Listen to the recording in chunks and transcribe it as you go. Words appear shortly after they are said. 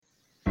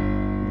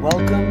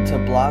Welcome to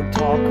Blog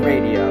Talk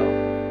Radio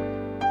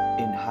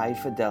in high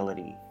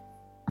fidelity.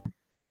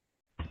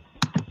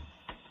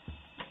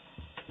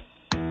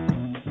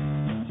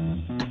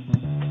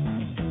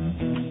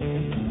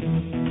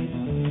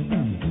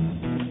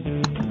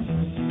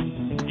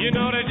 You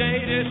know the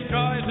day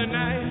destroys the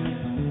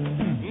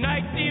night,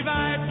 night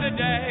divides the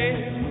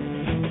day.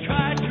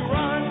 Try to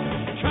run,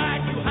 try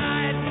to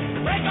hide,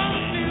 break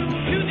on through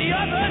to the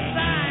other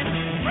side,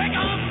 break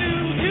on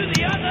through to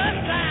the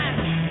other side,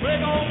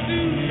 break on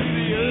through to the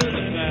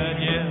other side,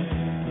 yeah.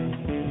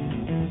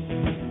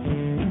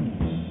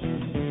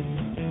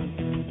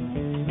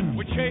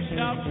 We chased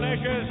our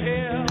pleasures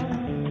here,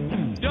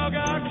 dug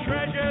our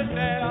treasures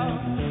there,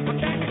 but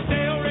can you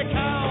still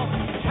recall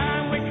the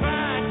time we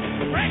cried?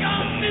 Break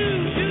on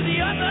through to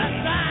the other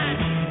side,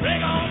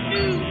 break on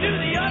through to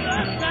the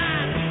other side.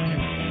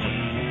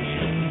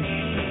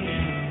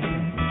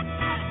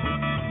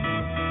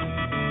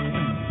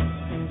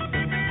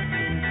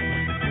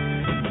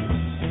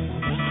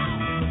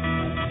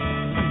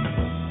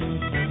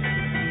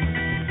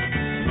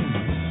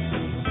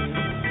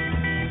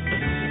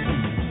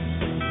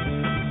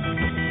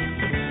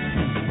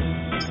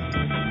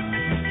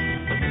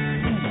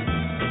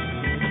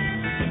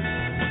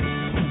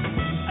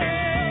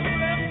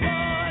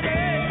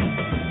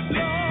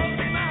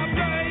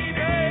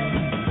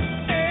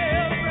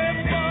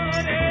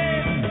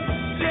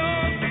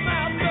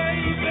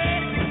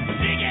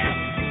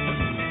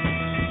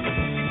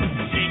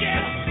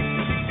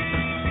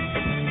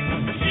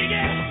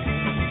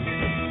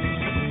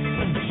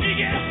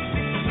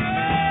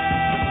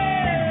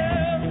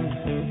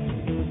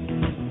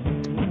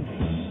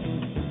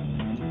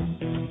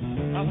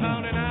 I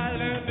found an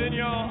island in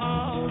your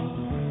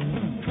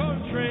arms,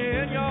 country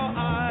in your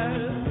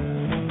eyes,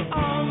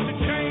 arms that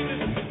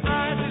changes,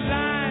 eyes that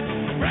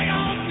line. Break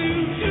on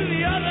through to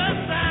the other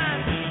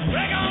side,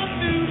 break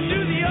on through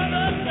to the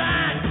other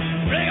side,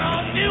 break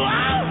on through,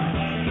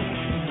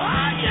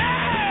 oh yeah!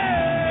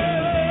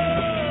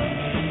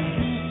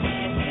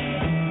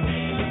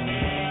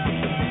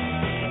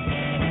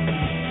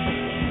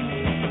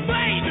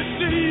 Bay to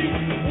sea,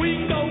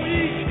 week to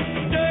week,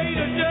 day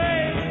to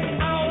day,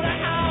 hour to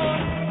hour,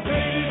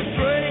 day to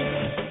straight,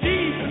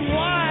 deep and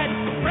wide.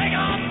 Break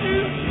on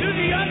through to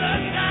the other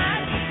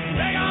side,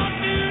 break on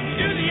through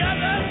to the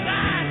other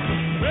side,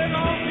 break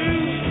on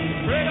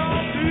through, break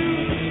on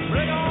through,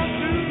 break on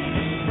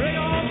through, break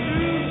on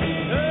through.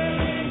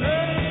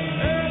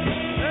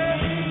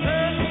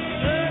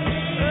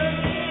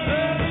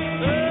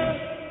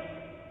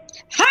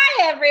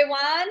 Hi, everyone.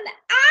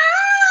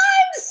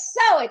 I'm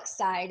so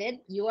excited.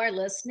 You are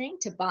listening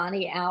to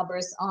Bonnie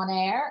Albers on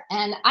air,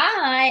 and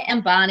I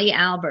am Bonnie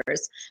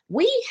Albers.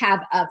 We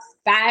have a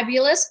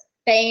fabulous,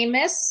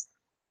 famous,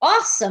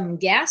 awesome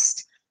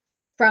guest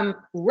from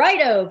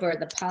right over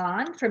the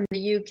pond from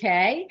the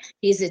UK.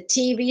 He's a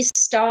TV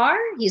star.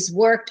 He's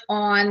worked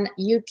on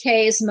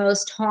UK's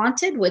Most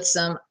Haunted with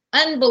some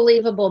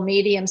unbelievable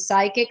medium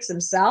psychics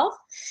himself.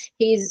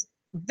 He's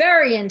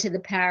very into the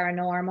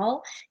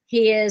paranormal.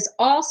 He is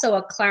also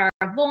a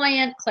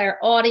clairvoyant,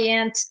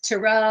 clairaudient,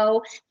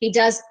 tarot. He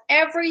does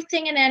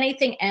everything and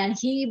anything, and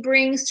he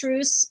brings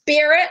through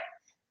spirit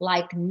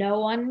like no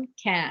one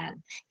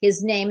can.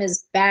 His name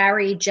is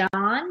Barrie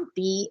John,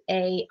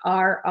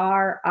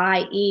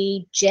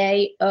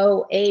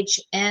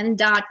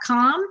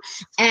 BarrieJohn.com.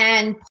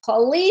 And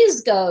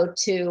please go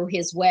to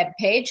his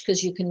webpage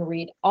because you can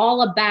read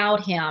all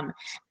about him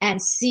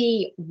and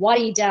see what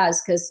he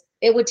does, because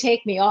it would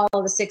take me all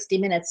of the 60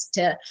 minutes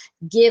to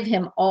give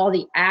him all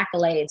the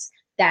accolades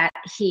that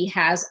he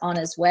has on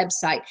his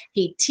website.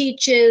 He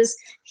teaches,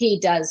 he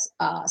does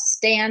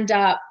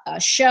stand-up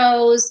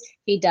shows,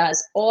 he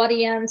does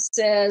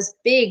audiences,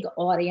 big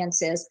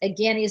audiences.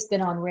 Again, he's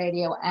been on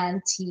radio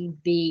and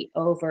TV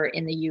over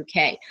in the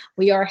UK.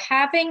 We are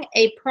having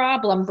a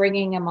problem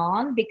bringing him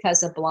on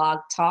because of Blog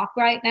Talk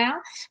right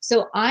now.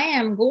 So I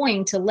am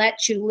going to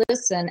let you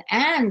listen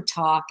and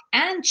talk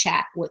and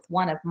chat with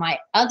one of my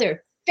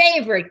other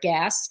favorite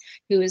guest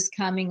who is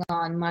coming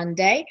on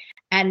Monday,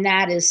 and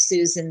that is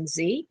Susan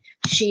Z.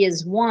 She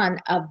is one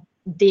of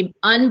the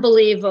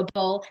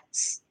unbelievable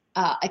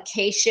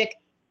Akashic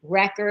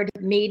record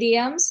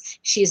mediums.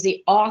 She's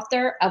the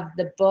author of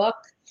the book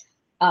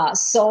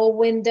Soul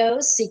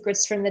Windows,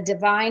 Secrets from the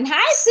Divine.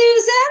 Hi,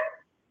 Susan.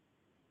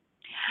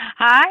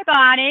 Hi,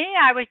 Bonnie.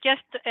 I was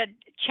just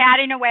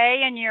chatting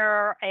away in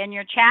your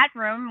chat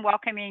room,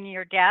 welcoming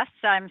your guests.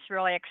 I'm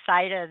really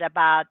excited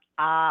about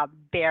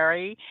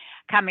Barrie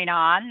coming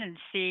on and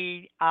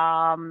see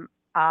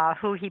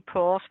who he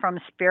pulls from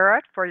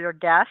spirit for your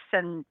guests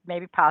and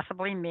maybe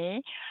possibly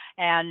me,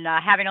 and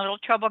having a little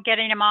trouble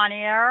getting him on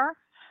air.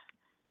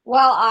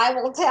 Well, I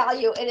will tell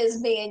you, it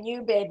is me and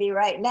you, baby,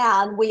 right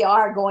now, and we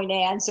are going to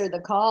answer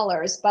the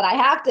callers. But I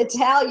have to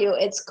tell you,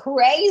 it's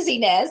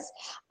craziness.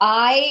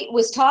 I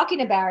was talking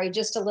to Barry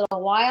just a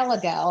little while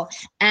ago,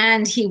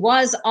 and he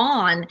was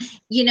on.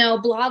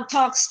 Blog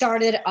Talk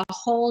started a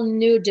whole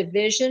new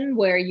division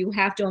where you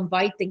have to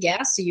invite the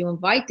guests. So you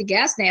invite the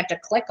guests, and they have to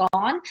click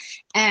on.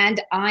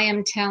 And I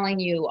am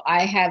telling you,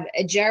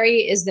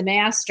 Jerry is the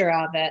master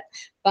of it.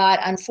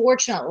 But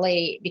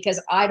unfortunately, because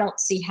I don't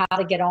see how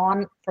to get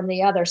on from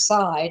the other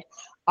side,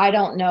 I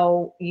don't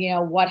know,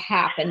 what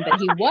happened. But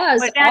he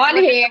was Was that on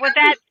was here.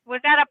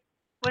 was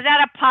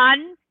that a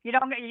pun? You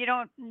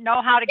don't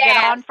know how to get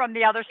Yes, on from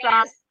the other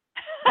side? yes,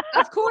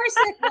 of course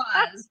it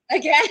was.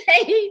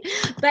 Okay.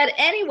 But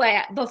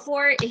anyway,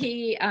 before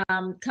he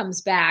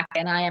comes back,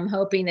 and I am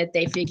hoping that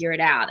they figure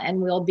it out,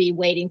 and we'll be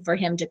waiting for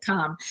him to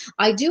come.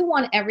 I do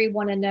want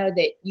everyone to know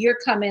that you're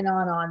coming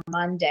on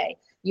Monday.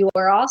 You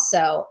are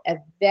also a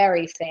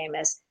very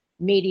famous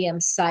medium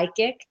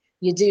psychic.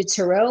 You do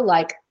tarot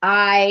like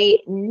I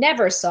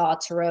never saw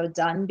tarot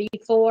done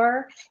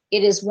before.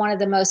 It is one of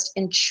the most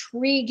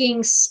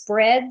intriguing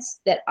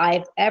spreads that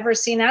I've ever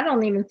seen. I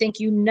don't even think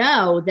you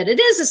know that it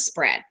is a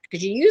spread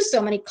because you use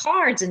so many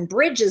cards and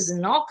bridges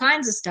and all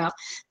kinds of stuff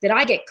that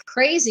I get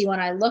crazy when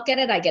I look at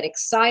it. I get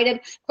excited.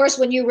 Of course,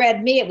 when you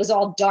read me, it was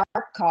all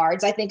dark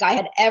cards. I think I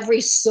had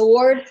every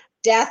sword,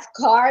 death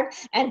card,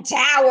 and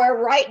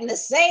tower right in the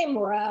same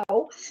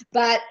row,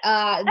 but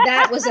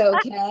that was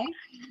okay.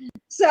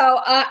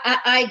 So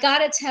I got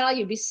to tell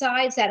you,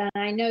 besides that, and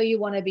I know you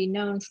want to be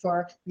known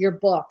for your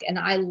book, and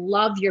I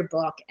love your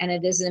book, and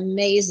it is an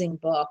amazing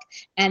book,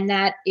 and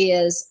that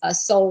is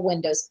Soul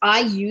Windows. I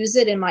use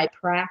it in my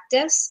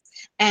practice,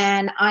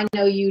 and I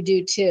know you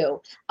do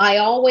too. I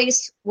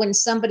always, when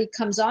somebody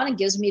comes on and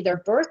gives me their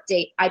birth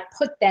date, I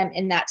put them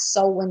in that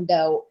Soul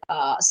Window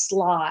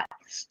slot.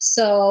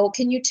 So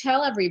can you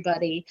tell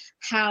everybody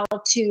how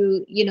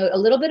to, a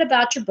little bit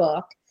about your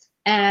book?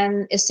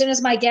 And as soon as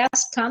my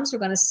guest comes, we're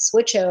going to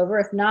switch over.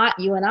 If not,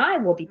 you and I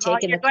will be Well,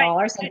 taking you're the going.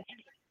 callers.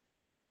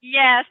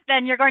 Yes,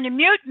 then you're going to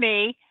mute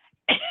me.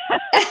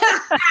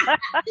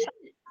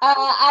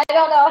 I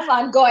don't know if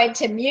I'm going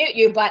to mute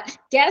you, but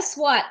guess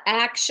what?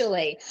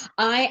 Actually,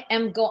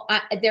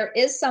 there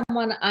is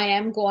someone I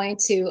am going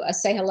to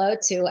say hello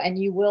to,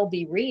 and you will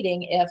be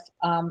reading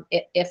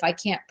if I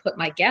can't put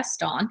my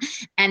guest on,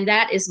 and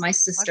that is my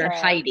sister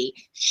Okay. Heidi.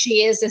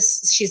 She's a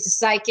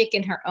psychic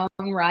in her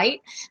own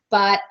right,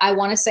 but I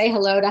want to say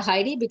hello to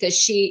Heidi because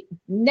she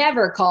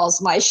never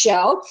calls my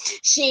show.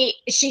 She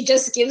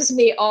just gives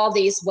me all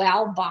these,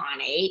 well,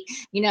 Bonnie,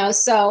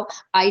 so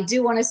I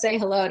do want to say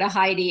hello to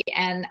Heidi,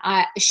 and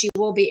she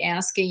will be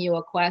asking you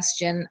a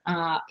question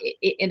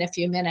in a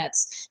few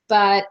minutes.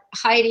 But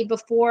Heidi,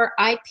 before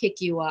I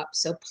pick you up,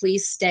 so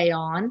please stay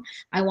on,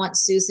 I want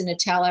Susan to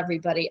tell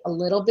everybody a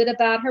little bit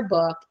about her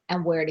book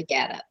and where to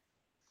get it.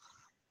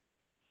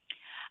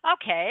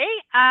 Okay.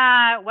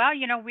 Well,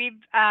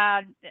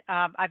 I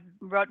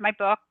wrote my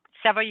book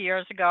several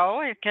years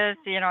ago because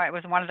it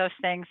was one of those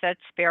things that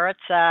Spirit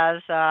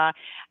says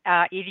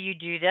either you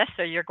do this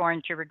or you're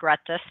going to regret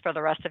this for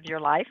the rest of your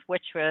life,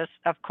 which was,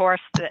 of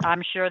course,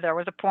 I'm sure there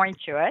was a point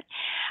to it,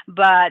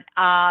 but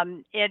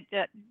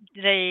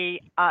the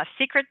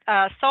Secret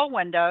Soul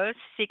Windows,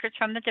 Secrets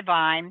from the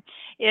Divine,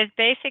 is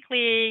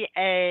basically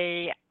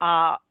a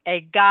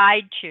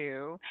guide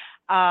to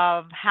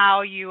of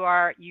how you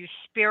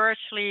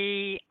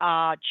spiritually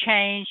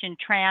change and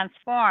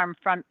transform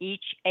from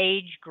each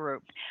age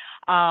group.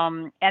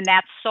 And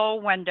that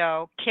soul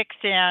window kicks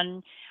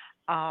in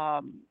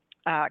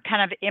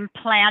kind of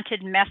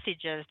implanted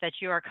messages that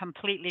you are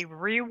completely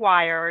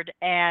rewired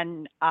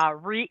and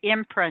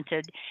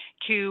re-imprinted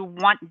to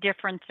want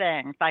different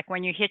things. Like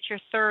when you hit your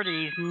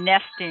 30s,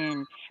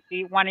 nesting,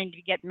 wanting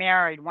to get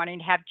married, wanting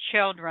to have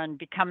children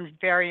becomes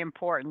very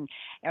important.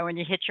 And when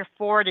you hit your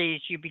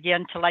 40s, you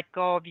begin to let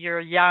go of your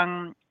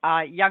young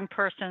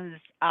person's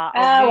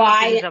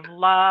illusions of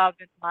love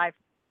and life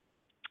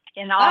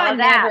and all I of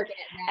that. never get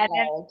And that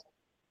then, old.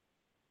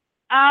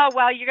 oh,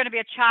 well, you're going to be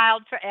a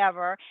child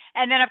forever.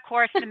 And then, of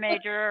course, the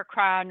major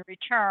crown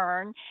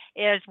return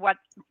is what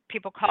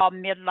people call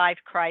midlife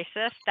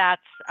crisis.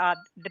 That's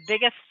the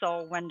biggest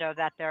soul window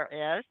that there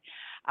is.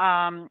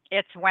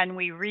 It's when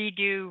we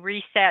redo,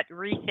 reset,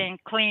 rethink,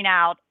 clean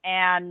out,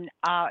 and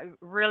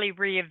really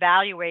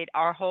reevaluate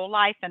our whole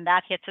life. And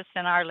that hits us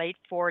in our late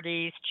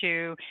 40s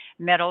to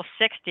middle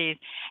 60s.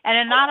 And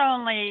it not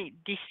only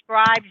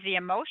describes the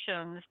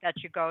emotions that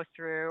you go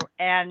through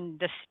and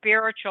the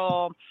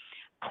spiritual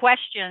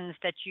questions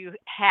that you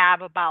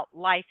have about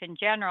life in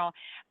general,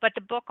 but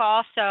the book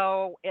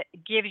also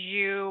gives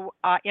you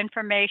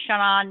information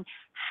on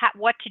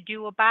what to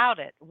do about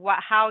it,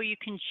 how you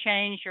can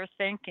change your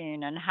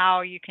thinking and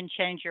how you can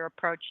change your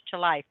approach to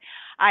life.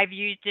 I've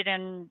used it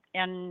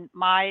in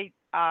my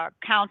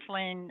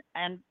counseling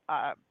and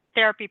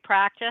therapy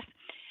practice,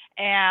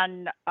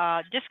 and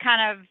just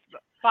kind of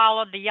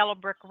followed the yellow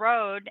brick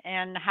road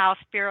and how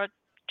Spirit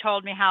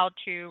told me how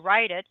to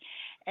write it,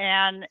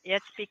 and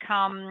it's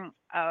become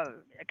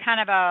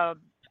kind of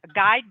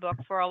guidebook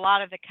for a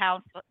lot of the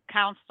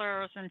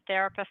counselors and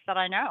therapists that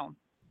I know.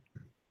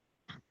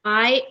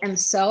 I am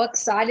so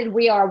excited.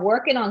 We are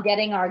working on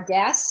getting our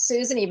guests,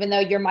 Susan, even though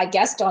you're my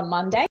guest on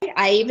Monday.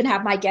 I even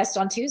have my guest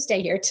on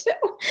Tuesday here too.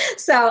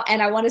 So,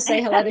 and I want to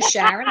say hello to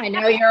Sharon. I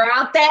know you're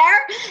out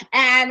there,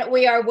 and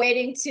we are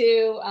waiting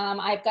to,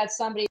 I've got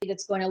somebody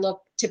that's going to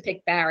look to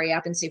pick Barrie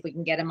up and see if we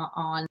can get him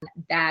on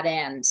that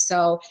end.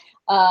 So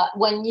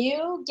when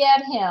you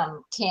get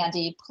him,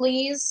 Candy,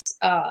 please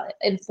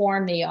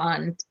inform me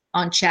on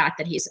chat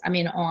that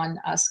on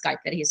Skype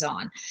that he's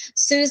on.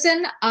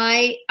 Susan,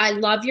 I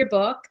love your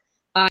book.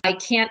 I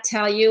can't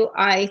tell you,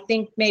 I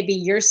think maybe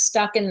you're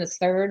stuck in the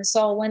third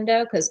soul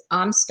window because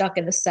I'm stuck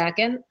in the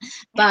second,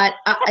 but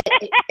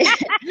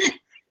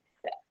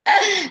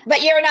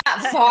but you're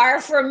not far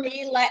from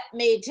me, let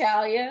me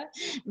tell you,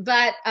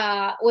 but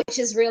which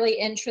is really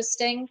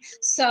interesting.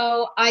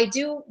 So I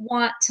do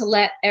want to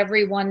let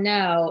everyone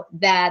know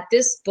that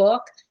this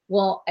book,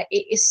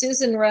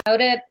 Susan wrote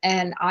it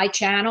and I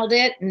channeled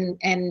it.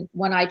 And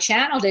when I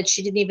channeled it,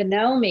 she didn't even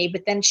know me.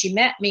 But then she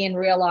met me and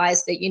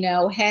realized that,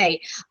 hey,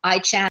 I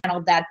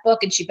channeled that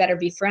book and she better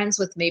be friends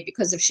with me,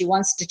 because if she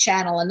wants to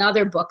channel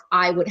another book,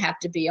 I would have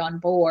to be on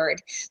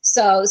board.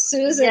 So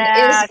Susan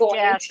is going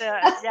yeah,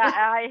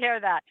 I hear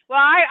that. Well,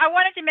 I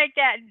wanted to make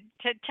that,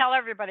 to tell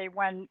everybody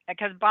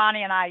because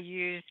Bonnie and I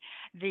used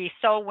the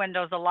soul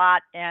windows a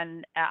lot,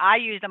 and I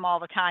use them all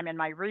the time in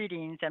my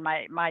readings and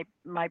my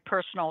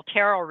personal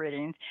tarot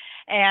readings,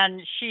 and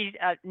she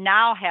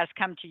now has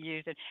come to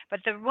use it.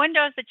 But the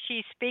windows that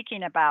she's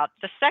speaking about,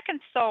 the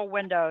second soul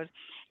windows,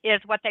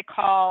 is what they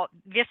call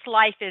this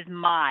life is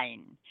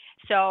mine.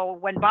 So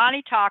when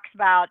Bonnie talks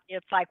about,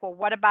 it's like, well,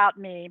 what about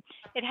me?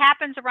 It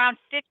happens around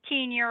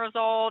 15 years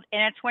old,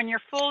 and it's when you're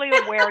fully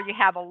aware you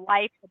have a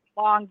life that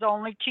belongs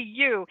only to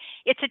you.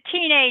 It's a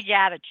teenage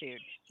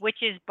attitude,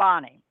 which is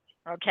Bonnie.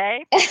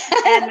 Okay.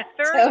 And the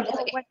third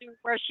window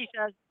where she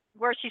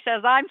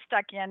says I'm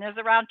stuck in is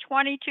around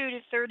 22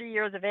 to 30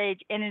 years of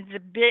age, and is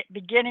the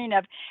beginning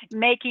of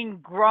making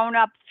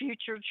grown-up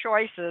future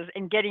choices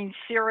and getting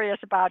serious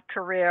about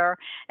career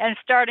and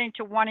starting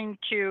to wanting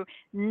to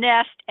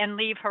nest and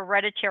leave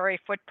hereditary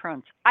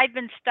footprints. I've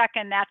been stuck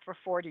in that for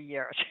 40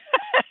 years.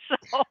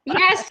 So.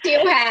 Yes,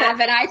 you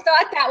have. And I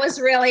thought that was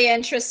really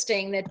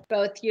interesting that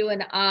both you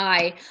and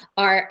I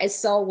are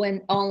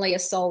only a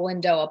soul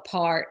window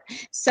apart.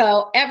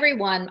 So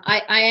everyone,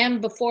 I am,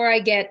 before I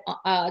get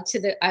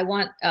I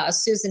want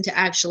Susan to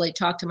actually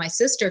talk to my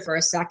sister for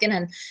a second.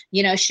 And,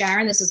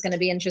 Sharon, this is going to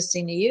be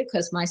interesting to you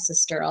because my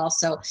sister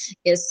also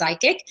is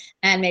psychic.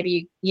 And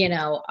maybe,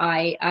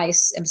 I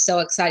am so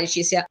excited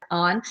she's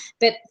on.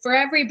 But for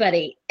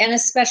everybody, and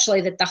especially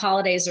that the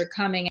holidays are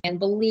coming, and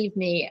believe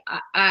me,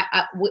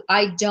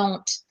 I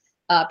don't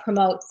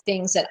promote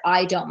things that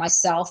I don't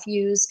myself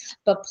use,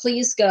 but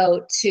please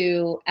go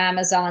to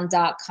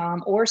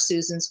Amazon.com or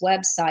Susan's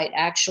website.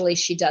 Actually,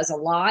 she does a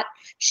lot.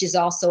 She's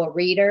also a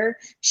reader.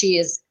 She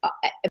is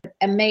an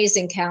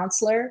amazing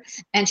counselor,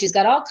 and she's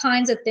got all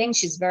kinds of things.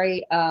 She's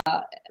very,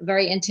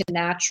 very into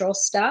natural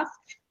stuff,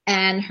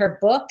 and her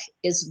book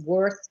is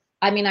worth,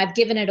 I've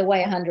given it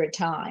away 100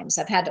 times.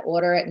 I've had to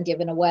order it and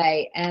given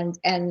away, and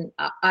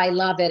I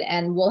love it.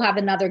 And we'll have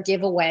another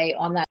giveaway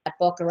on that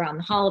book around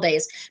the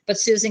holidays. But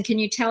Susan, can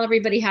you tell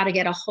everybody how to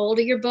get a hold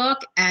of your book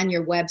and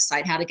your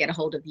website, how to get a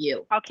hold of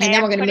you? Okay. And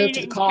then we're going to move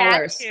to the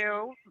callers.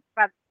 Too,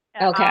 but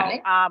okay.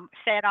 I'll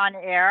say it on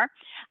air.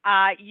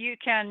 You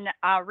can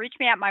reach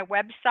me at my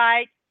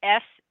website,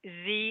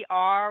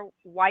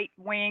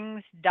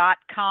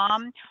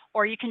 szrwhitewings.com,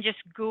 or you can just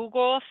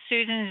Google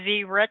Susan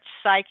Z. Rich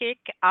Psychic,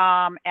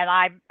 and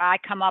I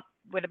come up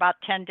with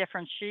about 10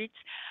 different sheets.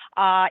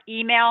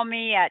 Email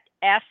me at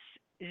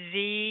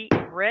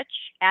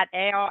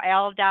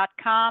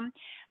szrich@aol.com.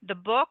 The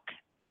book,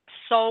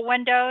 Soul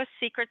Windows,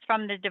 Secrets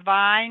from the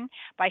Divine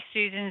by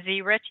Susan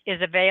Z. Rich,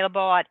 is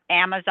available at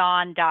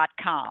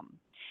Amazon.com.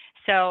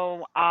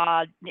 So,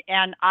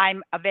 and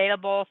I'm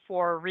available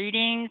for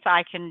readings.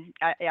 I can,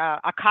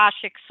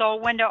 Akashic Soul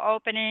Window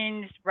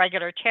openings,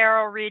 regular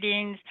tarot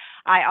readings.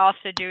 I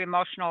also do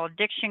emotional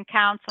addiction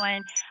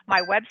counseling.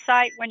 My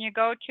website, when you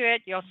go to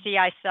it, you'll see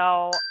I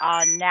sell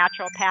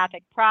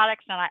naturopathic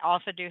products, and I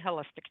also do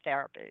holistic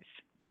therapies.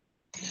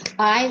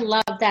 I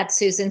love that,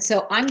 Susan.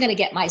 So I'm going to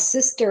get my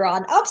sister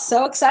on. I'm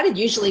so excited.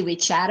 Usually we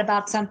chat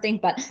about something,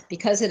 but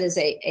because it is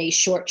a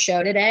short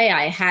show today,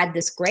 I had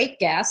this great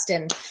guest,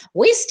 and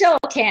we still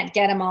can't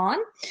get him on,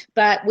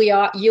 but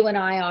you and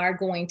I are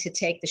going to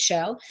take the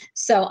show.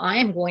 So I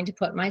am going to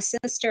put my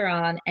sister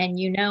on, and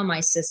my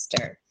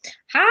sister.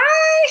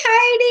 Hi,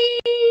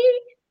 Heidi.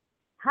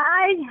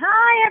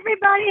 Hi,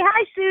 everybody.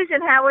 Hi,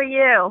 Susan. How are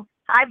you?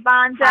 Hi,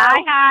 Bonzo.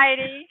 Hi,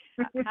 Heidi.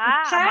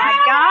 Hi. Oh my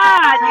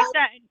God. You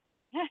said.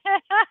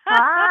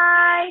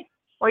 Hi.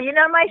 Well,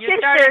 my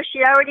sister,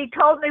 she already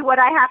told me what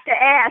I have to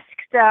ask,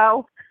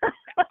 so.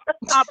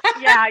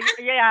 Yeah.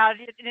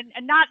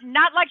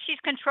 Not like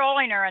she's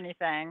controlling or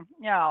anything.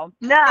 No,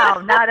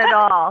 not at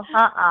all.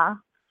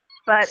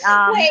 But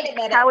wait a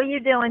minute. How are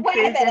you doing,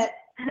 Susan?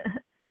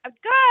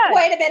 Good.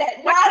 Wait a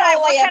minute. What Not can I-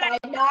 only what am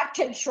I not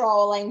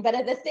controlling,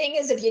 but the thing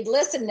is, if you'd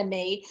listen to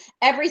me,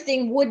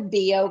 everything would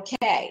be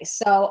okay.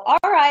 So, all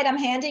right, I'm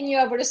handing you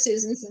over to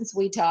Susan since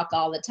we talk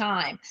all the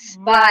time.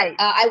 But Right.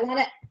 I want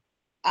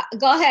to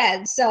go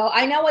ahead. So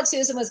I know what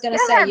Susan was going to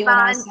Go say. ahead, You and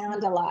I Vaughn.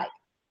 sound alike.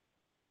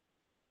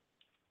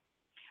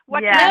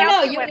 What Yeah. can I No,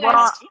 help no, you you with?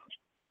 asked.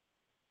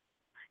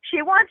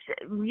 She wants,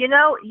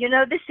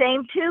 the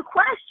same two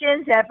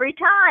questions every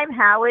time.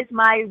 How is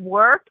my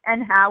work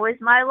and how is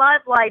my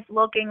love life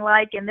looking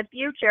like in the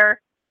future?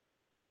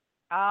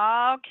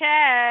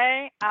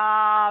 Okay.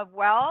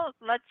 Well,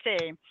 let's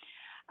see.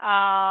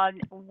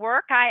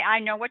 Work. I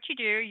know what you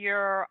do.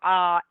 You're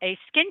a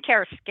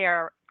skincare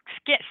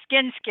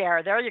skin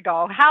scare. There you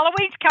go.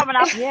 Halloween's coming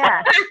up.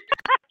 Yeah.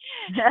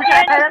 Skin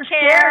I'm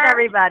scaring care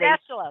everybody.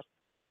 specialist.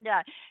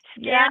 Yeah,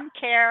 Yeah. skin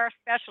care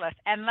specialist.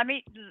 And let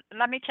me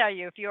tell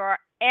you, if you're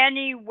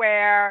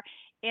anywhere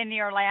in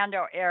the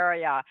Orlando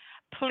area,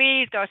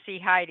 please go see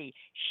Heidi.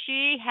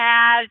 She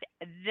has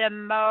the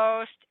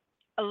most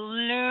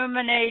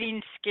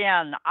illuminating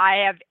skin I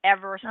have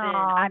ever seen. Oh,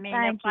 I mean,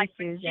 thank it's like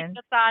you, when she Susan.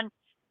 gets on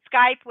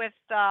Skype with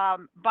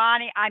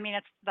Bonnie. I mean,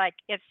 it's like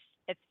it's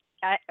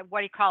what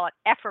do you call it?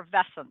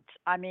 Effervescent.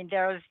 I mean,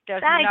 there's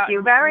Thank no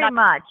you very nothing,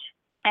 much.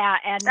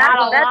 and That's-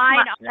 not a that's line my-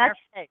 on their that's-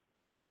 face.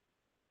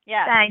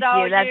 Yeah. Thank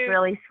So you. That's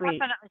really sweet.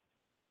 definitely,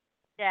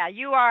 yeah,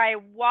 you are a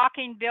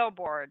walking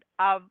billboard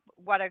of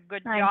what a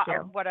good Thank job,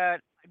 you. what a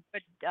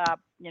good,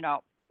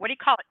 what do you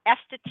call it?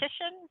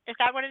 Esthetician? Is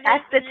that what it is?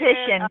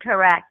 Esthetician,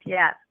 correct.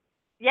 Yes.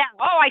 Yeah.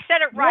 Oh, I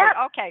said it right.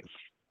 Yep. Okay.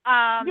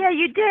 Yeah,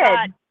 you did.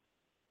 but-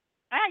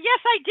 yes,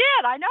 I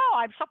did. I know.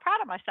 I'm so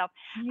proud of myself.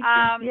 You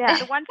did. Yeah.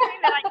 The one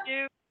thing that I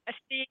do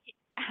see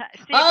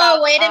Oh,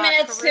 about, wait a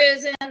minute, career-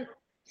 Susan.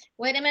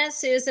 Wait a minute,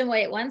 Susan.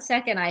 Wait 1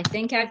 second. I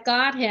think I've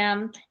got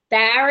him.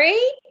 Barry?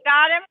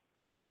 Got him?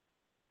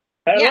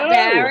 Hello. Yeah,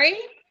 Barry.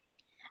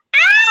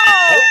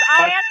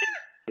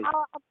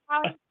 Oh,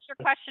 I'll answer your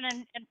question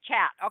in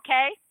chat,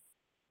 okay?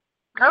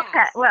 Okay.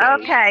 Yes. Well,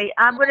 okay.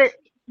 I'm gonna.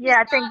 Yeah,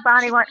 I think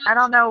Bonnie wants. I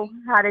don't know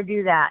how to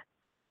do that.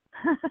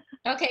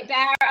 Okay,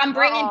 Barry, I'm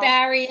bringing Uh-oh.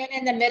 Barry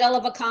in the middle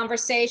of a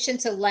conversation,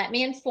 so let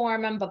me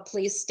inform him, but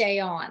please stay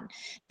on.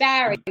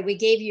 Barry, we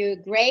gave you a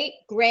great,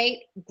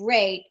 great,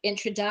 great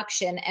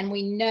introduction, and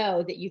we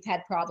know that you've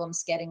had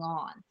problems getting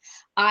on.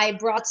 I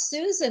brought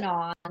Susan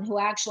on, who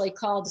actually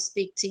called to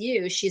speak to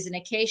you. She's an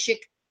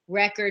Akashic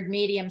record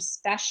medium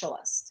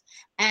specialist.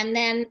 And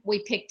then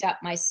we picked up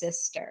my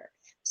sister.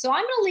 So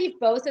I'm going to leave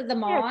both of them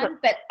Yeah, on,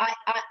 but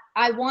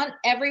I want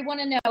everyone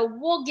to know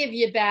we'll give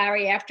you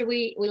Barry after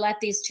we let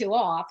these two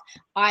off.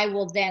 I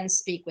will then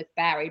speak with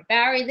Barry.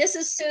 Barry, this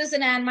is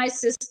Susan and my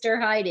sister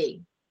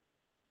Heidi.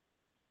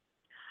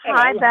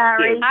 Hi,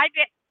 Barry.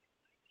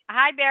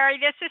 Hi, Barry.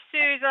 This is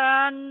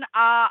Susan.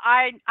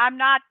 I'm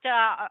not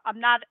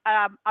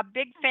a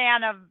big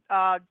fan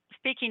of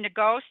speaking to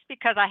ghosts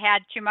because I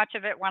had too much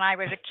of it when I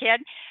was a kid.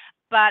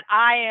 But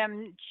I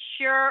am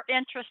sure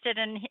interested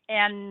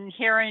in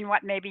hearing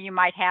what maybe you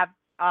might have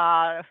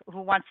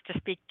who wants to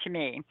speak to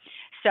me.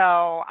 So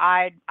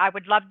I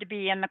would love to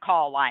be in the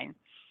call line.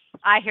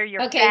 I hear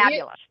you're Okay,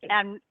 fabulous,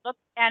 and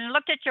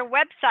looked at your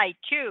website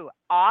too.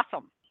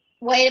 Awesome.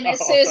 Wait a minute,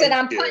 Oh, Susan. thank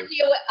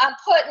I'm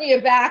putting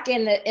you back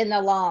in the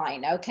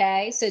line.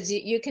 Okay, so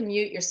you can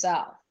mute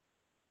yourself.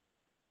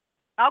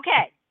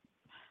 Okay.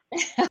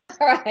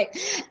 All right,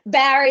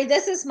 Barry.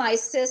 This is my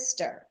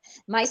sister.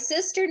 My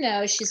sister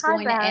knows she's Hi, going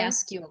to Barry.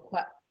 ask you a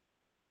question.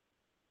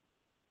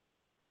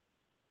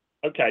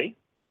 Okay.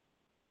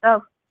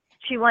 Oh,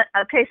 she went.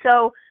 Okay,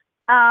 so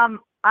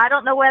I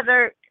don't know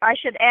whether I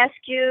should ask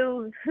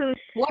you who's.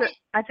 What?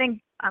 I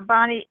think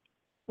Bonnie.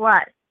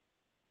 What?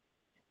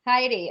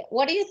 Heidi,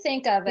 what do you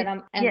think of it?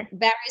 And Yes.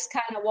 Barry's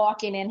kind of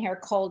walking in here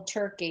cold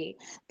turkey.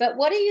 But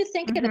what do you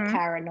think of the Mhm.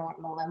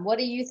 paranormal? And what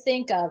do you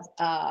think of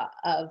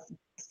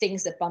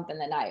things that bump in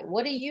the night?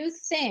 What do you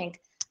think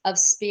of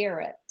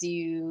spirit? Do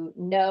you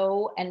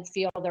know and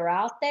feel they're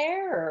out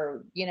there,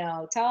 or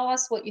tell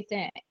us what you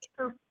think?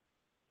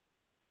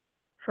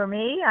 For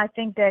me, I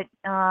think that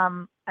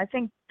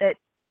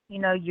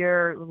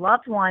your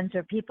loved ones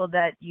or people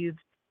that you've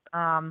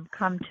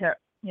come to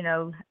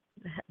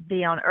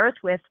be on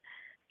Earth with.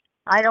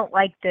 I don't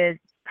like the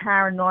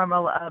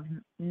paranormal of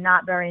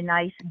not very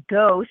nice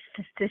ghosts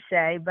to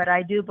say, but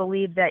I do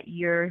believe that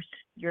your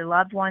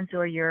loved ones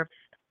or your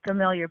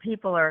familiar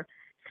people are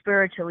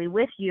spiritually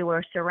with you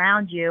or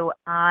surround you.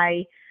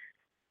 I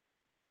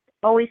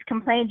always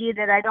complain to you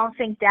that I don't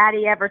think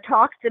Daddy ever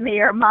talks to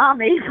me or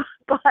Mommy,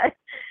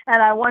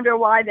 and I wonder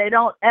why they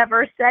don't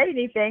ever say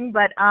anything.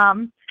 But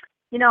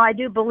I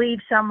do believe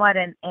somewhat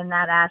in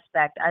that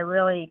aspect.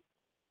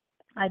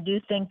 I do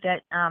think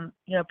that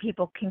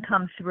people can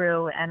come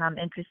through, and I'm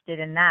interested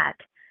in that.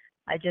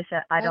 I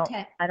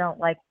Okay. don't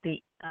like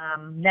the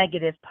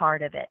negative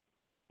part of it.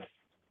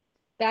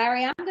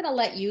 Barry, I'm going to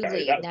let you Barry,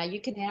 lead. that- Now you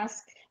can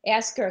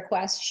ask her a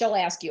question. She'll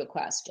ask you a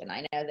question.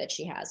 I know that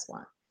she has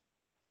one.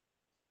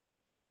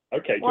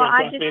 Okay. Do Well, you want I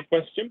to ask me a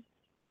question?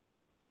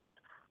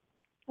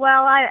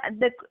 Well,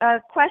 the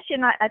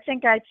question I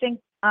think I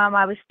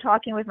was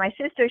talking with my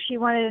sister. She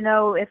wanted to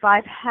know if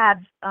I have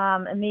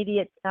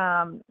immediate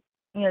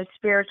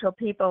spiritual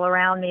people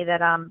around me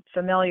that I'm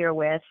familiar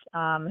with,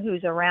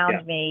 who's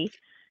around me,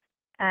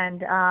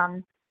 and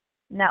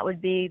that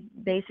would be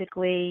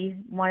basically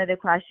one of the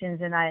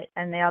questions,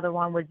 and the other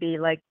one would be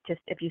like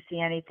just if you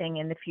see anything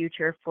in the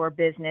future for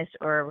business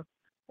or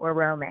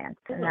romance,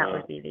 and that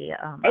would be the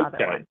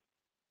other one.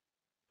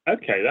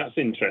 Okay, that's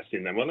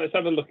interesting then. Well, let's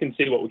have a look and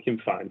see what we can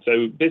find.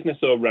 So business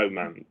or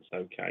romance,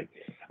 okay.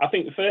 I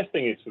think the first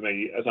thing is for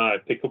me, as I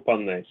pick up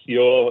on this,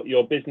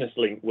 your business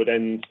link would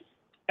end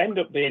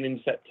up being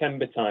in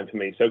September time for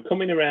me. So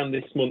coming around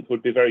this month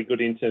would be very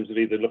good in terms of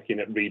either looking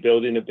at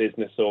rebuilding a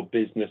business or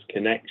business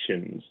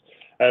connections.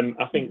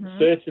 I think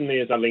certainly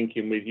as I link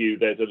in with you,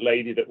 there's a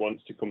lady that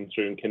wants to come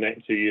through and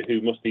connect to you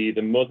who must be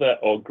either mother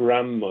or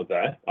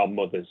grandmother on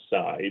mother's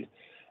side.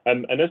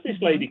 And as this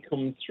lady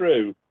comes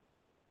through,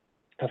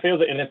 I feel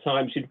that in a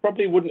time she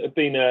probably wouldn't have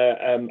been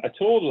a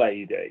tall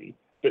lady,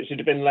 but she'd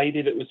have been a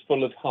lady that was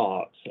full of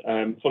heart,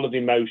 full of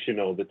emotion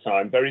all the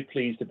time, very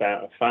pleased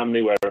about her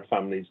family, where her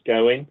family's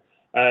going.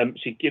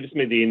 She gives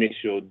me the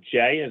initial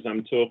J as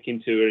I'm talking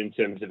to her in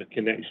terms of a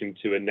connection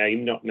to a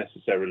name, not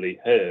necessarily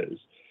hers.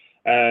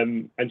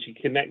 And she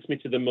connects me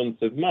to the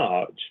month of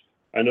March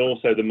and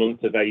also the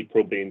month of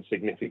April being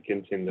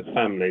significant in the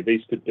family.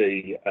 These could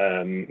be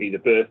either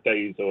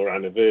birthdays or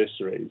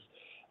anniversaries.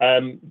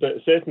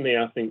 But certainly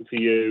I think for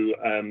you,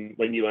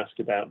 when you ask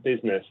about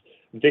business,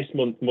 this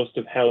month must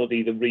have held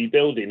either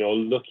rebuilding or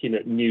looking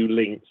at new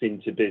links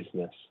into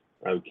business.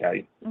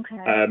 Okay.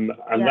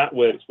 And that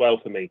works well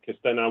for me because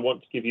then I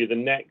want to give you either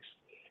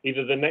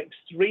the next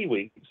 3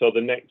 weeks or the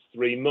next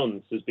 3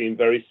 months as being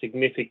very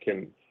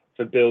significant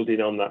for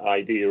building on that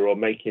idea or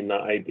making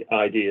that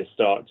idea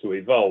start to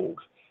evolve.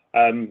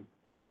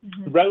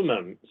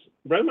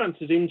 Romance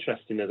is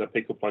interesting as I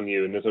pick up on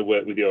you and as I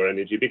work with your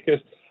energy,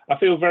 because I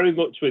feel very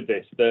much with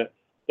this that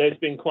there's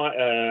been quite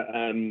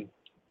a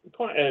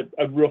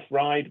rough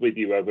ride with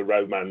you over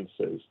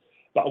romances.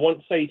 But I want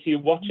to say to you,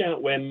 watch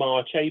out when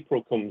March,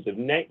 April comes of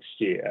next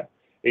year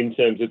in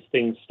terms of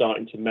things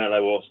starting to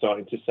mellow or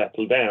starting to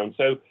settle down.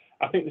 So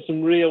I think there's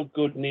some real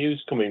good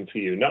news coming for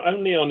you, not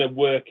only on a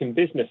work and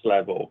business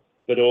level,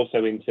 but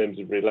also in terms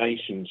of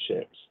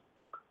relationships.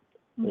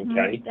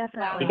 Okay.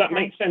 Definitely. Does that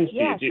make sense to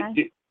you?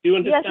 Do you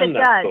understand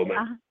that for me?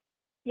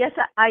 Yes,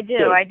 I do.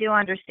 Good. I do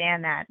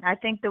understand that. I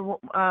think the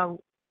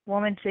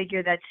woman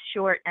figure that's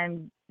short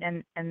and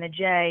the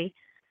J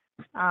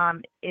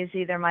is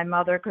either my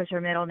mother because her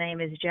middle name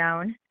is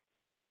Joan,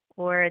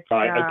 or it's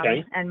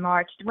and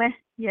March. When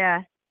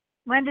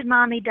did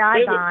Mommy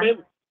die,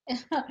 Bon?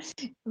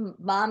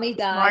 Mommy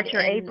died March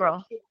or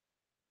April?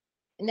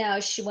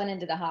 No, she went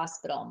into the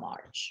hospital in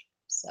March.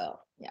 So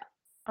yeah.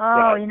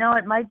 Oh, it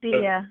might be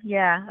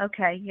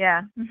okay,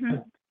 yeah.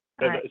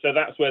 So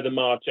that's where the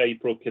March,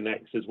 April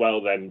connects as well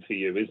then for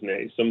you, isn't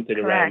it? It's something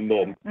around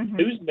mum.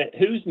 Who's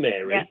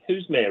Mary? Yeah.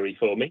 Who's Mary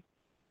for me?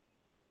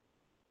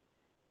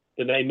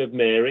 The name of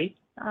Mary?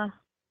 How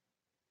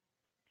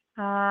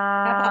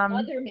about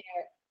Mother Mary?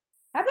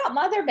 How about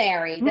Mother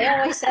Mary? They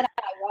always said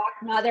I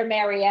walk Mother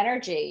Mary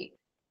energy,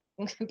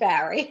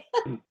 Barry.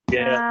 I'm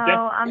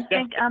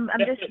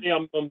definitely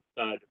on mum's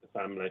side of the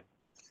family.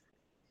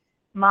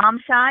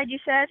 Mom's side, you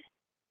said?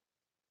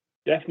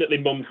 Definitely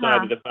mum's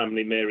side of the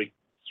family, Mary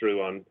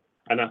through on.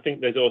 And I think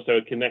there's also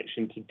a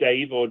connection to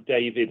Dave or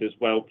David as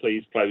well,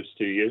 please, close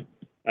to you,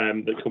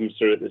 that comes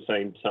through at the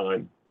same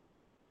time.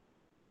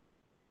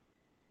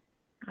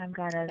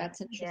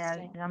 That's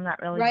interesting. I'm not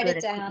really write good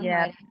it down,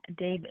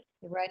 David.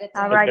 Write it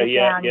down. I'll write it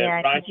down,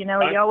 right, because you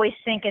always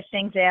think of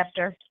things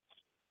after.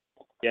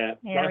 Yeah,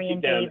 Mary write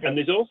and it down. David. And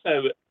there's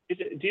also,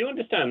 do you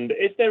understand,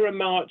 is there a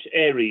March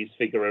Aries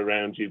figure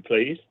around you,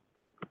 please?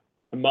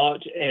 A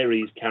March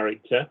Aries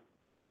character?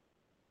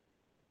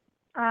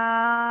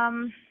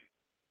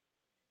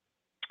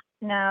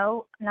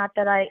 No, not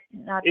that I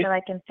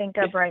can think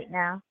of right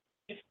now.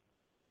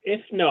 If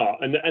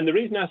not, and the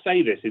reason I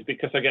say this is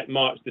because I get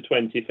March the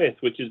 25th,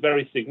 which is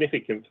very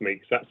significant for me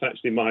because that's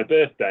actually my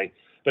birthday.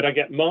 But I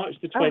get March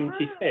the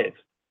 25th,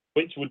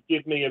 which would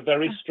give me a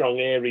very strong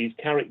Aries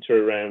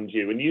character around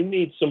you. And you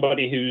need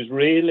somebody who's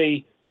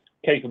really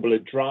capable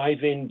of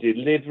driving,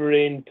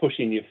 delivering,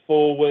 pushing you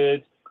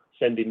forward,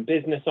 sending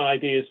business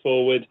ideas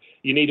forward.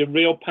 You need a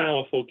real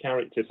powerful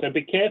character. So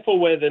be careful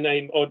where the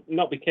name, or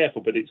not be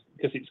careful, but it's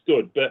because it's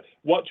good. But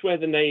watch where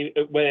the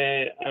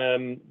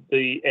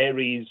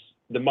Aries,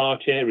 the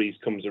March Aries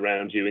comes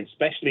around you,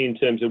 especially in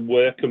terms of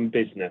work and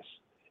business.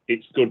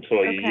 It's good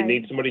for you. You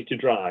need somebody to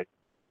drive.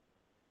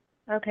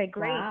 Okay,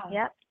 great. Wow.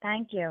 Yep,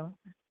 thank you.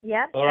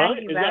 Yep, all right.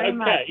 Thank you very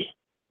much.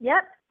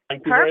 Yep.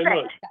 Thank you very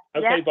much.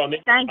 Okay, yep.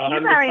 Bonnie. Thank you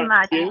very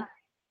much.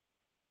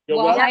 You're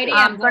welcome.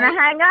 I'm going to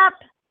hang up.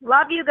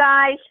 Love you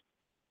guys.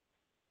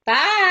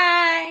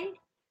 Bye.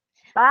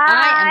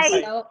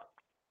 Bye.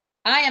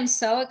 I am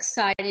so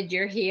excited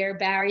you're here,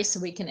 Barrie, so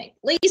we can at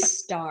least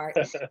start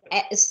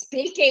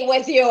speaking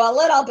with you a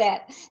little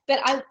bit.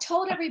 But I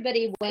told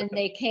everybody when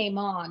they came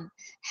on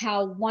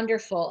how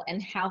wonderful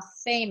and how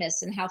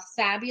famous and how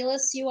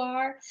fabulous you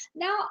are.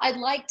 Now I'd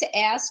like to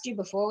ask you,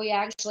 before we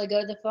actually go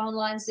to the phone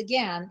lines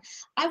again,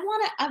 I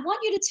want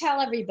you to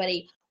tell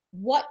everybody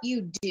what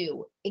you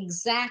do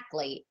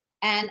exactly.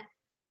 And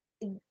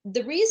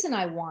the reason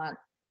I want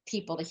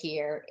people to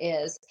hear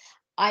is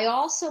I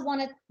also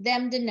wanted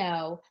them to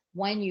know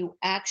when you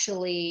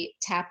actually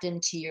tapped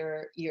into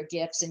your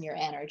gifts and your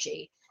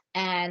energy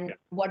and Yeah.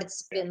 what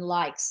it's been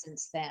like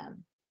since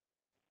then.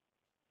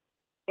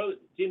 Well,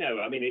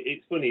 I mean,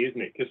 it's funny, isn't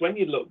it? Because when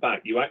you look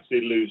back, you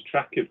actually lose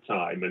track of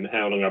time and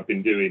how long I've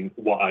been doing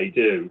what I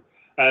do.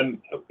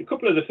 A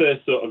couple of the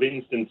first sort of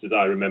instances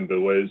I remember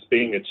was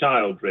being a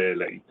child,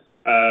 really.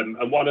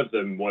 And one of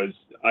them was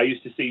I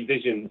used to see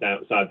visions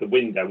outside the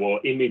window or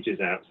images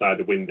outside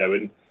the window.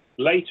 And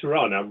later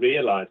on, I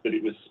realised that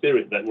it was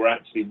spirit that were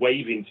actually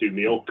waving to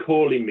me or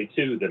calling me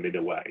to them in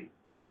a way.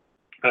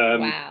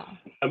 Wow.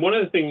 And one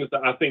of the things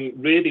that I think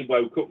really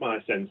woke up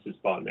my senses,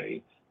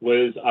 Bonnie,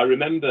 was I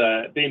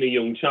remember being a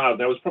young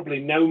child. I was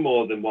probably no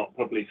more than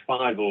probably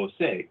 5 or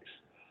 6.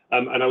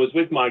 And I was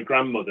with my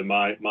grandmother,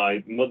 my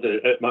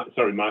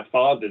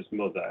father's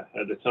mother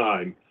at the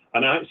time.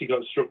 And I actually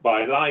got struck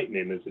by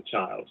lightning as a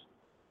child.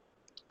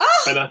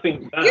 Oh, and I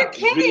think that you're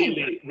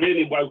kidding.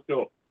 really woke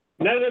up.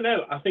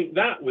 No. I think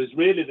that was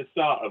really the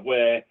start of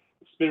where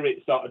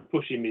spirit started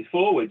pushing me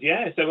forward.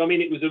 Yeah. So, I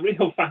mean, it was a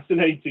real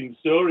fascinating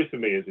story for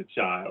me as a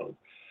child.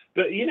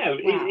 But, Wow.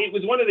 it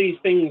was one of these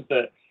things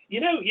that,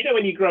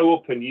 when you grow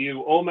up and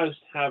you almost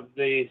have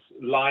this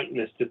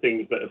likeness to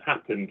things that have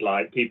happened,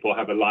 like people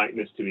have a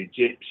likeness to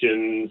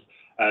Egyptians,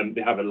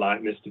 they have a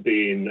likeness to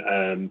being,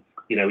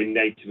 in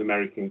Native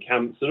American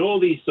camps and all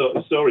these sort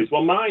of stories.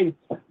 Well, mine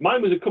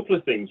was a couple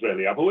of things,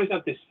 really. I've always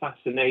had this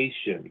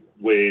fascination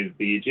with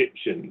the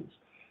Egyptians,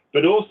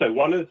 but also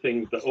one of the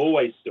things that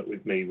always stuck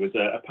with me was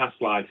a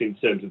past life in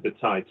terms of the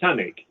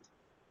Titanic.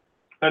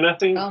 And I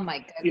think, Oh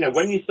my goodness.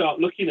 when you start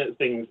looking at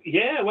things,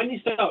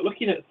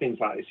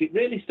 like this, it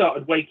really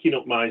started waking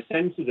up my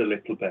senses a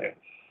little bit.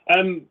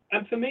 And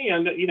for me,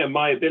 and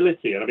my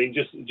ability, and I mean,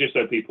 just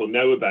so people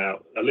know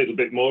about a little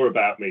bit more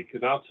about me,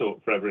 because I'll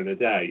talk forever and a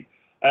day.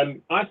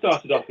 I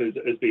started off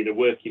as being a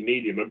working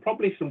medium, and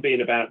probably from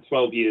being about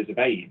 12 years of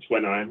age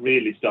when I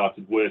really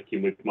started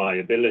working with my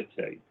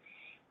ability.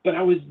 But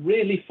I was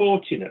really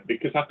fortunate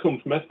because I come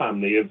from a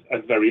family of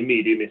very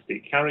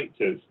mediumistic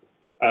characters.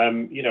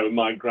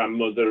 My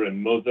grandmother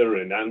and mother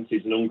and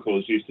aunties and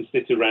uncles used to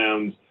sit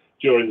around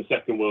during the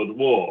Second World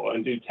War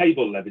and do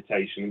table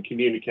levitation and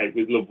communicate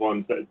with loved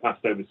ones that had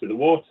passed over to the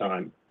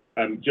wartime,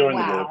 during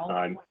the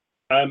wartime.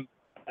 And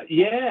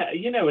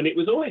it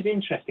was always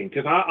interesting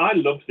because I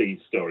loved these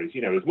stories,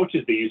 as much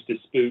as they used to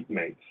spook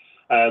me,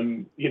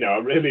 I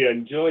really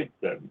enjoyed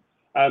them.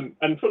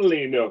 And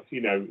funnily enough,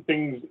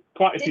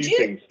 quite a few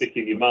things stick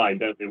in your mind,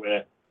 don't they?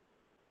 Where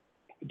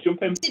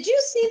jump in. Did you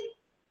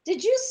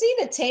see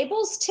the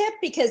tables tip?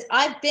 Because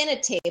I've been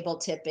at table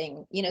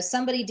tipping.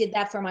 Somebody did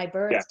that for my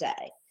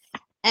birthday.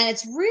 And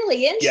it's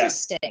really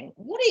interesting. Yeah.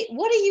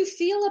 What do you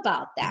feel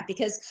about that?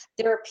 Because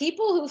there are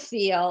people who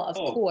feel, of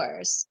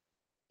course,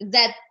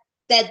 that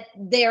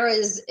there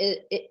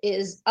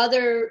is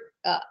other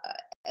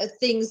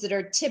things that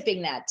are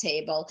tipping that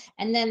table,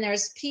 and then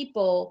there's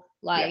people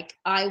like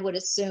I would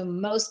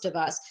assume most of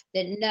us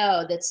that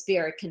know that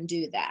spirit can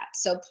do that.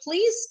 So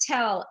please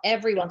tell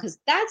everyone, because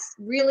that's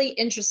really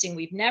interesting.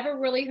 We've never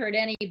really heard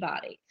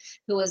anybody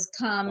who has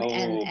come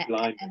and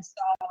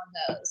saw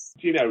those.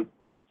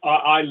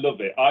 I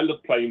love it. I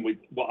love playing with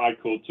what I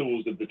call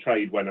tools of the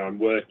trade when I'm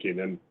working.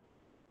 And,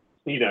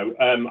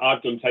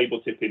 I've done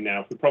table tipping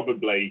now for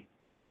probably,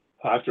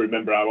 I have to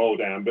remember how old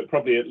I am, but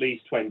probably at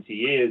least 20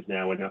 years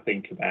now when I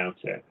think about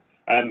it.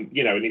 And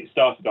it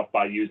started off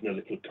by using a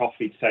little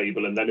coffee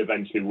table and then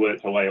eventually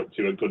worked our way up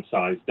to a good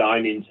sized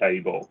dining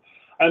table.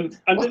 And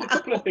there's a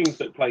couple of things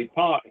that play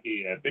part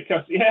here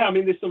because,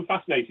 there's some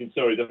fascinating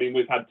stories. I mean,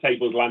 we've had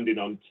tables landing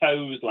on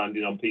toes,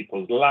 landing on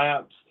people's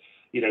laps,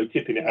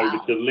 tipping it over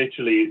to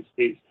literally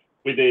it's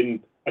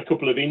within a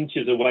couple of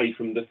inches away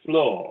from the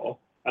floor,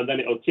 and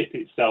then it'll tip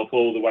itself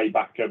all the way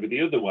back over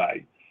the other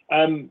way.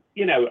 And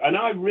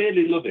I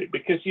really love it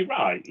because you're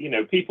right,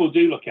 people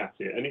do look at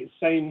it, and it's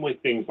same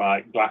with things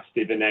like glass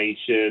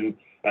divination,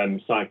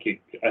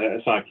 psychic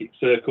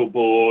circle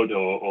board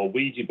or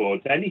Ouija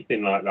boards,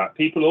 anything like that.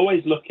 People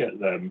always look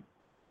at them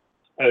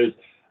as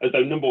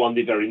though, number one,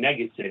 they're very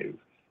negative,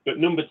 but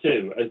number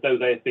two, as though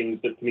they're things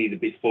that can either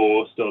be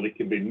forced or they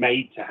can be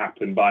made to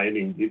happen by an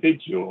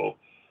individual.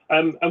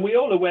 And we're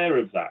all aware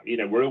of that.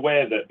 We're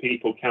aware that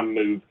people can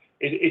move.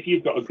 If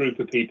you've got a group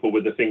of people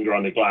with a finger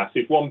on a glass,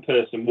 if one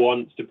person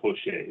wants to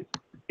push it,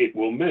 it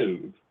will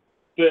move.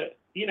 But,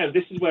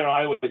 this is where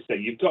I always say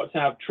you've got to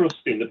have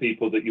trust in the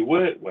people that you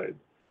work with.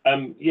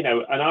 And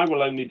I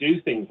will only do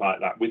things like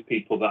that with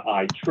people that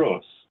I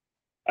trust.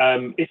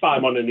 If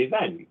I'm on an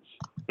event,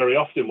 very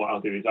often what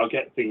I'll do is I'll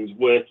get things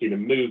working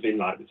and moving,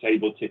 like the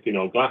table tipping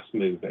or glass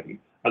moving,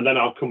 and then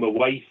I'll come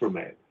away from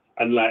it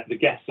and let the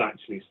guests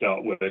actually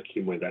start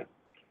working with it.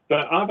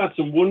 But I've had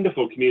some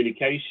wonderful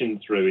communication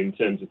through in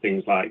terms of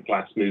things like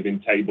glass moving,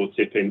 table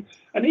tipping,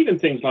 and even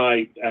things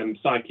like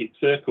psychic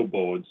circle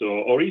boards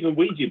or even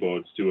Ouija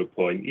boards to a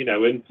point, you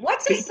know. And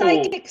what's a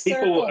psychic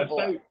circle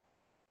board?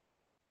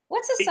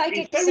 What's a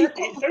psychic circle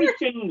board? It's very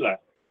similar.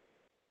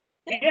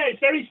 Yeah, it's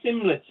very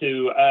similar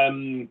to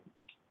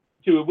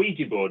a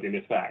Ouija board in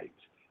effect,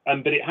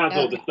 but it has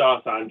all the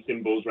star sign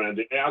symbols around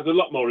it. It has a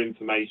lot more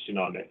information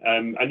on it,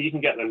 and you can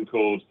get them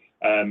called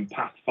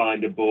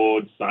Pathfinder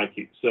boards,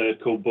 psychic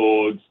circle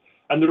boards,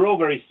 and they're all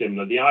very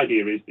similar. The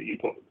idea is that you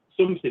put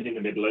something in the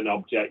middle, an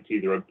object,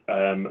 either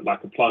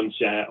like a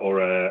planchette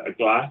or a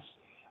glass,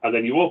 and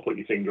then you all put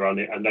your finger on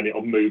it, and then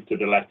it'll move to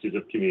the letters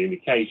of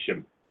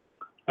communication.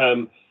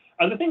 And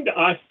the thing that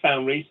I've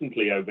found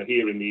recently over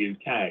here in the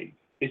UK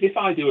is if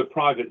I do a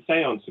private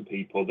seance for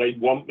people, they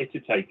want me to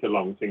take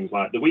along things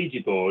like the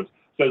Ouija board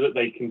so that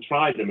they can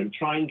try them and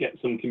try and get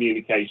some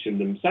communication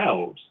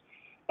themselves.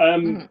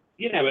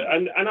 You know,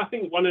 and I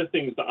think one of the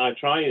things that I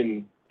try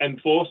and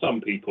enforce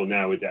on people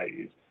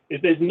nowadays is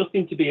there's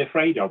nothing to be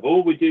afraid of.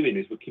 All we're doing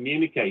is we're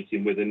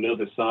communicating with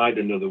another side,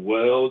 another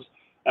world.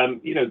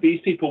 You know,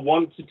 these people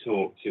want to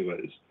talk to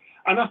us.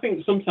 And I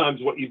think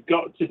sometimes what you've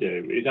got to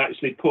do is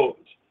actually put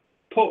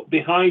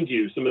behind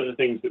you some of the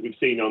things that we've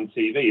seen on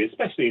TV,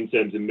 especially in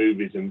terms of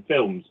movies and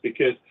films,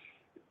 because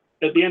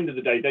at the end of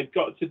the day, they've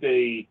got to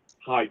be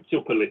hyped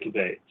up a little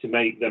bit to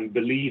make them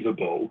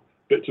believable,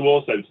 but to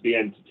also to be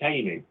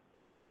entertaining.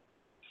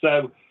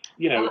 So,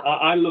 you know,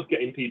 I love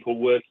getting people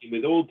working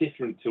with all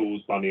different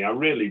tools, Bonnie. I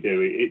really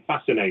do. It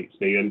fascinates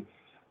me. And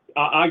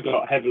I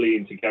got heavily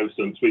into ghost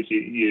hunts, which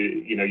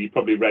you know, you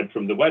probably read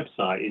from the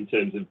website in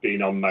terms of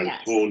being on Most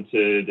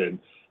Haunted. And,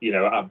 you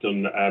know, I've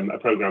done a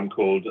program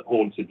called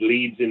Haunted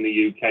Leeds in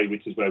the UK,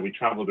 which is where we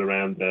traveled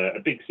around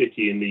a big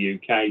city in the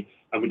UK,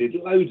 and we did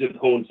loads of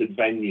haunted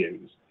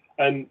venues.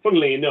 And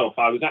funnily enough,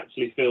 I was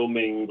actually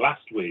filming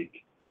last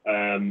week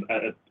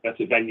at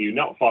a venue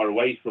not far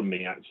away from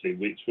me, actually,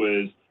 which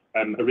was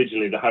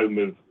originally the home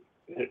of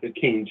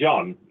King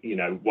John, you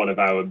know, one of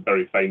our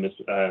very famous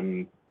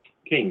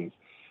kings.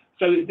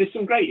 So there's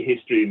some great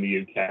history in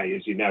the UK,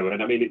 as you know,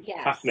 and I mean, it's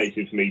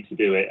fascinating for me to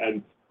do it.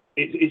 And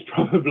it's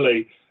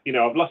probably, you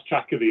know, I've lost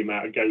track of the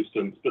amount of ghost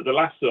hunts, but the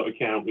last sort of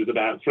count was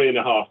about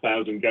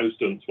 3,500 ghost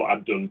hunts, what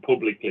I've done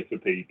publicly for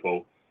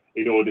people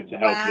in order to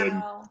help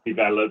them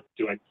develop,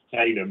 to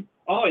entertain them.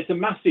 Oh, it's a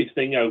massive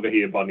thing over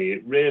here, Bonnie.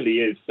 It really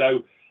is.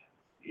 So,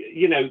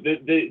 you know,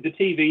 the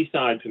TV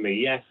side for me,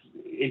 yes,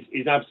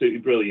 is absolutely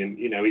brilliant.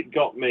 You know, it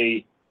got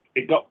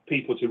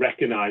people to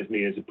recognise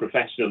me as a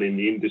professional in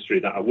the industry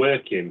that I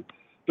work in.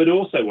 But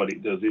also what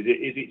it does is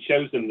it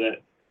shows them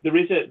that there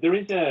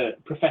is a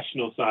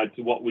professional side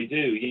to what we do.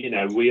 You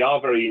know, we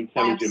are very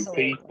intelligent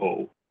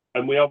people,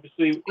 and we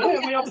obviously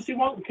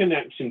want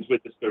connections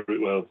with the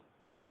spirit world.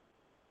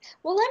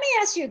 Well, let me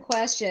ask you a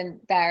question,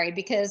 Barry,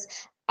 because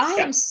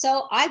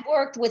I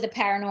worked with a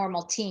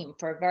paranormal team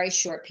for a very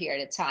short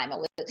period of time. It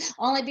was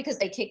only because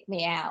they kicked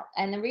me out.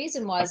 And the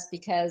reason was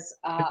because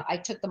I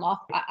took them off.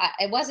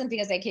 It wasn't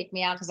because they kicked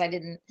me out because I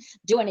didn't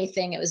do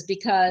anything. It was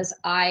because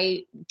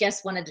I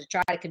wanted to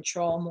try to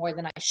control more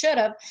than I should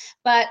have.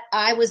 But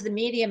I was the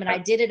medium and I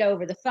did it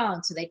over the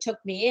phone. So they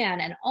took me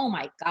in and oh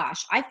my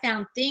gosh, I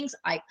found things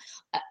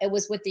it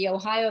was with the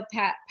Ohio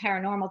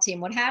Paranormal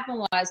team. What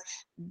happened was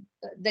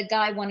the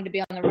guy wanted to be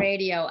on the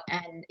radio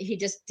and he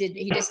just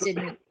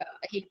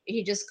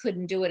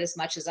couldn't do it as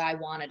much as I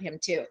wanted him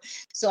to.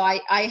 So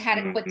I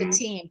had to quit the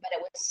team, but it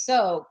was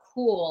so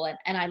cool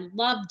and I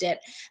loved it.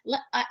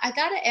 I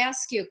got to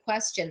ask you a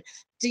question.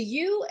 Do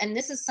you, and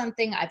this is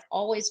something I've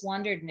always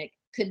wondered, and it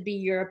could be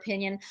your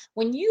opinion,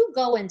 when you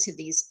go into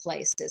these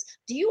places,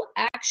 do you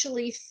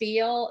actually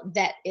feel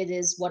that it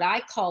is what I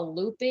call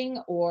looping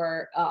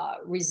or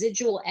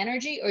residual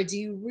energy, or do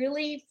you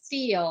really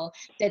feel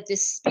that the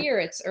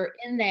spirits are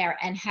in there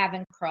and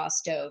haven't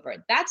crossed over?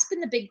 That's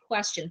been the big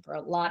question for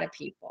a lot of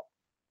people.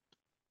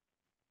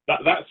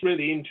 That's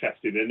really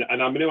interesting,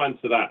 and I'm going to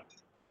answer that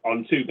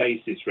on two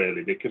bases,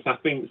 really, because I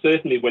think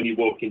certainly when you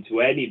walk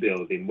into any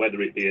building, whether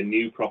it be a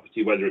new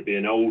property, whether it be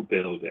an old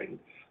building,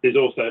 there's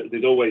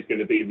always going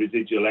to be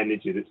residual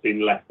energy that's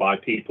been left by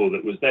people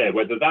that was there,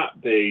 whether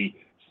that be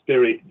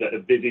spirit that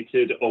have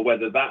visited or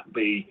whether that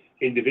be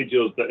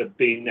individuals that have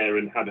been there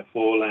and had a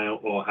fallout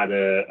or had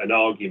an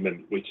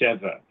argument,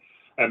 whichever.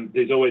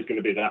 There's always going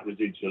to be that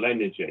residual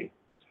energy.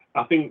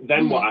 I think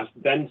then what I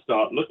then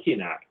start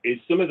looking at is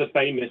some of the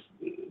famous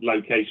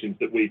locations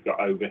that we've got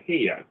over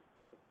here.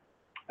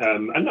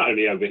 And not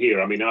only over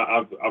here, I mean,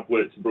 I've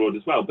worked abroad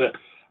as well, but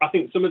I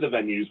think some of the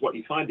venues, what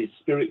you find is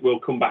spirit will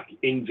come back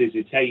in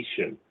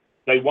visitation.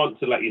 They want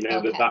to let you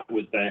know that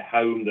was their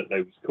home, that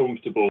they was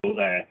comfortable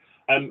there.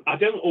 I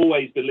don't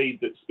always believe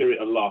that spirit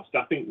are lost.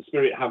 I think the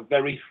spirit have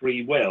very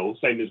free will,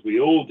 same as we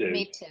all do,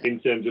 in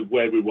terms of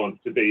where we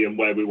want to be and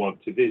where we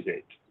want to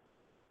visit.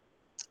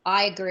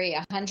 I agree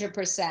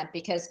 100%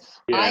 because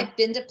Yeah. I've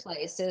been to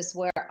places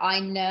where I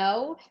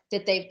know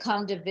that they've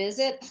come to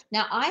visit.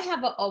 Now I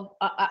have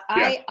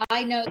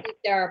I know that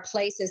there are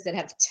places that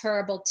have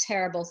terrible,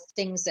 terrible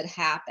things that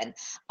happen.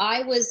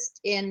 I was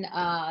in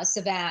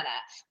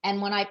Savannah,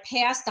 and when I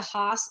passed the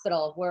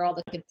hospital where all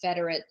the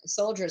Confederate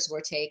soldiers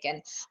were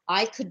taken,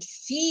 I could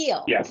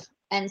feel Yeah.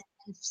 and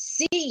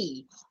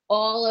see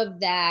all of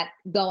that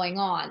going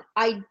on.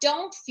 I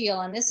don't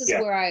feel, and this is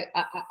Yeah. where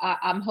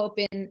I'm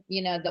hoping,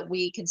 that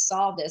we can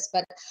solve this,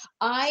 but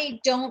I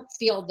don't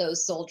feel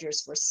those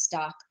soldiers were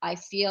stuck. I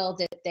feel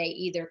that they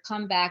either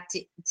come back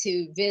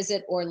to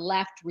visit or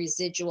left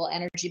residual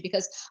energy,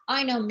 because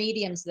I know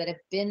mediums that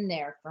have been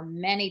there for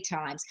many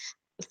times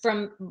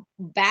from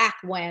back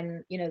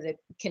when the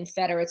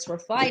Confederates were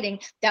fighting,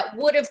 that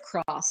would have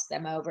crossed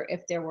them over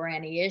if there were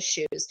any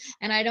issues.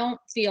 And I don't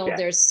feel Yeah.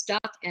 there's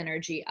stuck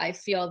energy. I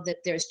feel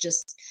that there's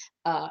just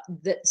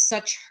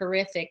such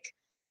horrific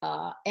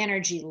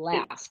energy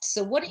left.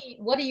 So what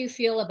do you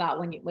feel about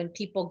when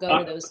people go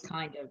to those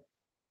kind of?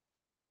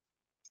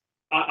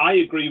 I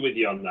agree with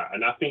you on that,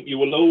 and I think you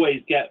will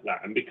always get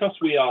that. And because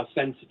we are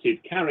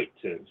sensitive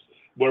characters,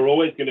 we're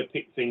always going to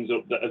pick things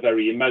up that are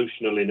very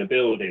emotional in a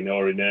building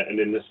or in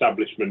an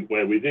establishment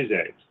where we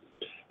visit.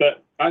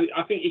 But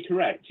I think you're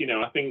correct.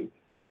 I think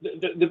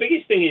the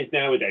biggest thing is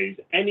nowadays,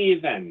 any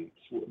event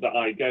that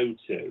I go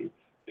to,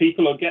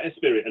 people will get a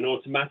spirit and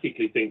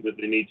automatically think that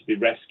they need to be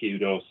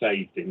rescued or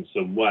saved in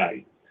some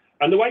way.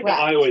 And the way that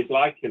I always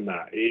liken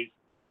that is,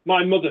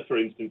 my mother, for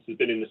instance, has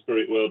been in the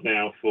spirit world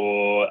now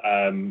for,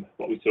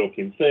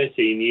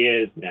 13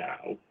 years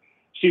now.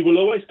 She will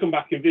always come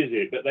back and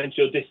visit, but then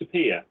she'll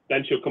disappear.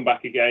 Then she'll come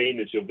back again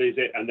and she'll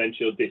visit, and then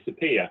she'll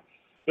disappear.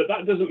 But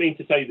that doesn't mean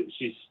to say that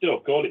she's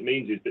stuck. All it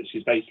means is that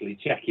she's basically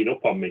checking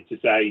up on me to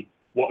say,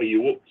 what are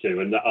you up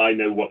to? And that I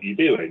know what you're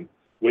doing,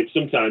 which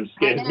sometimes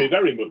scares me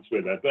very much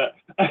with her. But,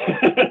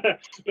 I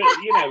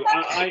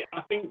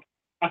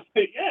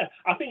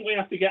think we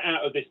have to get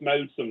out of this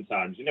mode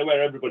sometimes,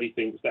 where everybody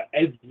thinks that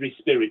every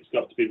spirit's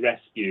got to be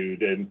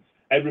rescued and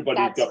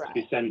everybody's got to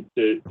be sent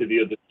to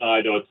the other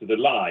side or to the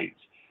light.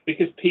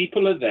 Because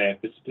people are there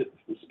for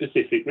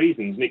specific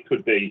reasons. And it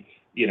could be,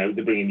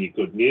 they're bringing you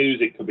good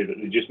news. It could be that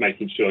they're just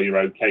making sure you're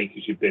okay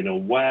because you've been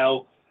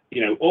unwell.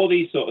 All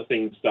these sort of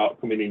things start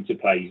coming into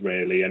play,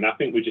 really. And I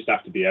think we just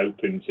have to be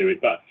open to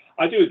it. But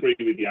I do agree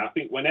with you. I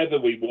think whenever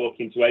we walk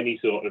into any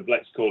sort of,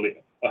 let's call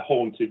it a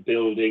haunted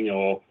building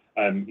or,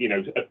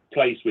 a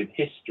place with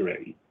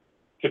history,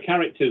 for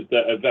characters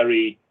that are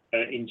very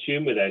in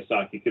tune with their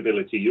psychic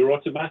ability, you're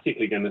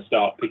automatically going to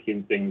start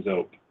picking things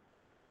up.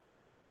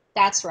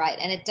 That's right.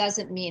 And it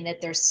doesn't mean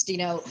that there's,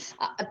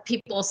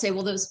 people say,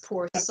 well, those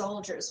poor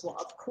soldiers. Well,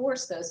 of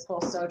course, those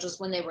poor soldiers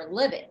when they were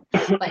living,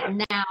 but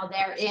now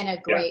they're in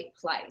a great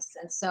place.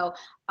 And so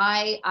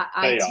I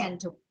tend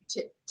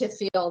to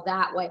feel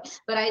that way.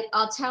 But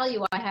I'll tell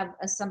you, I have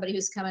somebody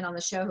who's coming on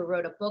the show who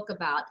wrote a book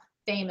about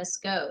famous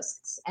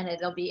ghosts, and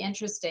it'll be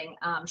interesting.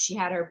 She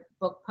had her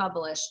book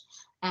published,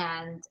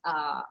 and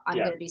I'm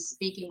going to be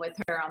speaking with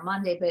her on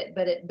Monday,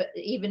 but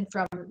even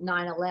from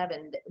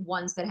 9/11,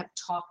 ones that have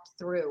talked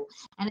through,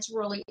 and it's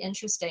really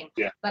interesting.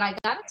 But I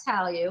got to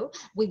tell you,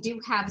 we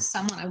do have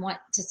someone I want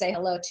to say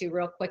hello to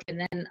real quick, and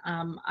then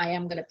I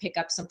am going to pick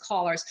up some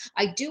callers.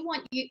 I do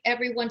want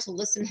everyone to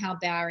listen how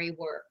Barrie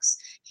works.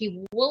 He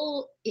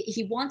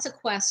wants a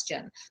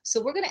question, so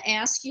we're going to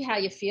ask you how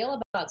you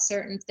feel about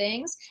certain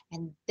things,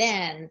 and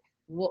then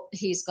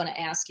he's going to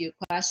ask you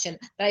a question.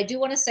 But I do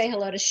want to say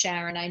hello to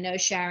Sharon. I know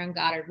Sharon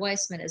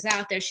Goddard-Weissman is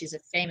out there. She's a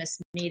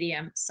famous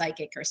medium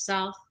psychic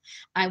herself.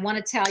 I want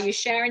to tell you,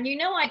 Sharon,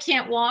 I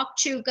can't walk,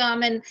 chew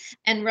gum,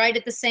 and write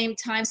at the same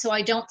time, so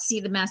I don't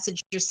see the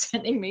message you're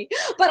sending me.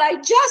 But I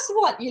just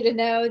want you to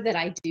know that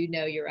I do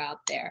know you're out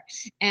there.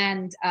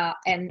 And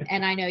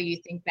I know you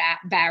think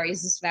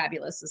Barrie's as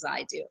fabulous as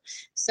I do.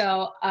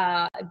 So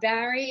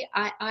Barrie,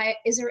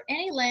 is there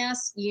any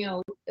last,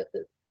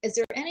 is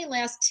there any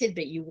last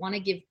tidbit you want to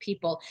give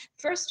people?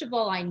 First of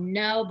all, I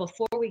know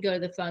before we go to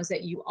the phones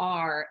that you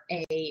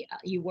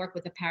work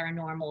with the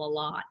paranormal a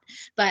lot,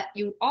 but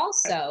you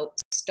also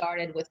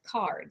started with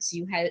cards.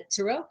 You had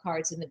tarot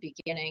cards in the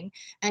beginning,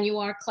 and you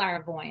are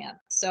clairvoyant.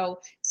 So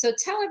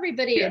tell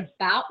everybody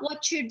about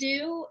what you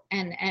do,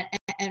 and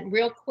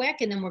real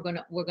quick, and then we're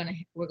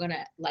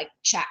gonna like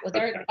chat with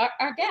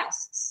our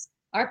guests,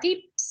 our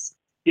peeps.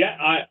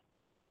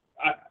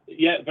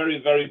 Very,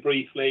 very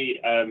briefly.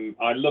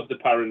 I love the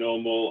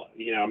paranormal.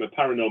 I'm a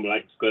paranormal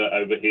expert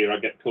over here. I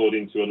get called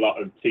into a lot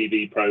of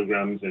TV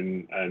programs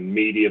and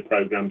media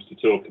programs to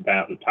talk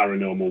about the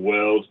paranormal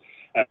world.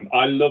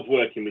 I love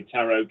working with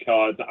tarot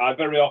cards. I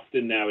very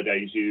often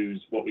nowadays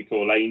use what we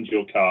call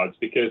angel cards,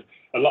 because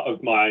a lot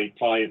of my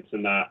clients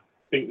and that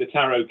think the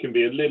tarot can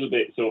be a little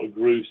bit sort of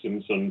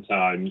gruesome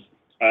sometimes.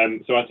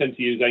 So I tend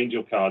to use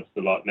angel cards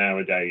a lot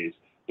nowadays.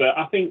 But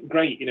I think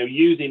great,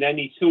 using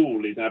any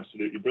tool is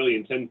absolutely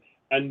brilliant.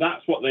 And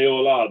that's what they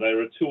all are. They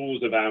are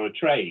tools of our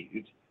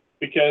trade,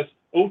 because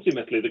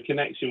ultimately the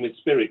connection with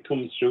spirit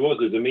comes through us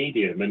as a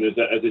medium and as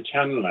a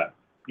channeler.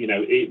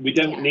 We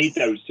don't need Yes.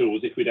 those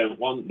tools if we don't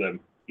want them.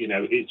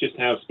 It's just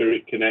how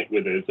spirit connect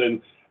with us.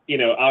 And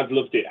I've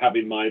loved it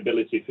having my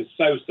ability for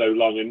so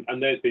long.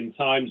 And there's been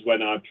times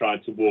when I've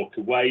tried to walk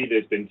away.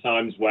 There's been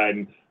times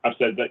when I've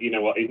said that,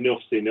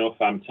 enough's enough.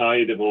 I'm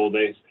tired of all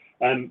this.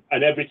 And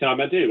every time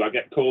I do, I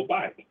get called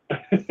back.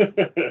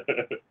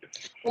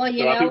 Well,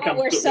 So I think I'm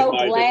we're stuck so with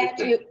my glad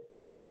ability.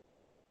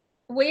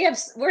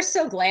 we're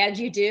so glad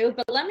you do,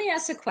 but let me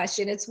ask a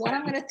question. It's one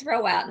I'm going to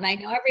throw out, and I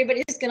know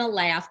everybody's going to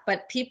laugh,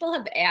 but people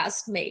have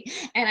asked me,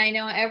 and I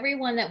know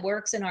everyone that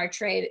works in our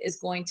trade is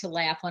going to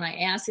laugh when I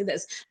ask you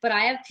this, but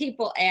I have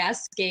people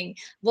asking,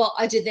 well,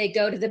 do they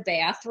go to the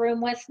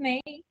bathroom with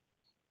me?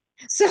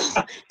 So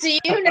do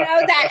you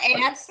know that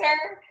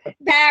answer,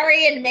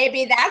 Barry? And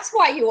maybe that's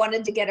why you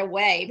wanted to get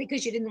away,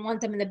 because you didn't want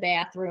them in the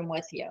bathroom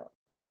with you.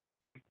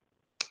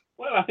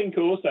 Well, I think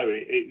also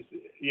it's,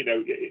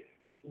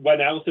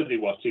 when else are they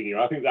watching you?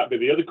 I think that'd be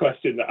the other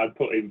question that I'd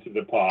put into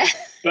the pot.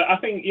 But I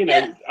think,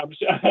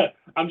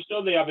 I'm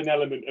sure they have an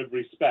element of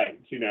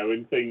respect,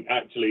 and think,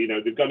 actually,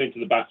 they've gone into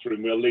the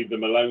bathroom, we'll leave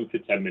them alone for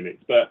 10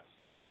 minutes. But,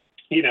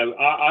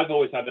 I've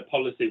always had a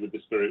policy with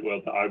the spirit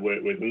world that I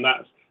work with, and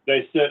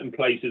there's certain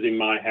places in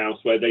my house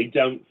where they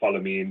don't follow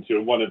me into,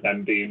 and one of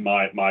them being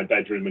my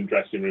bedroom and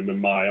dressing room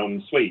and my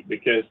ensuite,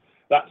 because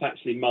that's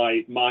actually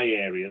my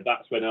area.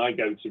 That's when I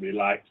go to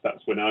relax.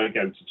 That's when I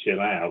go to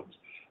chill out.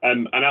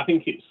 And I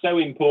think it's so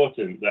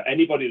important that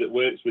anybody that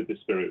works with the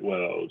spirit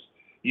world,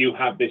 you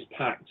have this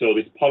pact or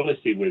this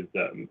policy with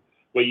them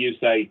where you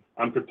say,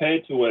 I'm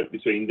prepared to work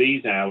between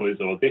these hours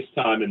or this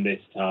time and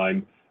this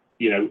time.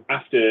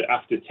 After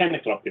 10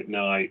 o'clock at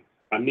night,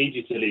 I need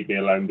you to leave me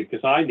alone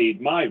because I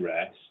need my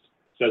rest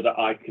so that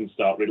I can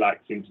start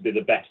relaxing to be the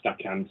best I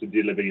can to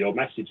deliver your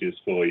messages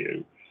for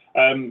you.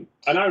 And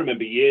I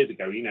remember years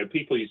ago,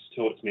 people used to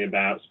talk to me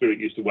about spirit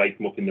used to wake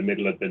them up in the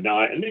middle of the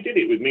night, and they did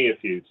it with me a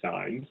few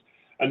times.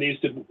 And they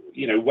used to,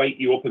 wake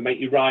you up and make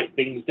you write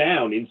things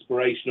down,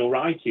 inspirational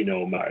writing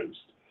almost.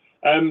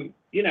 And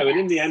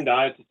in the end,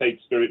 I had to say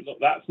to spirit, look,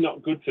 that's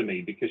not good for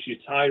me because you're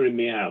tiring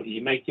me out.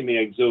 You're making me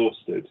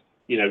exhausted.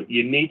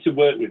 You need to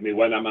work with me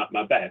when I'm at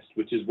my best,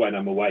 which is when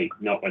I'm awake,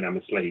 not when I'm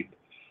asleep.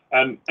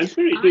 And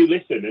spirit do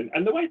listen.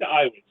 And the way that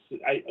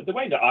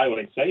I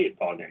always say it,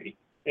 Bonnie,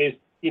 is,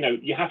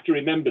 you have to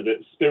remember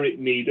that spirit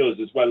need us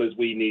as well as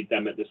we need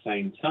them at the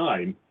same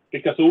time,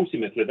 because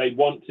ultimately they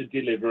want to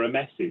deliver a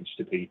message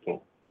to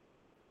people.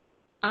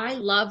 I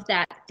love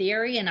that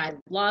theory, and I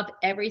love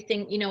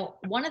everything.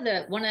 One of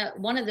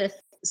the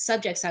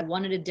subjects I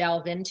wanted to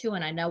delve into,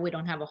 and I know we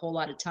don't have a whole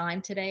lot of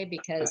time today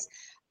because,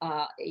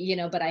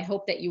 but I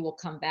hope that you will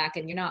come back,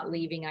 and you're not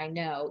leaving, I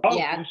know,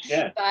 yet. Gosh,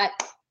 yeah.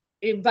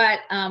 But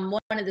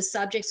one of the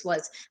subjects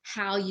was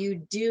how you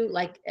do,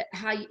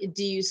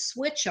 do you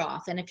switch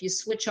off? And if you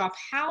switch off,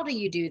 how do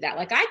you do that?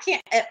 Like, I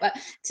can't,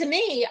 to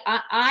me,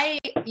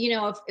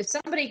 if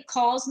somebody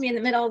calls me in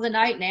the middle of the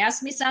night and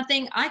asks me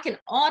something, I can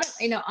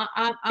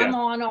I'm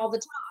on all the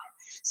time.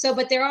 So,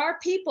 but there are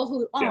people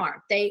who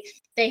aren't.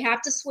 They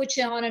have to switch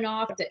on and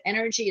off. The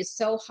energy is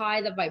so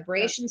high, the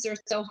vibrations are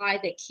so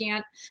high, they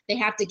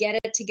have to get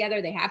it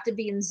together. They have to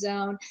be in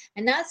zone.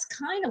 And that's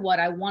kind of what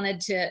I wanted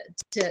to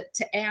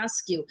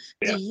ask you.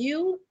 Yeah.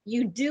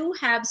 You do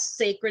have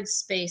sacred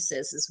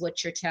spaces, is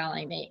what you're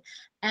telling me.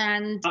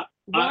 And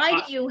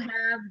why do you have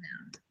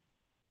them?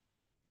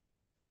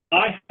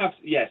 I have,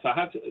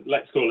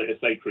 let's call it a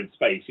sacred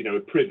space, a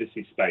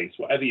privacy space,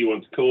 whatever you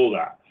want to call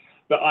that.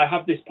 But I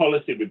have this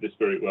policy with the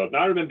spirit world.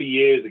 And I remember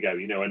years ago,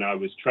 when I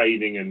was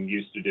training and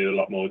used to do a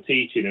lot more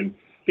teaching, and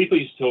people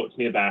used to talk to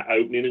me about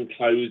opening and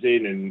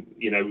closing and,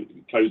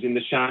 closing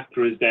the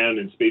chakras down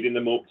and speeding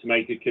them up to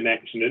make a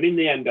connection. And in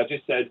the end, I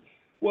just said,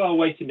 well,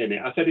 wait a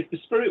minute. I said, if the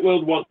spirit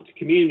world wants to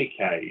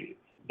communicate,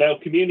 they'll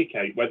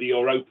communicate whether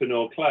you're open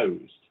or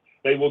closed.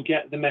 They will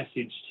get the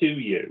message to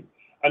you.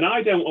 And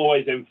I don't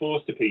always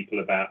enforce to people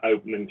about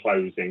open and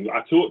closing.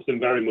 I talk to them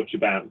very much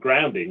about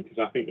grounding because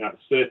I think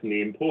that's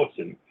certainly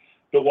important.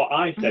 But what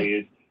I say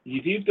is,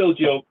 if you built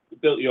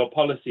your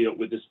policy up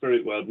with the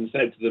spirit world and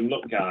said to them,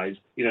 look, guys,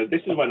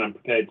 this is when I'm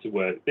prepared to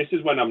work. This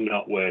is when I'm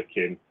not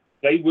working.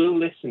 They will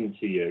listen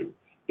to you.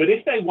 But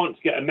if they want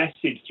to get a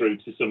message through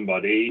to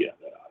somebody,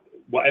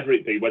 whatever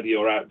it be, whether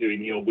you're out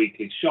doing your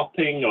weekly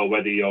shopping or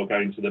whether you're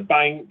going to the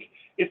bank,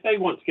 if they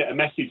want to get a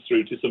message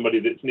through to somebody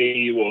that's near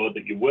you or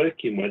that you're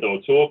working with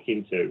or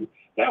talking to,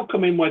 they'll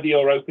come in whether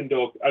you're open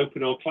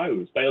or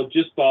closed. They'll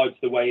just barge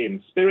the way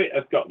in. Spirit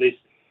have got this.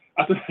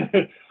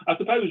 I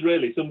suppose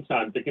really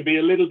sometimes they can be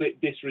a little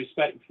bit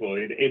disrespectful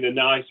in a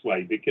nice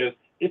way, because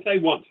if they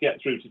want to get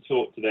through to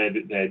talk to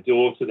their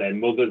daughter, their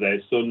mother,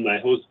 their son,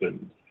 their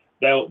husband,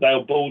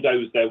 they'll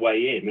bulldoze their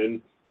way in.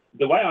 And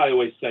the way I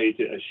always say it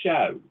at a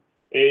show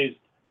is,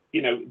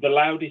 the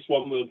loudest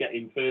one will get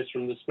in first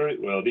from the spirit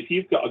world. If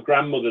you've got a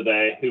grandmother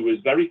there who was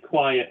very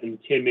quiet and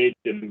timid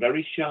and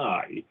very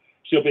shy,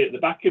 she'll be at the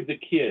back of the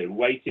queue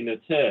waiting her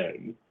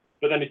turn.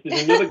 But then if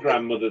there's another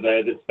grandmother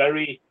there that's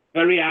very,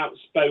 very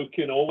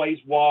outspoken, always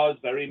was,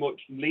 very much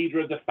leader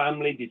of the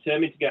family,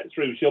 determined to get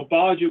through, she'll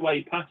barge her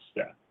way past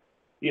her.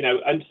 You know,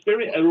 and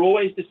spirit are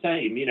always the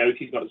same. You know, if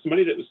you've got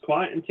somebody that was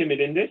quiet and timid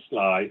in this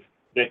life,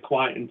 they're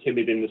quiet and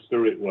timid in the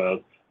spirit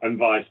world, and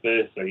vice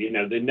versa. You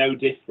know, they're no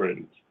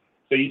different.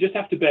 So you just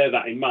have to bear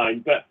that in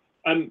mind. But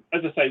as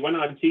I say, when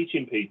I'm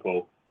teaching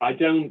people, I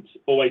don't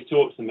always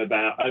talk to them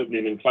about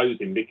opening and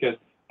closing, because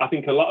I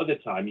think a lot of the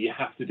time you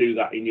have to do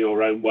that in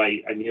your own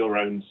way and your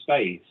own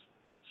space.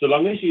 So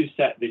long as you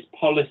set this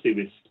policy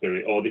with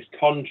spirit or this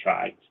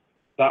contract,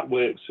 that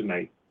works for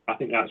me. I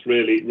think that's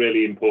really,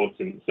 really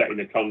important, setting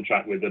a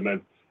contract with them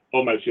of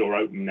almost your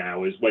open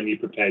hours, when you're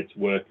prepared to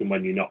work and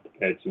when you're not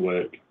prepared to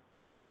work.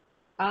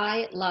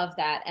 I love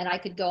that. And I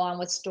could go on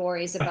with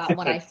stories about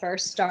when I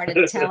first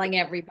started telling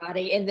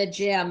everybody in the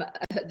gym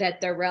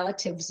that their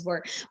relatives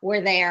were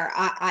there.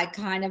 I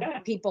kind of,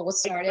 people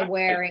started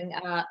wearing,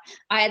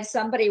 I had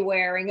somebody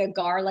wearing a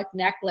garlic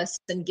necklace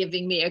and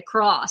giving me a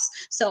cross.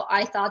 So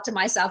I thought to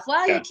myself,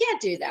 well, you can't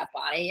do that,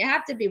 Bonnie. You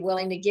have to be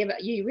willing to give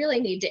it. You really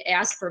need to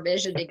ask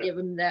permission to give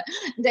them the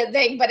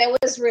thing. But it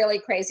was really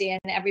crazy. And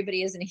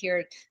everybody isn't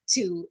here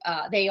to,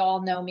 they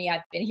all know me.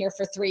 I've been here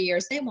for 3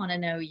 years. They want to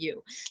know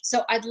you.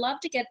 So I'd love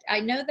to I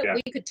know that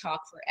we could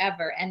talk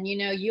forever. And, you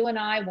know, you and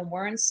I, when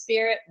we're in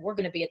spirit, we're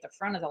going to be at the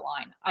front of the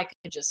line. I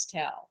could just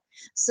tell.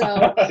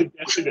 So,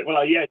 definitely.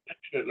 Well, yeah,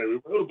 definitely we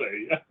will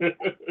be.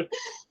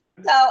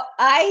 So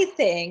I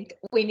think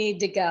we need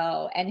to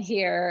go and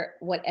hear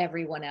what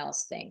everyone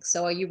else thinks.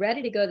 So are you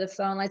ready to go to the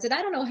phone lines? And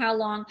I don't know how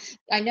long.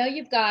 I know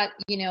you've got,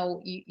 you know,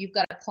 you've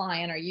got a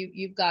client, or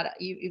you've got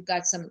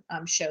some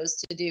shows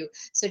to do.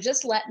 So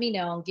just let me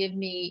know and give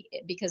me,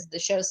 because the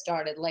show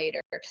started later,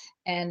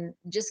 and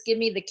just give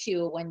me the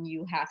cue when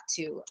you have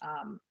to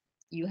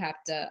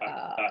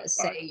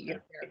say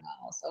your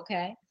farewells.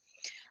 Okay.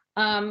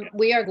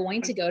 We are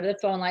going to go to the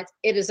phone lines.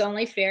 It is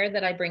only fair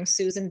that I bring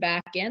Susan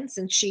back in,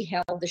 since she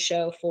held the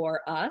show for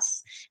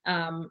us.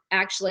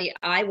 Actually,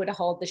 I would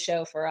hold the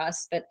show for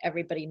us, but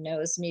everybody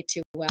knows me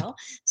too well.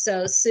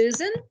 So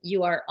Susan,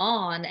 you are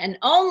on, and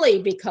only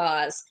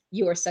because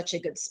you are such a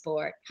good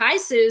sport. Hi,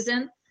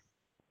 Susan.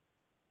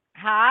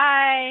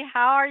 Hi,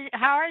 how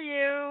are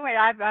you?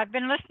 I've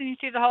been listening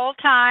to you the whole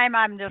time.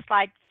 I'm just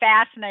like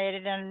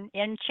fascinated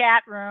in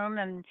chat room,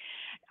 and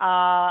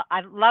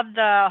I love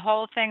the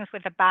whole things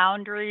with the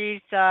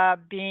boundaries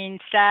being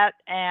set,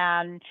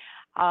 and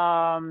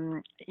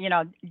you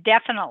know,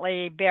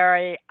 definitely,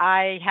 Barrie,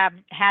 I have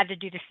had to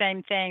do the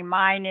same thing.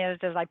 Mine is,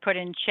 as I put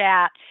in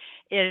chat,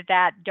 is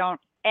that don't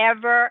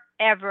ever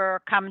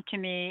come to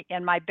me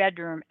in my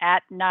bedroom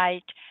at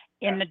night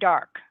in the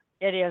dark.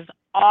 It is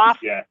off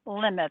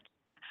limits.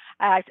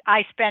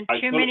 I spent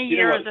too many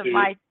years of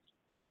my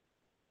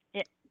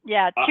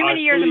too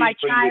many years of my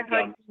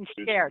childhood being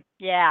scared.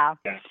 Yeah.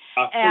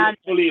 I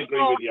fully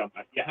agree with you on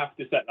that. You have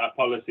to set that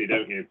policy,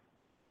 don't you?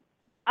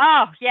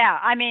 Oh yeah.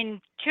 I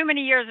mean, too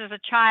many years as a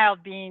child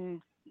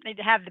they'd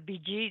have the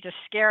bejesus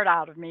scared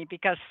out of me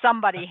because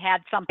somebody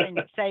had something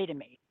to say to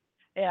me.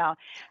 You know.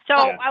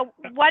 So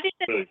what is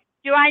it?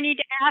 Do I need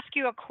to ask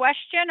you a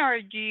question,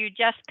 or do you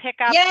just pick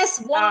up?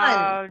 Yes,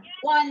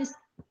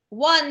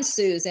 one,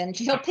 Susan.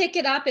 He'll pick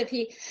it up if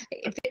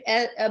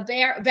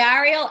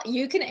Barrie,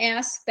 you can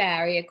ask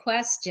Barrie a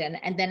question,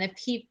 and then if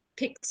he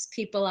picks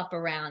people up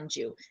around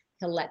you,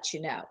 he'll let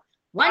you know.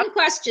 One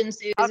question,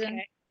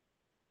 Susan.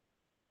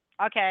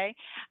 Okay.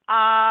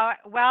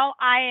 Well,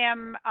 I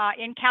am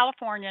in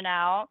California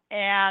now,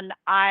 and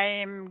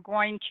I'm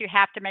going to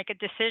have to make a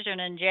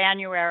decision in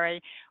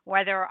January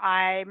whether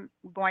I'm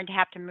going to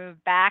have to move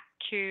back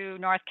to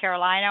North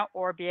Carolina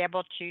or be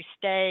able to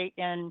stay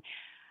in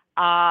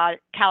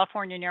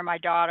California near my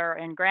daughter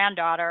and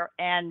granddaughter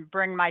and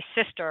bring my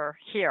sister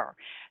here.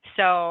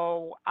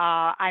 So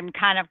I'm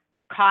kind of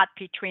caught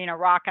between a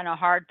rock and a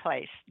hard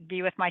place.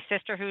 Be with my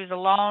sister who's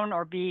alone,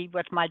 or be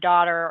with my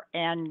daughter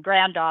and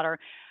granddaughter,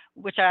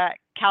 which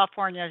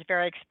California is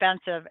very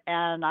expensive,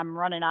 and I'm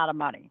running out of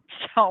money.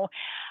 So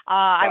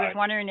I was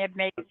wondering if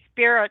maybe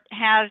Spirit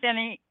has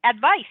any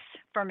advice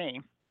for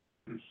me.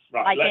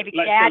 Right. Like maybe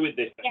Dad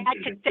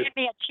could send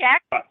me a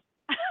check. Right.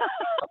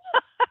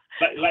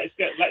 Let's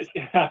go with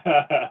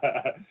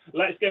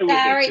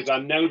this, because I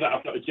know that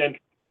I've got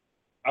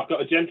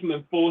a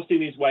gentleman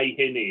forcing his way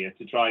in here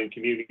to try and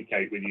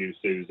communicate with you,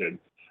 Susan.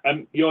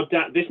 Your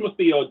dad, this must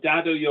be your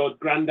dad or your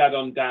granddad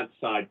on dad's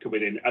side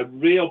coming in. A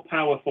real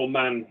powerful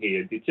man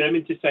here,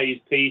 determined to say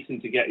his piece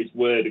and to get his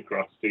word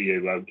across to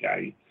you,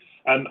 okay?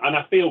 And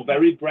I feel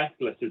very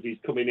breathless as he's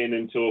coming in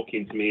and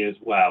talking to me as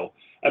well.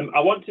 I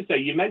want to say,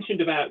 you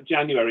mentioned about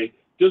January,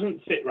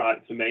 doesn't sit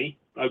right for me,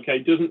 okay?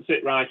 Doesn't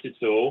sit right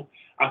at all.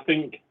 I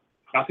think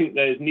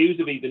there's news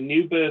of either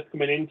new birth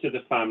coming into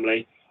the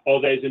family,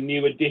 or there's a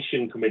new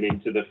addition coming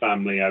into the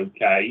family,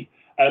 okay?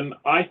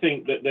 I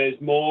think that there's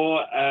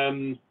more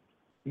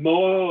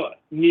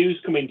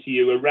news coming to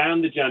you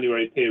around the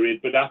January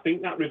period, but I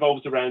think that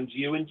revolves around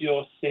you and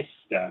your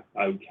sister,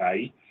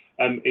 okay,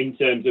 in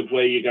terms of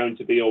where you're going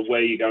to be or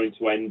where you're going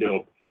to end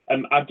up.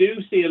 I do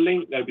see a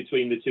link, though,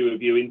 between the two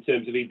of you in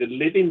terms of either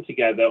living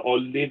together or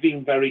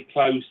living very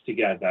close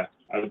together,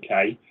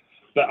 okay?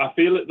 But I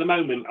feel at the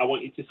moment, I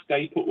want you to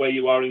stay put where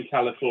you are in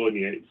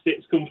California. It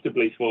sits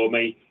comfortably for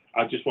me.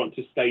 I just want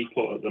to stay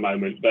put at the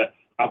moment. But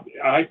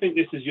I think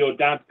this is your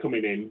dad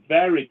coming in.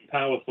 Very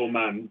powerful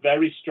man,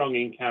 very strong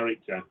in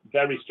character,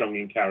 very strong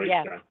in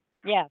character.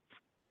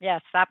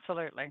 Yes,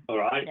 absolutely. All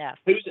right. Yes.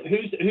 Who's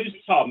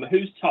Tom?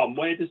 Who's Tom?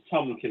 Where does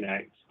Tom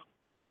connect?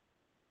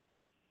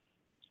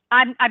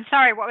 I'm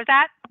sorry, what was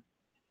that?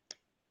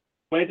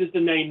 Where does the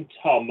name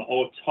Tom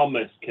or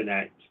Thomas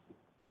connect?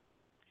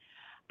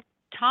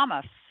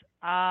 Thomas.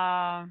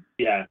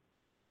 Yeah.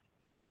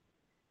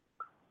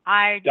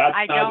 I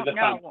don't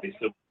know. Family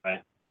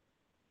somewhere.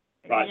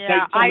 Right.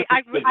 Yeah, take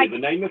Thomas with you. The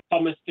name of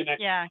Thomas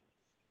connects. Yeah.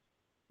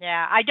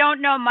 I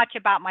don't know much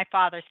about my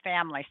father's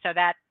family, so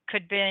that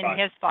could be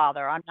his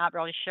father. I'm not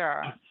really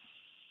sure.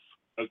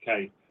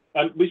 Okay.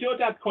 Was your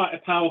dad quite a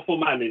powerful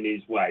man in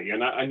his way?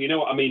 And you know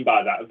what I mean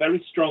by that? A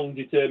very strong,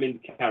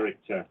 determined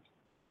character.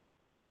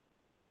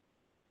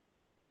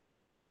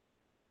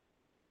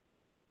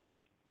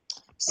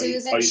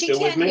 Susan, she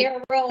can't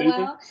hear real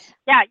well.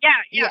 Yeah.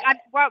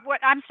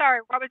 I'm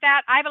sorry. What was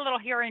that? I have a little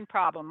hearing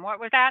problem. What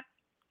was that?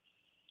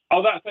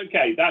 Oh, that's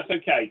okay. That's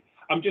okay.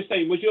 I'm just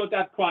saying, was your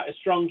dad quite a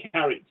strong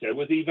character?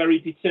 Was he very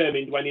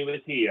determined when he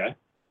was here?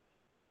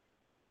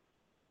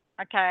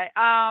 Okay.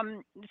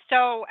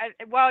 So,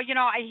 well, you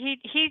know,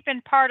 he's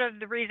been part of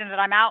the reason that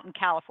I'm out in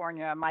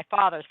California on my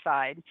father's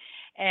side,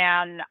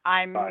 and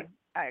I'm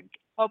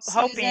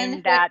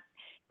hoping that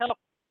he'll.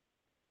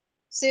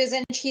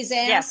 Susan, he's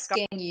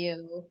asking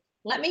you.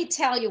 Let me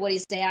tell you what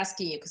he's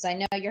asking you, because I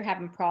know you're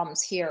having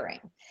problems hearing.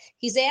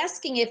 He's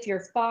asking if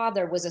your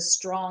father was a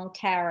strong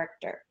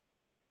character.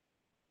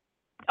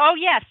 Oh,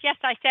 yes,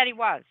 I said he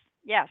was.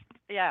 Yes.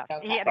 Okay.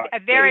 He had a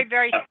very,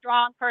 very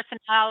strong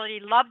personality.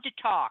 Loved to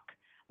talk.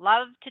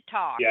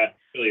 Yeah,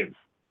 brilliant.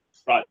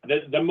 Right,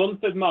 the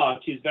month of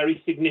March is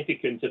very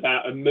significant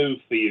about a move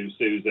for you,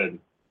 Susan.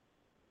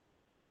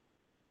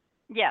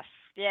 Yes,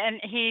 and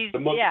he's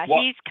kind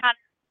of.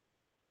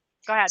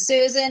 Go ahead,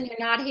 Susan. You're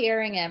not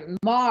hearing him.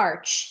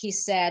 March, he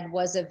said,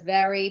 is a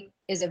very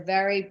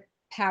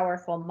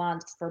powerful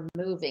month for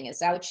moving. Is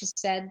that what you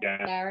said,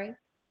 Barrie?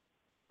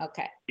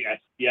 Okay. Yes.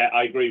 Yeah,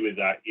 I agree with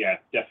that. Yeah,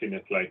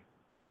 definitely.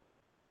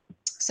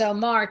 So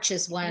March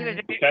is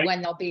when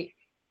they'll be.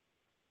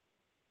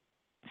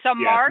 So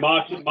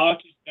March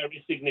is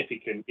very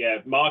significant. Yeah,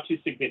 March is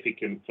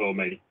significant for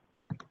me.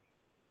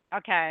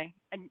 Okay.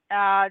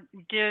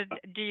 Do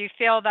you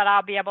feel that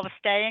I'll be able to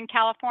stay in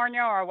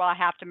California, or will I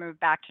have to move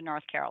back to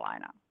North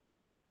Carolina?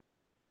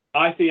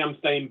 I see I'm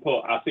staying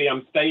put. I see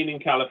I'm staying in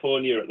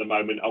California at the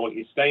moment. I want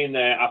you staying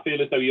there. I feel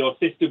as though your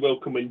sister will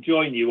come and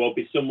join you or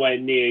be somewhere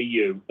near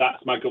you.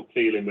 That's my gut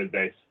feeling with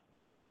this.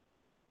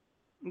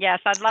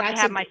 Yes, I'd love to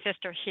have my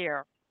sister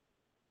here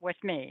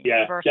with me.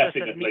 Yeah, versus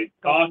definitely.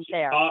 Going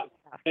there.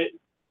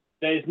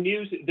 There's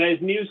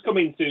news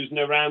coming, Susan,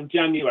 around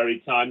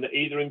January time that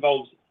either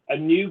involves a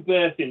new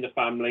birth in the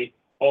family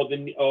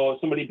or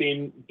somebody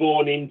being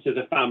born into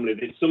the family.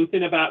 There's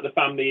something about the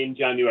family in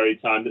January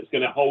time that's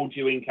going to hold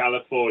you in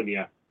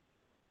California.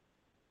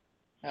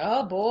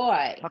 Oh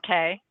boy.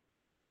 Okay.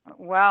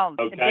 Well,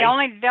 the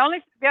only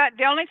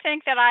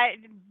thing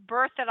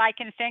birth that I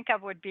can think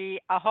of would be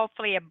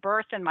hopefully a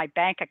birth in my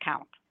bank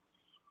account.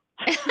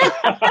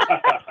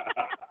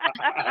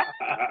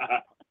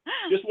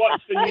 Just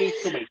watch the news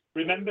coming.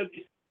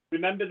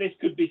 Remember, this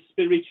could be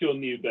spiritual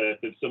new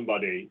birth of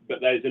somebody,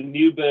 but there's a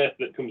new birth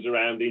that comes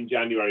around in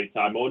January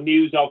time, or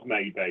news of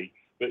maybe.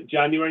 But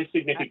January is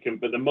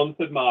significant. But the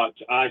month of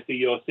March, I see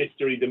your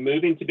sister either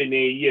moving to be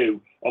near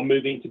you or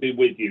moving to be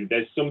with you.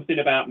 There's something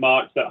about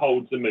March that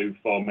holds the move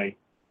for me.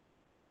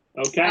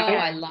 Okay. Oh,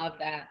 I love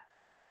that.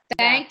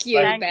 Thank you,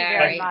 Barrie. Thank you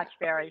very much,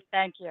 Barrie.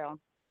 Thank you.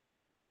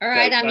 All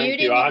right, I'm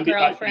muting you,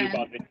 girlfriend.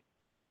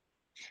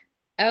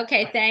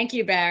 Okay, thank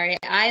you, Barrie.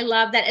 I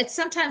love that.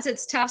 Sometimes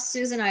it's tough,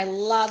 Susan. I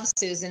love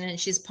Susan, and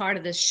she's part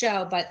of the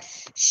show, but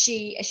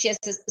she has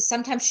to,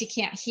 sometimes she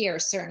can't hear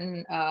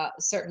certain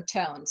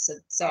tones.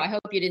 So I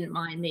hope you didn't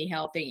mind me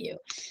helping you.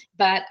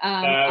 But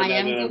I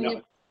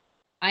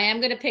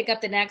am going to pick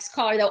up the next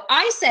caller, though.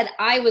 I said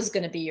I was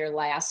going to be your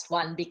last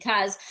one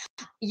because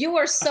you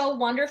are so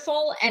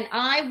wonderful, and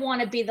I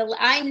want to be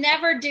I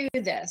never do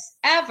this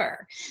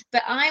ever,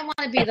 but I want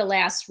to be the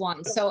last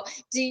one. So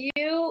do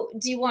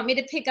you want me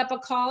to pick up a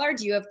caller?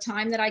 Do you have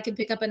time that I can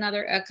pick up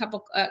a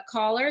couple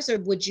callers, or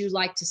would you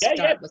like to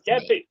start with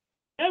me?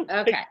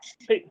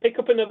 Pick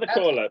up another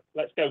caller.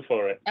 Let's go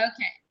for it.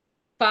 Okay.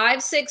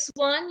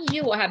 561,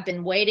 you have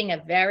been waiting a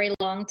very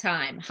long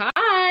time.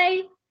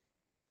 Hi.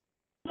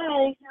 Hi, how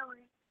are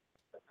you?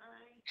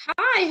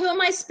 Hi, who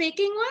am I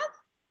speaking with?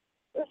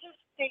 This is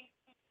Stacy.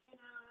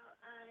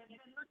 I've been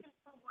looking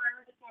for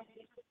work.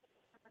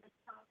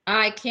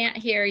 I can't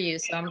hear you,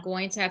 so I'm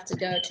going to have to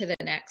go to the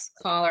next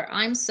caller.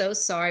 I'm so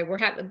sorry.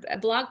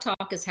 Blog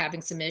Talk is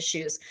having some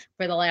issues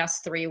for the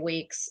last 3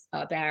 weeks,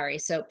 Barrie.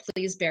 So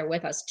please bear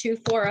with us.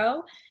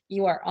 240,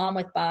 you are on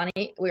with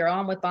Bonnie. We're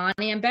on with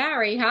Bonnie and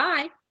Barrie.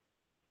 Hi.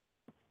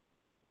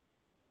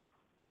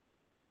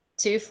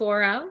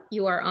 240,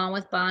 you are on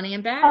with Bonnie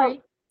and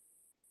Barrie.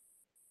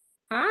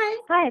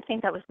 Hi. Hi, I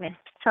think that was me.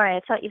 Sorry,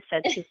 I thought you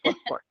said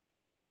 244.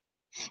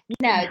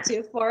 No,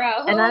 240. Who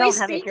And are I we don't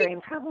have a speaking?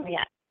 hearing problem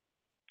yet.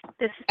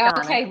 This is Donna.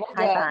 Okay, well,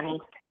 Hi, good. Bonnie.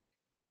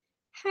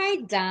 Hi,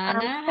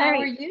 Donna. How are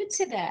Sorry. you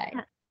today?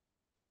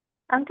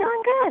 I'm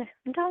doing good.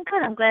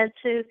 I'm glad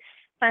to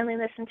finally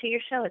listen to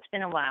your show. It's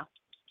been a while.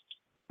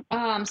 Oh,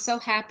 I'm so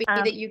happy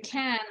that you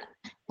can.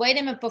 Wait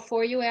a minute,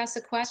 before you ask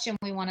a question,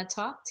 we want to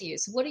talk to you.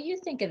 So what do you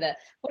think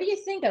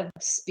of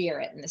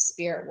spirit in the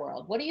spirit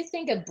world? What do you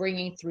think of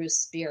bringing through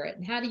spirit,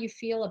 and how do you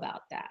feel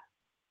about that?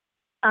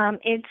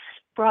 It's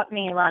brought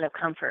me a lot of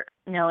comfort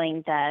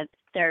knowing that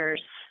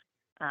there's,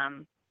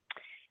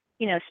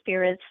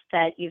 spirits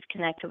that you've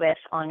connected with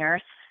on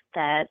Earth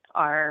that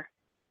are,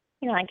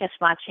 I guess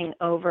watching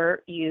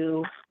over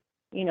you,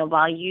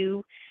 while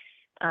you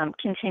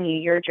continue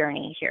your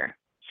journey here.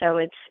 So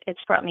it's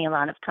brought me a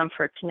lot of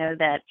comfort to know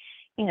that,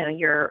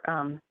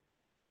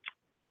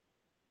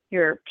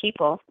 your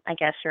people, I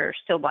guess, are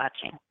still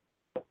watching.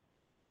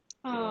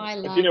 Oh, I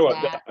love Do you know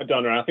what, that.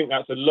 Donna? I think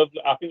that's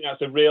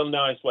a real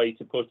nice way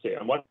to put it.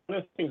 And one of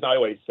the things I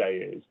always say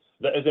is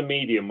that as a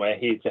medium, we're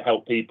here to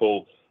help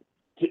people,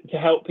 to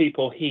help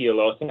people heal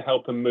or to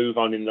help them move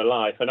on in their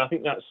life. And I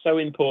think that's so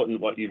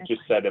important what you've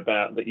just said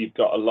about that you've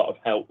got a lot of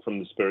help from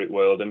the spirit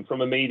world and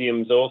from a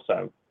mediums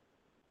also.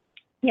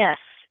 Yes,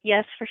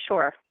 for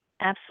sure.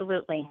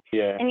 Absolutely.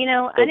 Yeah. And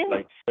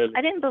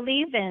I didn't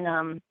believe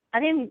in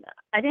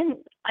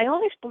I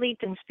always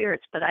believed in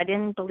spirits, but I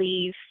didn't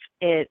believe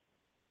it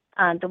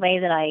the way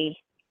that I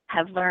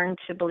have learned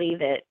to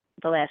believe it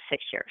the last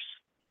 6 years,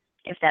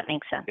 if that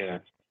makes sense. Yeah.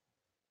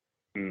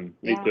 Yeah.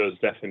 It does,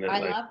 definitely. I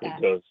love that.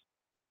 It does.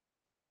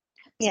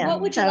 So Yeah.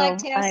 what would you like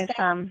to ask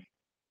them?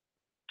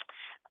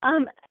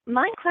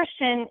 My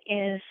question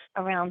is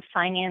around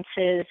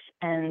finances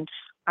and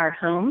our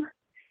home.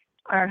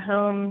 Our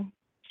home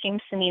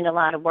seems to need a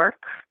lot of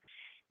work,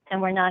 and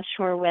we're not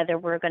sure whether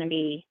we're going to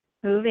be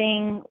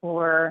moving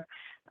or,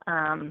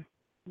 and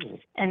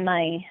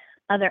my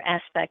other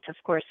aspect, of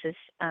course, is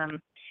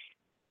I'm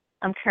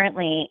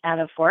currently out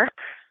of work,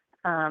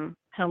 home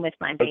with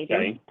my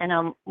baby, and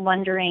I'm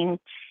wondering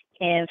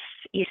if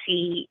you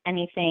see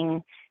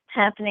anything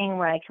happening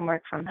where I can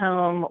work from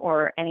home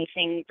or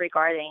anything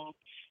regarding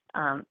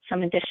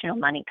some additional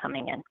money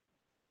coming in.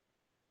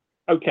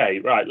 Okay,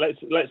 right.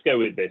 Let's go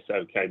with this,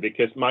 okay?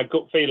 Because my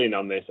gut feeling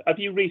on this: have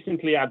you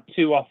recently had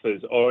 2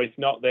 offers, or if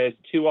not, there's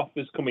 2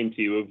 offers coming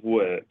to you of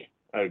work?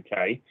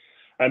 Okay,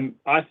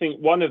 I think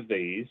one of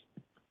these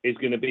is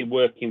going to be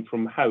working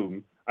from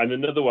home, and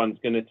another one's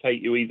going to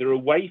take you either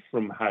away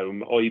from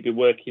home or you'll be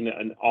working at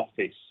an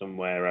office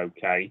somewhere.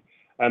 Okay,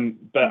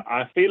 but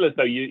I feel as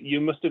though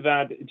you must have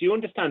had. Do you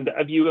understand?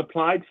 Have you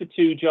applied for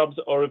 2 jobs,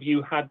 or have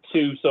you had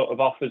 2 sort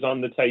of offers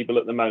on the table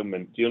at the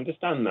moment? Do you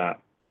understand that?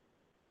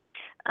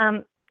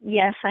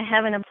 Yes, I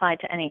haven't applied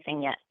to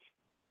anything yet.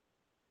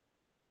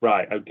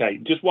 Right, okay.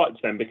 Just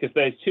watch them, because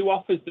there's 2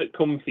 offers that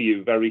come for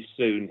you very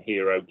soon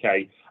here,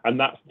 okay? And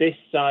that's this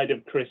side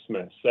of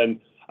Christmas. And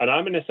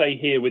I'm going to say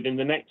here, within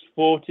the next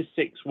 4 to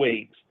 6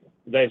 weeks,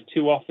 there's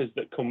 2 offers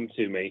that come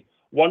to me.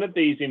 One of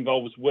these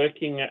involves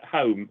working at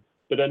home,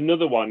 but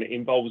another one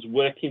involves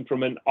working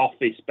from an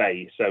office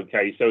base,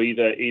 okay? So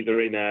either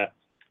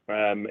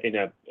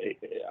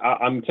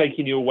I'm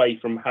taking you away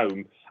from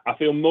home. I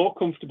feel more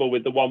comfortable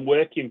with the one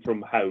working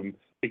from home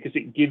because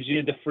it gives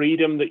you the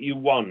freedom that you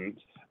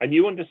want. And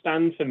you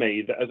understand, for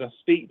me, that as I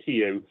speak to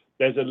you,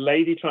 there's a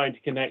lady trying to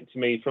connect to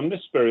me from the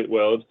spirit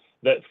world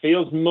that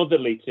feels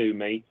motherly to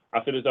me.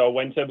 I feel as though I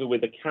went over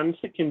with a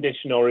cancer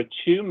condition or a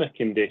tumor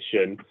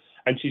condition,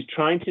 and she's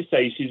trying to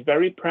say she's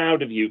very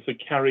proud of you for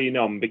carrying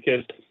on,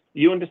 because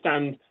you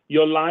understand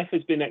your life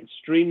has been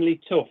extremely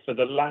tough for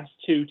the last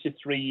 2 to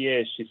 3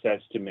 years, she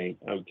says to me,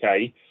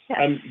 okay?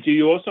 Yes. Do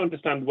you also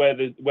understand where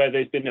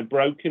there's been a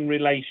broken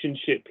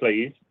relationship,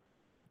 please?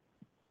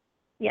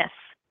 Yes.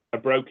 A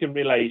broken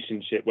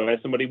relationship where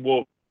somebody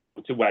walked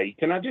away.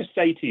 Can I just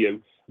say to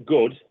you,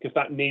 good, because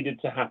that needed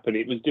to happen.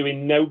 It was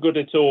doing no good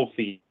at all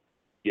for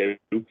you,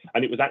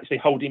 and it was actually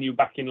holding you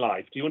back in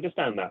life. Do you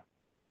understand that?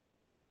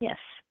 Yes.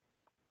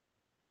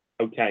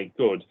 Okay,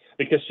 good.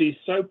 Because she's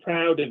so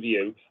proud of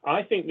you.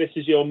 I think this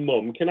is your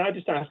mum. Can I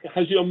just ask,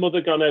 has your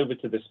mother gone over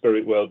to the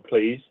spirit world,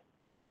 please?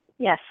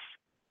 Yes.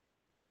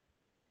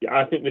 Yeah,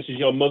 I think this is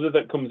your mother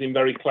that comes in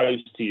very close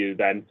to you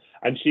then.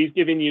 And she's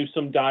giving you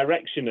some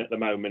direction at the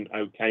moment,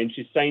 okay? And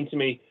she's saying to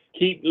me,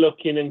 keep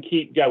looking and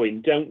keep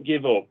going. Don't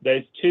give up.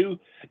 There's 2,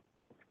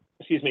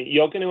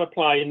 you're going to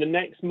apply in the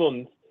next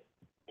month.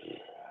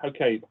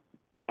 Okay,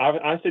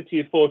 I said to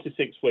you 4 to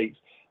 6 weeks.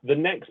 The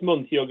next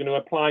month, you're going to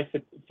apply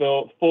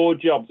for 4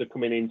 jobs are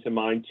coming into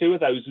mind. 2 of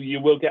those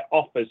you will get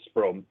offers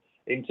from,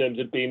 in terms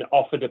of being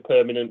offered a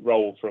permanent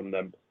role from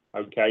them,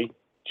 okay?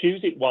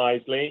 Choose it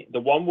wisely. The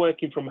one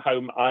working from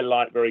home, I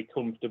like, very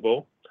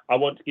comfortable. I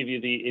want to give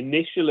you the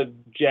initial of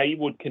J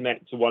would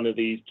connect to one of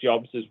these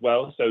jobs as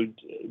well. So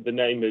the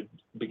name of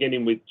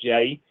beginning with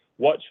J,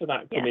 watch for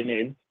that coming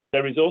in.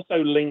 There is also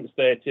links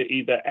there to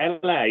either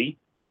LA,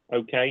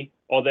 okay,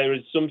 or there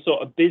is some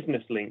sort of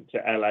business link to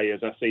LA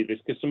as I see this,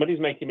 because somebody's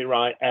making me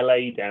write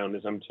LA down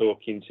as I'm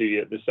talking to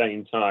you at the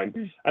same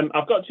time.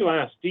 I've got to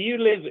ask, do you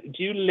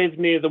live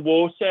near the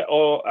water,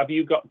 or have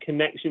you got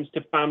connections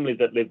to family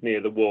that live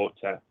near the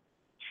water?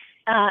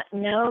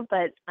 No,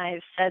 but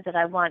I've said that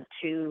I want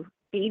to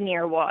be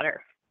near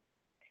water.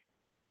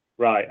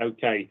 Right,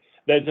 okay.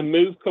 There's a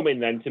move coming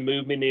then to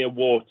move me near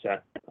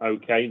water,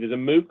 okay? There's a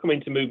move coming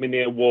to move me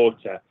near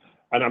water,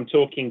 and I'm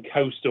talking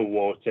coastal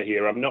water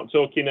here. I'm not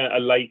talking a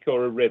lake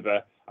or a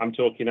river. I'm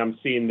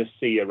seeing the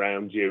sea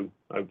around you,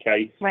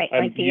 okay? Right,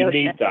 like the you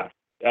ocean. need that.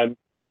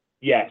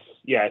 Yes,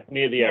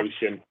 near the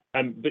ocean.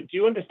 But do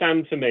you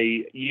understand, for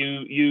me,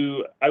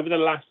 you over the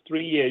last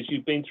 3 years,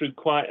 you've been through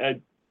quite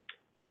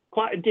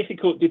a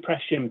difficult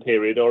depression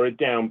period or a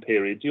down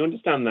period. Do you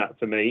understand that,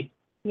 for me?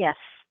 Yes.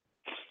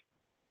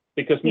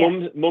 Because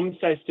Mum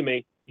says to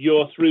me,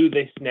 you're through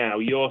this now,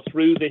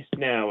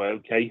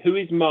 okay? Who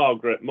is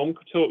Margaret? Mum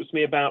talks to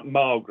me about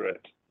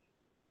Margaret.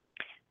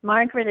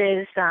 Margaret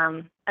is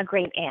a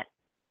great aunt.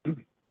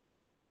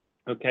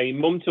 Okay,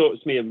 Mum talks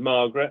to me of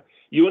Margaret.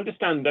 You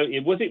understand, don't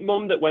you? Was it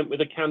Mum that went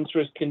with a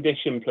cancerous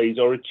condition, please,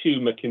 or a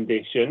tumour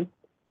condition?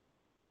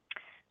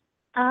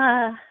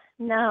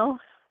 No,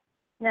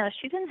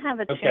 she didn't have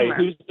a tumor.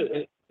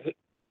 Okay,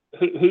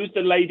 who's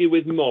the lady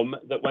with Mum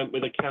that went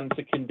with a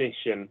cancer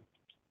condition?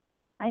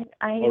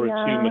 Or a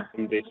tumour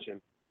condition?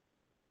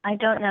 I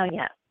don't know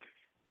yet.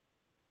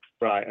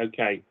 Right,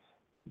 okay.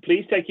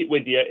 Please take it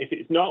with you. If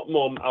it's not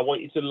Mum, I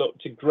want you to look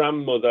to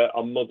grandmother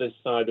on mother's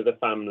side of the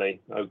family,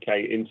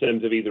 okay, in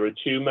terms of either a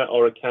tumour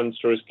or a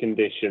cancerous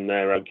condition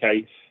there,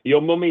 okay?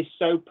 Your mum is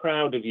so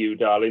proud of you,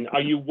 darling.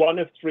 Are you one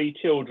of 3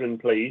 children,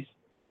 please?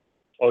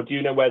 Or do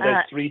you know where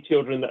there's 3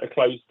 children that are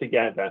close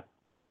together?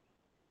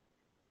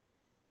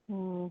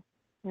 No,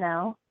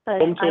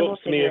 but I will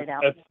figure it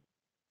out.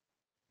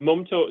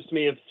 Mum talks to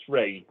me of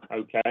 3,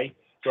 okay?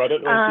 So I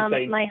don't know if she's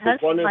saying my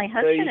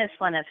husband is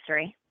one of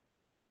 3.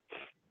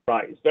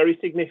 Right, it's very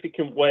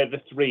significant where the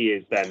 3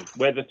 is then.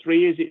 Where the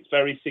 3 is, it's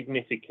very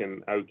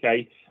significant,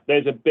 okay?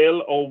 There's a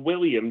Bill or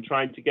William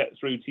trying to get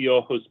through to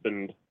your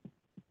husband.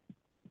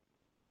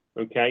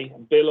 Okay?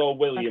 Bill or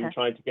William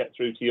trying to get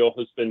through to your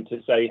husband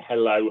to say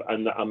hello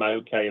and that I'm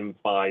okay and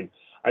fine.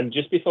 And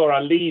just before I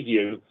leave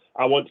you,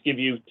 I want to give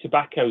you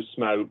tobacco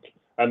smoke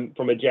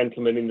from a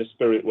gentleman in the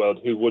spirit world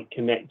who would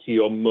connect to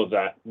your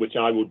mother, which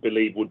I would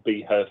believe would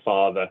be her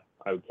father,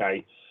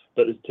 okay?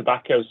 But there's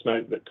tobacco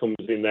smoke that comes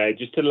in there,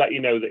 just to let you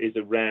know that is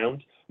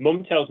around.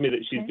 Mum tells me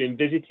that she's been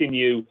visiting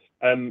you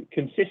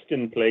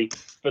consistently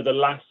for the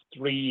last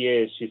 3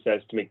 years, she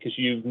says to me, because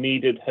you've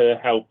needed her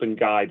help and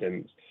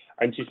guidance.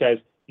 And she says,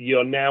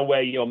 you're now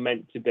where you're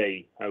meant to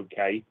be,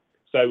 okay?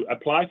 So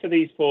apply for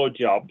these 4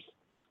 jobs.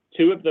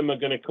 2 of them are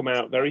going to come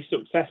out very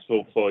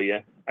successful for you,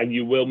 and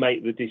you will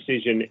make the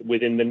decision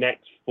within the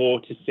next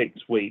 4 to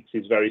 6 weeks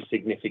is very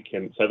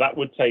significant. So that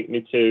would take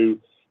me to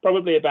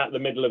probably about the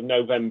middle of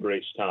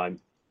November-ish time.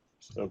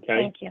 Okay.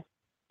 Thank you.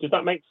 Does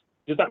that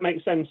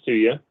make sense to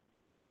you?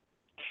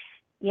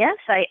 Yes,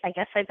 I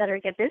guess I better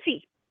get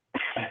busy.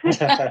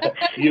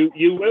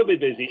 You will be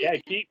busy. Yeah,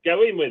 keep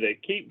going with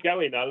it. Keep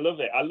going. I love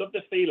it. I love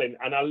the feeling,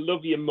 and I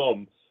love your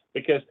mum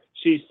because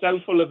she's so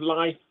full of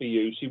life for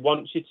you. She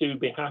wants you to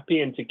be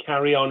happy and to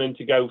carry on and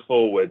to go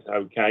forward.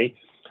 Okay.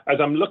 As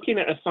I'm looking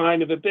at a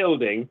sign of a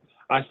building,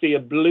 I see a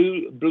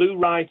blue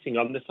writing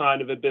on the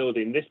sign of a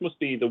building. This must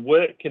be the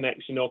work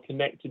connection or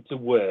connected to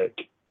work.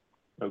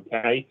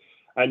 Okay.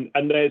 And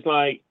there's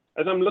like,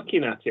 as I'm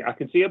looking at it, I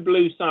can see a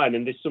blue sign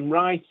and there's some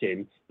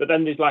writing, but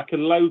then there's like a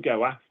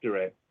logo after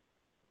it.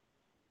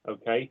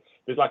 Okay.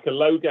 There's like a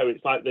logo.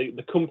 It's like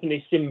the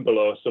company symbol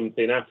or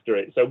something after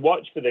it. So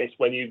watch for this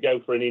when you go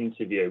for an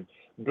interview.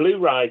 Blue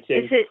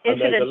writing. Is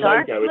it a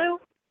dark blue?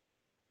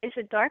 Is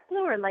it dark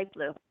blue or light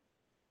blue?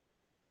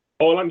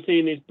 All I'm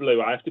seeing is blue.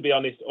 I have to be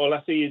honest. All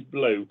I see is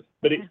blue,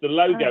 but it's the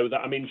logo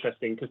that I'm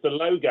interested in because the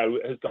logo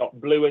has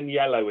got blue and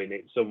yellow in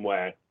it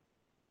somewhere.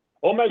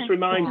 Almost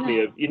reminds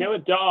me of, a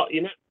dart,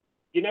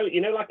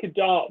 like a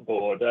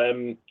dartboard.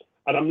 And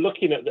I'm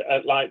looking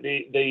at like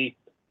the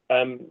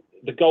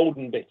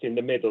golden bit in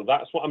the middle.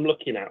 That's what I'm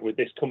looking at with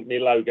this company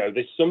logo.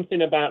 There's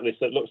something about this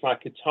that looks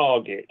like a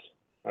target.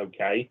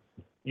 Okay,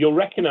 you'll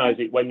recognise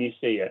it when you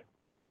see it.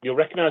 You'll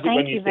recognise it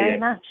when you see it. Thank you very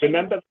much.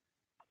 Remember.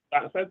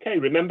 That's okay.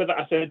 Remember that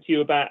I said to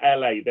you about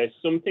LA. There's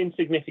something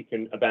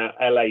significant about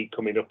LA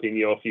coming up in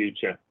your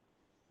future.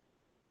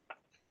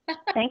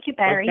 Thank you,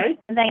 Barrie. Okay.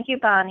 Thank you,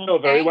 Bonnie. Oh,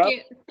 very well.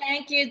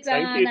 Thank you,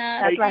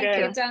 Donna. Thank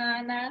you,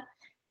 Donna.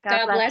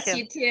 God bless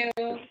you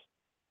too.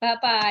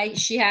 Bye-bye.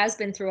 She has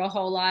been through a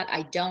whole lot.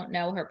 I don't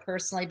know her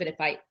personally, but if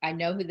I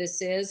know who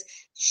this is,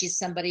 she's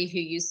somebody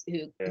who's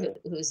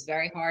a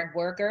very hard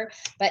worker.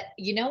 But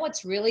you know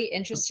what's really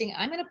interesting?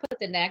 I'm going to put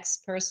the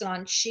next person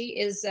on. She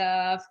is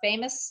a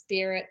famous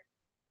spirit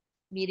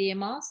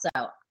medium also.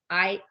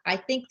 I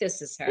think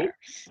this is her.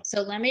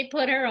 So let me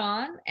put her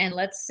on and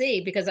let's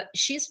see, because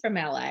she's from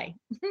LA.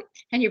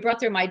 And you brought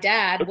through my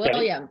dad,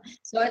 William.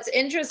 So it's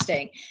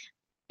interesting.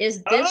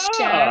 Is this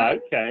Sharon?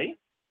 Okay.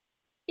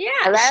 Yeah,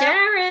 Hello?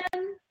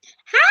 Sharon.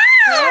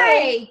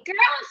 Hi,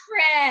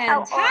 How girlfriend.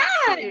 are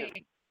Hi. you?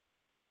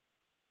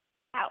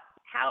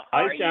 How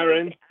Hi, are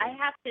Sharon.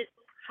 you?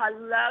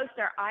 Hello,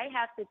 sir. I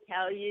have to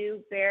tell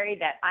you, Barry,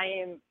 that I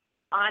am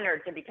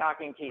honored to be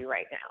talking to you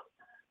right now.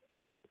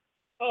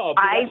 Oh,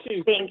 bless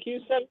you. Thank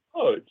you so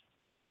much.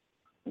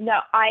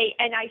 No, I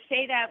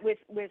say that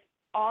with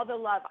all the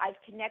love.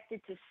 I've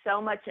connected to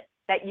so much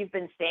that you've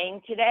been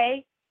saying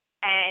today,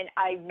 and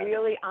I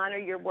really honor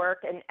your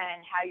work and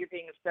how you're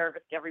being of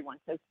service to everyone.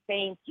 So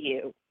thank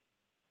you.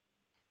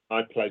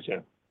 My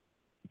pleasure.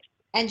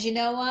 And you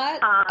know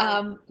what?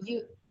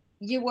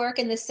 You work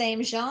in the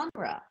same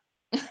genre.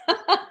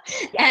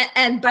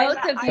 and both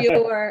of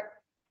you are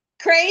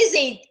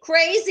crazy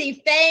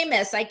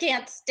famous. I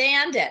can't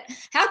stand it.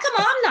 How come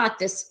I'm not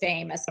this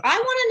famous? I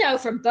want to know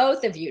from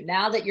both of you,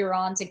 now that you're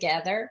on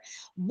together,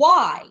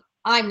 why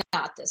I'm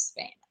not this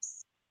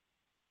famous.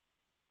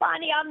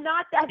 Bonnie, I'm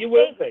not that You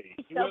will famous.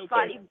 be. You So will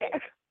funny, be.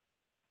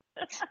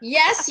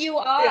 Yes, you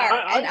are.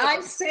 Yeah, and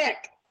I'm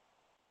sick.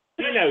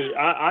 You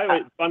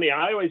know, Bonnie,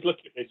 I always look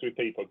at this with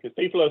people, because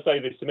people will say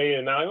this to me,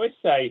 and I always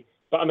say,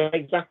 but I'm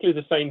exactly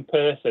the same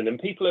person. And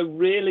people are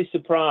really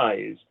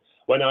surprised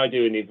when I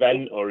do an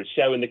event or a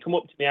show, and they come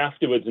up to me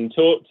afterwards and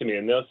talk to me,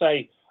 and they'll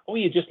say, oh,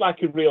 you're just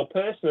like a real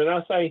person. And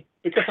I'll say,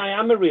 because I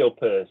am a real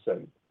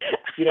person.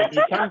 You know,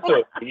 you can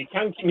talk, you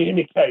can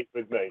communicate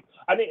with me.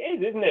 And it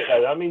is, isn't it,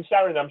 though? I mean,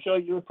 Sharon, I'm sure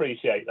you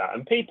appreciate that.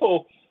 And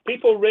people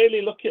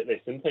really look at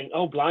this and think,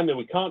 oh, blimey,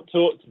 we can't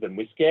talk to them.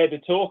 We're scared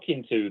of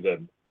talking to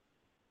them.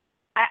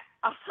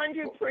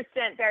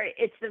 100%, Barry.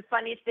 It's the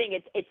funniest thing.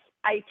 It's.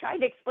 I try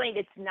to explain.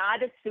 It's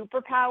not a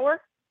superpower,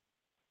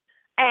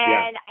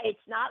 and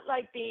it's not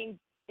like being,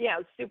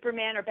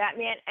 Superman or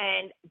Batman,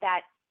 and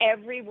that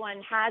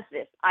everyone has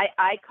this.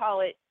 I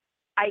call it.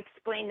 I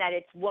explain that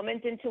it's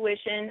woman's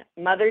intuition,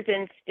 mother's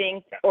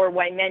instinct, or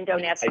why men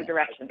don't ask for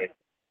directions.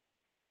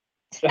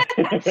 Well,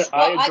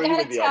 I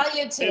gotta tell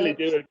you Really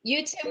two,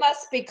 you two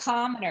must be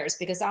commoners,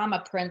 because I'm a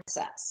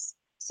princess.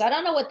 So I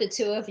don't know what the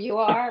two of you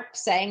are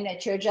saying,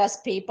 that you're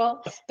just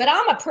people, but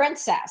I'm a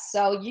princess.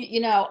 So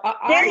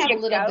I have a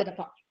little bit of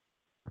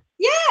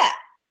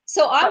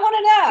So I want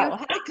to know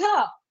how to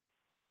go.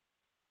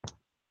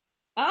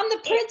 I'm the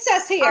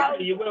princess here.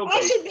 You will be.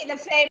 I should be the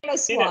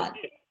famous one.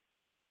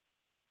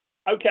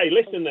 Okay,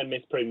 listen then,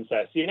 Miss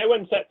Princess. You know,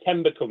 when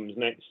September comes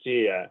next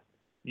year,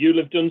 you'll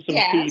have done some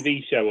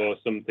TV show or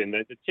something.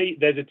 There's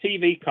a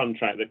TV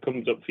contract that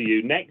comes up for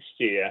you next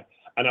year.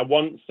 And I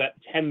want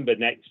September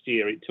next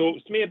year. It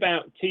talks to me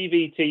about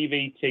TV.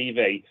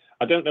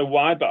 I don't know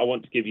why, but I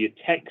want to give you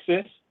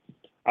Texas.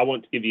 I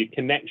want to give you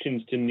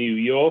connections to New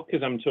York,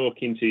 as I'm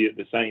talking to you at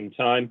the same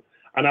time.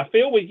 And I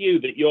feel with you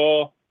that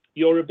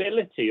your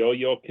ability or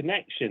your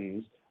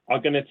connections are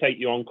going to take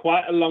you on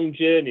quite a long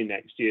journey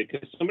next year,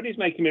 because somebody's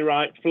making me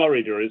write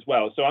Florida as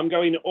well. So I'm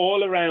going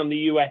all around the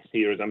US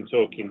here as I'm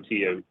talking to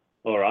you.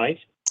 All right.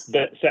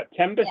 But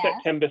September,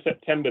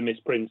 Miss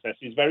Princess,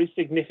 is very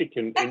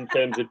significant in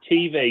terms of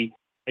TV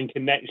and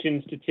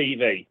connections to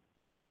TV.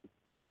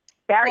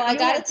 Barry, well, you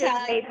have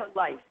just made her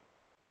life.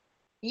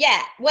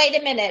 Yeah, wait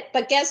a minute.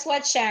 But guess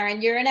what,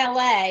 Sharon? You're in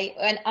LA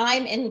and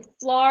I'm in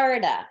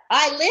Florida.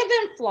 I live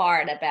in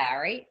Florida,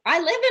 Barry. I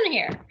live in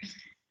here.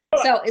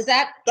 So is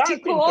that's too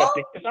cool?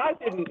 Interesting, because I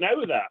didn't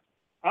know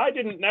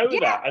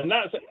that. And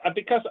that's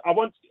because I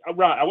want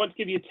to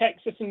give you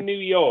Texas and New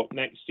York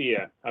next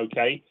year,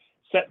 okay?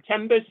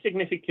 September's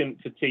significant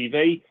for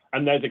TV,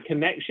 and there's a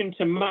connection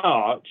to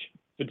March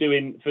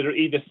for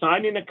either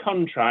signing a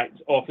contract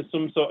or for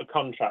some sort of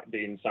contract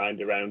being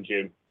signed around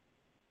you.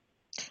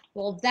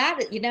 Well,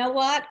 you know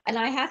what? And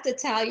I have to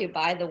tell you,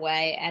 by the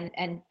way,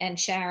 and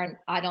Sharon,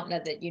 I don't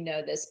know that you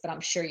know this, but I'm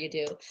sure you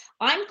do.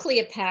 I'm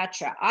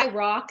Cleopatra. I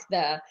rock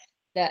the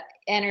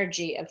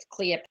energy of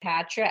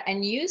Cleopatra.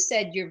 And you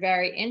said you're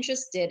very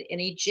interested in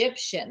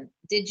Egyptian.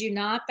 Did you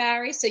not,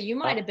 Barry? So you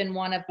might have been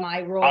one of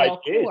my royal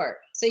court.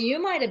 So you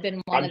might have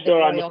been one of the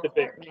royal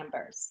court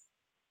members.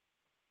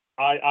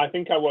 I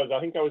think I was.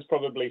 I think I was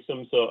probably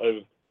some sort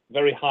of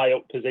very high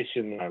up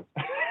position now.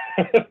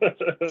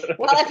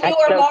 Well, if you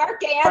were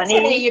Mark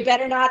Antony, you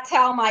better not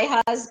tell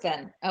my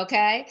husband,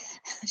 okay?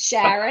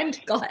 Sharon,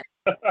 go ahead.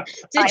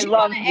 I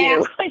love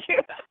you.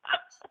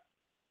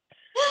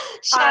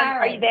 Sharon,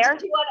 are you there?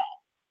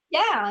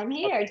 Yeah, I'm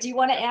here. Do you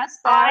want to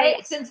ask Barry?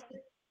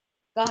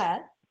 Go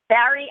ahead.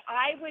 Barry,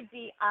 I would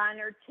be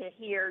honored to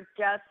hear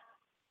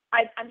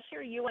I'm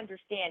sure you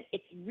understand,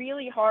 it's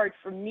really hard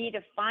for me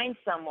to find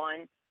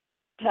someone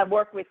to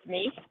work with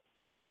me.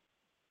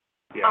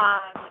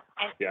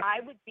 I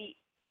would be,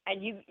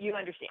 and you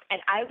understand,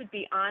 and I would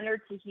be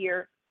honored to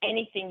hear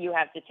anything you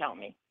have to tell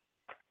me.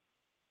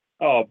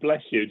 Oh,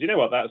 bless you. Do you know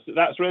what?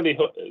 That's really,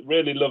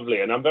 really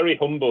lovely, and I'm very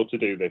humble to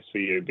do this for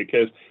you,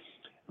 because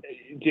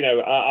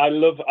I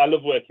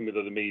love working with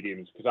other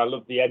mediums, because I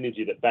love the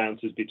energy that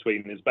bounces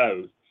between us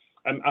both.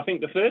 I think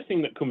the first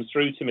thing that comes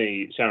through to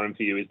me, Sharon,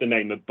 for you is the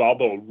name of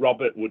Bob, or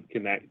Robert would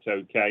connect.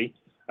 Okay,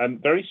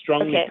 very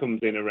strongly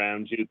comes in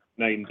around you.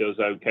 The name does.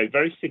 Okay,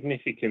 very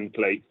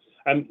significantly.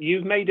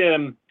 You've made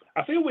a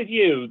I feel with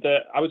you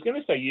that I was going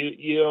to say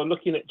you're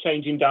looking at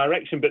changing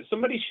direction, but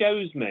somebody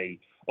shows me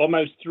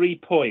almost 3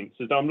 points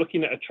as I'm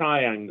looking at a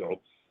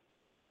triangle.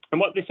 And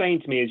what they're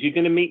saying to me is you're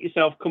going to meet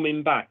yourself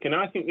coming back. And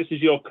I think this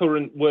is your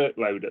current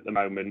workload at the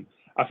moment.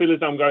 I feel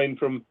as I'm going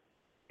from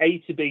A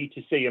to B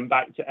to C and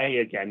back to A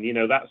again, you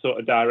know, that sort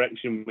of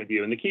direction with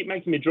you. And they keep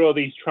making me draw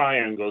these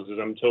triangles as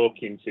I'm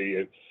talking to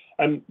you.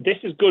 And this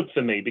is good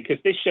for me because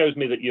this shows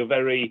me that you're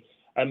very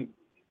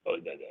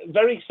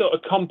sort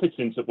of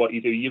competent at what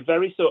you do. You're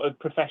very sort of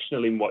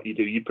professional in what you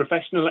do. You're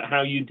professional at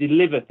how you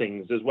deliver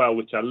things as well,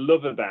 which I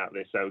love about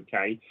this,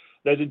 okay?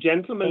 There's a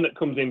gentleman that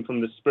comes in from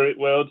the spirit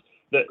world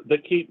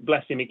that keep,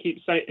 bless him, he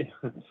keeps saying,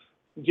 do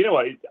you know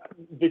what?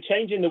 They're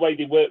changing the way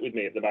they work with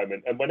me at the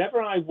moment. And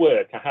whenever I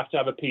work, I have to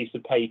have a piece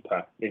of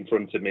paper in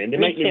front of me and they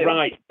make me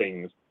write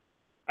things.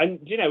 And,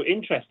 you know,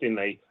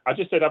 interestingly, I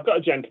just said, I've got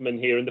a gentleman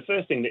here. And the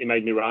first thing that he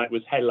made me write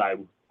was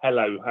hello,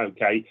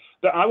 okay.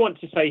 But I want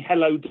to say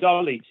hello,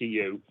 Dolly, to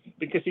you,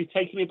 because he's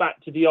taking me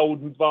back to the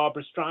old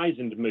Barbara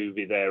Streisand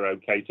movie there,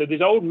 okay. So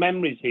there's old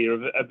memories here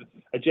of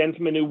a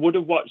gentleman who would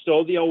have watched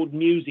all the old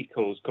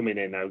musicals coming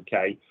in,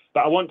 okay.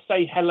 But I want to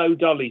say hello,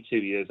 Dolly, to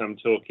you as I'm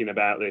talking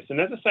about this.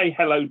 And as I say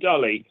hello,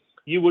 Dolly,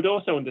 you would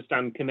also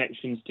understand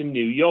connections to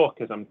New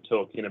York as I'm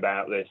talking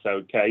about this,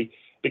 okay,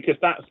 because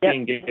that's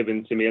being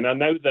given to me. And I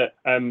know that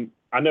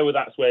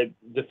that's where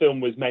the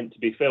film was meant to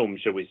be filmed,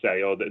 shall we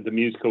say, or the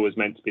musical was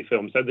meant to be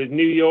filmed. So there's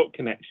New York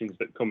connections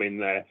that come in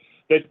there.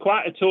 There's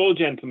quite a tall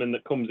gentleman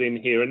that comes in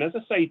here. And as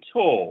I say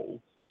tall,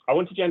 I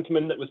want a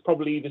gentleman that was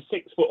probably either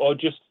 6 foot or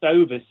just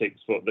over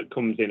 6 foot that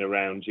comes in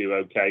around you,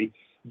 okay?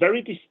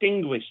 Very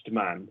distinguished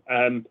man,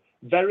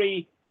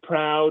 very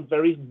proud,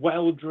 very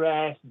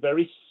well-dressed,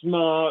 very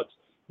smart.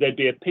 There'd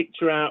be a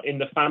picture out in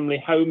the family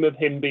home of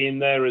him being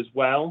there as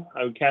well,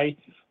 okay?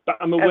 But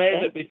I'm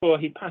aware that before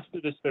he passed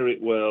to the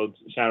spirit world,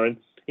 Sharon,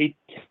 he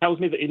tells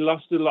me that he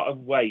lost a lot of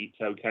weight,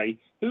 okay?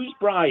 Who's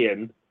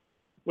Brian?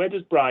 Where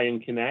does Brian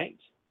connect?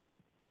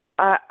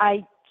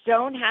 I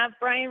don't have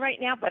Brian right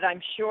now, but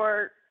I'm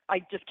sure I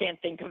just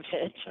can't think of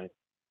it. Okay.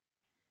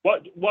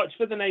 Watch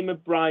for the name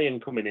of Brian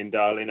coming in,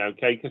 darling,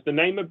 okay? Because the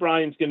name of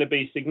Brian's going to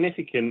be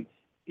significant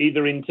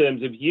either in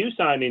terms of you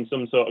signing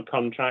some sort of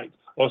contract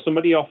or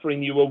somebody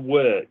offering you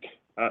work.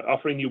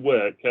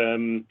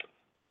 And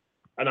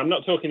I'm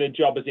not talking a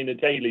job as in a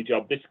daily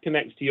job. This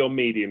connects to your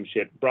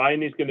mediumship.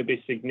 Brian is going to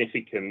be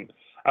significant.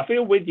 I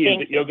feel with you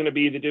that you're going to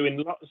be either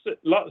doing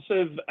lots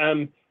of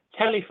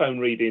telephone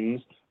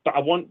readings, but I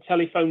want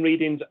telephone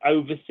readings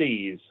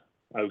overseas,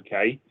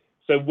 okay?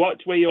 So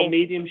watch where your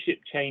mediumship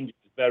changes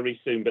very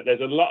soon. But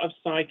there's a lot of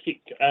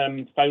psychic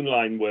phone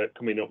line work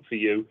coming up for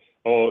you,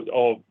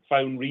 or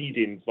phone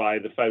readings via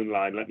the phone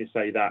line, let me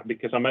say that,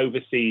 because I'm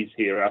overseas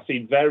here. I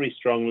see very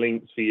strong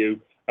links for you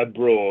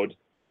abroad.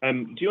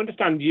 Do you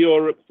understand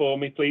Europe for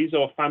me, please,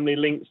 or family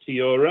links to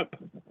Europe?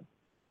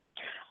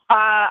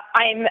 I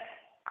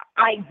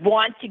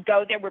want to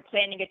go there. We're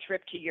planning a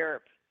trip to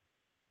Europe.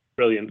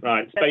 Brilliant.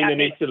 Right. Spain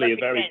and Italy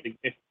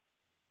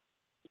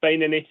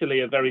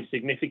are very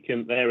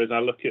significant there as I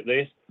look at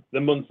this. The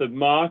month of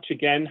March,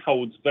 again,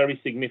 holds very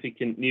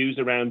significant news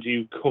around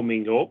you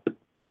coming up.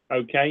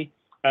 Okay.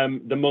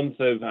 The month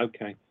of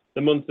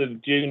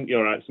June,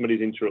 you're right,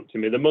 somebody's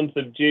interrupting me. The month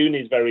of June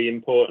is very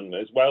important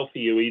as well for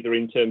you, either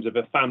in terms of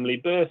a family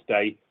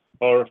birthday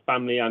or a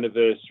family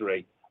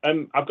anniversary.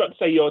 I've got to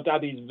say your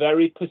dad is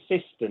very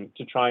persistent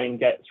to try and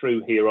get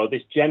through here, or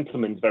this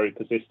gentleman's very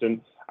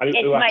persistent. It's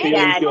my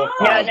dad.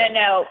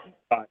 No.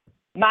 Right.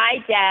 My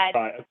dad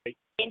Right,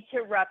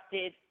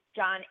 interrupted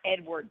John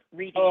Edwards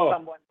reading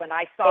someone when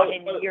I saw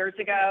him years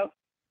ago.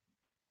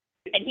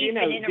 And he's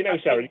been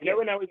interrupted. Sharon,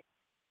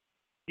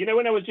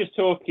 when I was just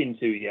talking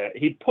to you,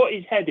 he put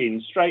his head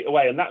in straight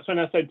away, and that's when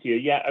I said to you,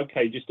 yeah,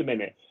 okay, just a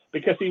minute,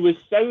 because he was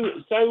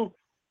so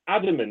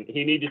adamant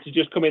he needed to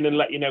just come in and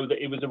let you know that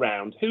he was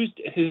around. Who's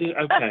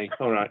okay,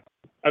 all right.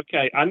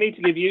 Okay, I need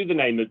to give you the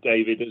name of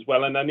David as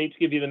well, and I need to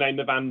give you the name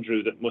of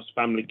Andrew that must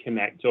family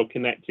connect or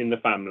connect in the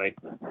family.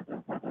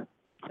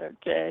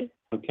 Okay.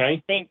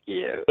 Okay. Thank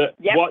you. But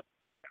what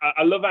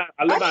I love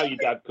how your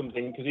dad comes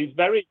in, because he's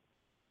very,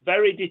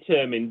 very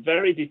determined,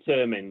 very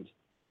determined.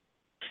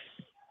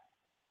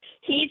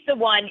 He's the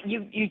one,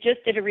 you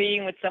just did a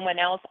reading with someone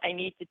else. I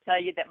need to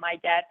tell you that my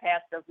dad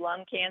passed of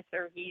lung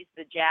cancer. He's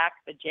the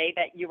J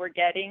that you were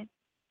getting.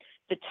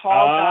 The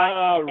tall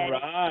guy.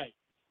 Right.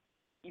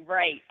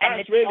 Right.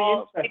 That's really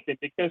interesting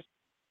because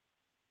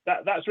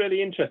that's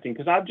really interesting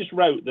because I've just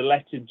wrote the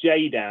letter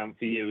J down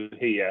for you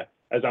here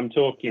as I'm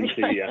talking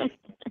to you.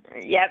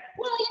 Yep.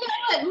 Well, you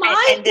know what,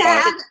 my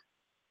dad.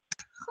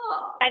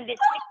 And the 6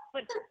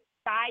 foot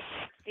guy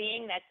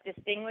seeing that's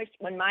distinguished,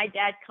 when my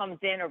dad comes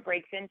in or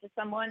breaks into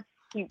someone,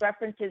 he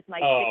references my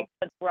 6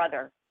 foot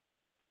brother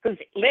who's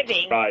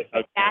living. Right.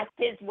 Okay. That's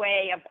his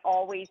way of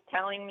always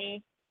telling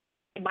me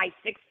my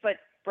 6 foot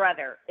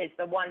brother is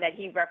the one that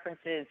he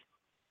references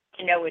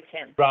to know it's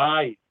him.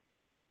 Right.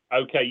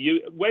 Okay.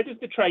 Where does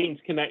the trains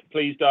connect,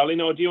 please, darling?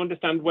 Or do you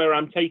understand where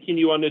I'm taking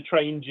you on a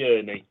train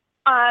journey?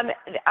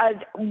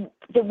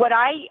 What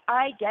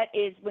I get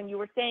is when you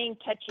were saying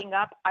catching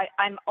up,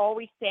 I'm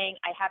always saying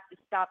I have to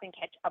stop and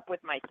catch up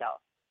with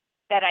myself.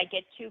 That I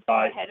get too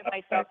far ahead of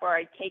myself, or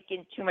I take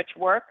in too much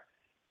work,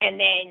 and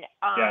then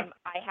I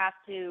have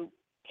to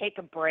take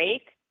a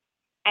break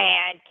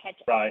and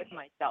catch up with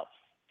myself.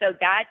 So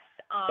that's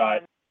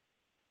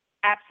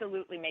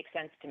absolutely makes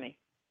sense to me.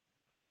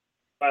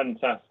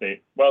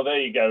 Fantastic. Well, there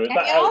you go. And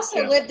you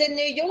also lived in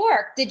New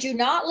York. Did you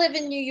not live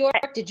in New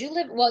York? Did you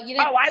live? Well, you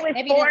know. Oh, I was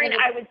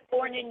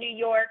born in New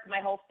York. My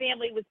whole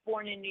family was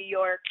born in New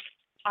York.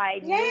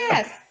 I moved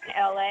to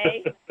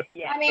LA.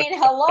 Yeah. I mean,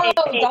 hello,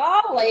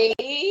 Dolly.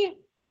 I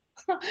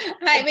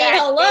mean,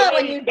 hello,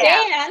 when you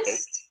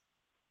danced.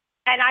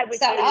 And I was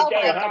so, oh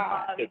my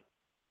God.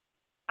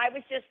 I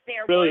was just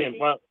there. Brilliant.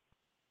 Well,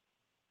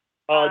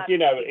 do you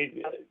know,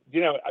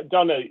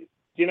 Donna, do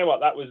you know what?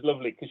 That was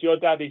lovely, because your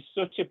dad is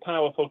such a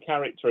powerful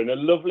character and a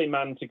lovely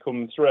man to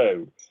come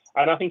through.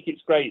 And I think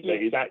it's great that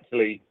he's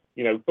actually,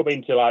 you know,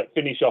 coming to like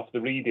finish off the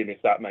reading,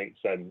 if that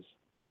makes sense.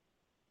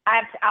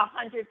 100%.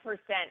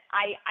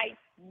 I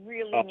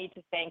really need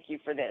to thank you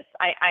for this.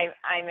 I'm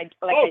I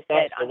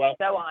said, I'm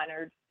so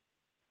honored,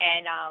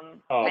 and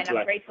I'm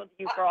grateful to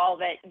you for all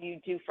that you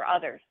do for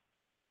others.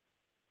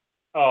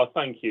 Oh,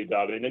 thank you,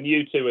 darling, and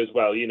you too as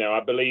well. You know,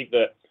 I believe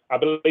that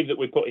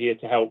we're put here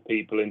to help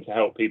people and to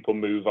help people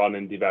move on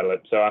and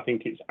develop. So I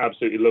think it's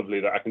absolutely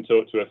lovely that I can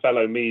talk to a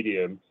fellow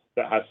medium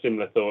that has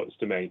similar thoughts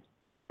to me.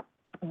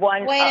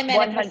 Wait a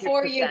minute,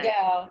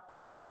 100%.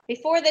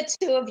 Before the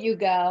two of you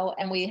go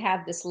and we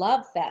have this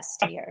love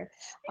fest here,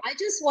 I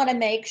just want to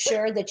make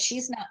sure that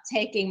she's not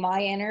taking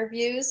my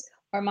interviews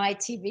or my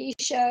TV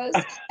shows,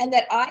 and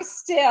that I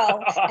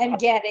still am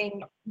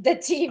getting the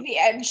TV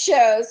and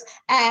shows,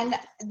 and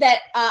that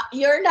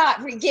you're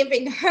not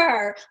giving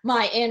her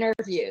my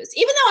interviews,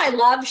 even though I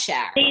love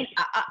Sharon.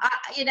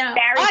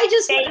 I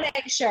just want to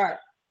make sure.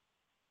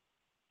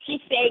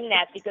 She's saying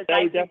that because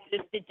I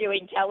resisted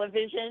doing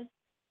television.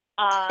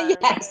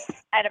 Yes.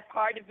 And a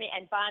part of me,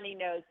 and Bonnie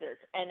knows this,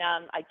 and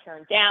I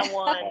turned down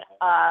one,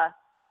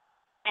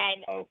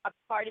 and a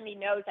part of me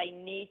knows I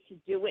need to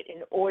do it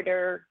in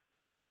order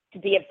to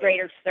be of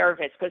greater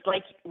service, because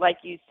like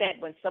you said,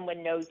 when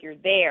someone knows you're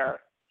there,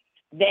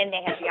 then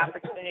they have the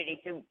opportunity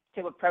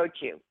to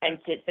approach you and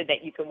so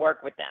that you can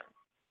work with them.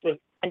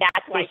 And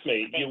that's why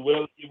you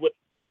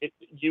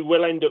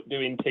will end up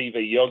doing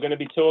TV. You're going to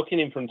be talking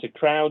in front of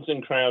crowds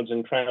and crowds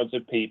and crowds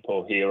of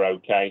people here,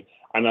 okay?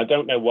 And I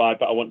don't know why,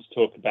 but I want to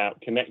talk about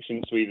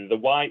connections to either the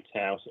White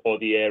House or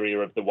the area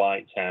of the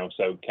White House,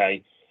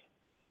 okay?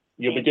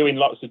 You'll be doing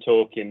lots of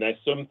talking.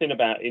 There's something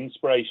about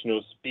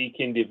inspirational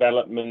speaking,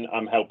 development.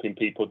 I'm helping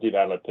people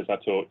develop as I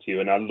talk to you,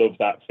 and I love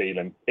that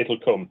feeling. It'll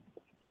come.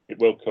 It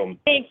will come.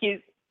 Thank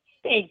you.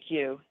 Thank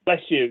you.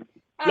 Bless you.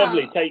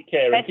 Lovely. Take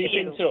care and keep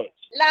in touch.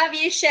 Love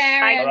you,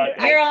 Sharon.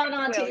 You're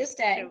on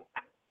Tuesday.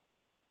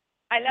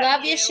 I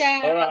love you,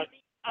 Sharon. All right.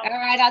 All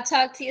right. I'll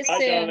talk to you soon.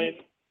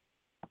 Darling.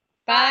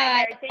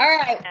 Bye. All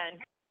right.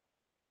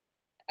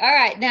 All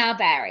right. Now,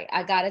 Barrie,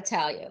 I got to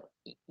tell you.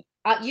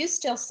 You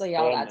still see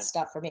all that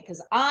stuff for me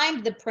because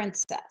I'm the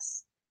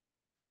princess.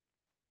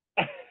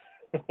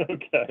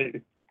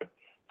 Okay.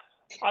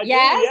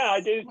 Yes? I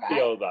do see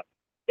all that.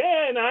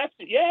 Yeah, and I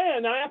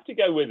have to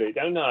go with it,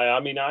 don't I? I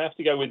mean, I have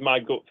to go with my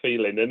gut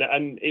feeling,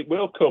 and it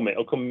will come.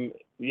 It'll come.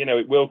 You know,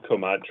 it will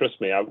come.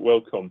 Trust me, it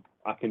will come.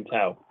 I can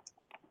tell.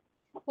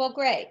 Well,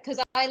 great, because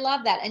I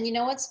love that. And you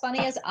know what's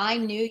funny is I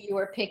knew you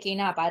were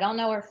picking up. I don't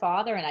know her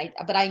father,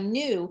 but I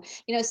knew,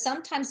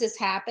 sometimes this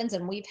happens,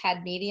 and we've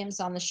had mediums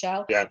on the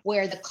show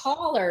where the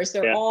callers,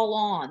 they're all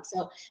on.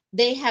 So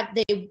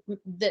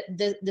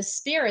the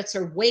spirits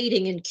are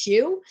waiting in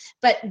queue,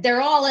 but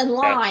they're all in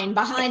line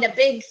behind a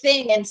big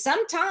thing. And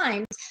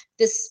sometimes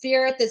the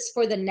spirit that's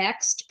for the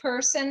next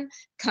person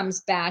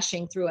comes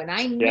bashing through. And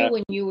I knew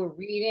when you were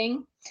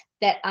reading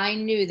that I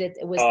knew that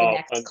it was the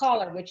next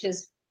caller, which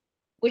is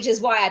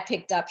why I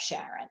picked up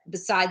Sharon.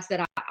 Besides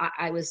that,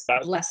 I was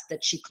blessed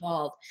that she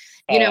called.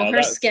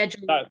 Her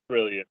schedule. That's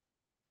brilliant.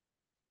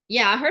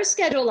 Yeah, her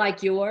schedule,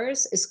 like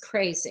yours, is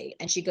crazy.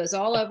 And she goes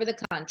all over the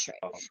country.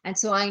 And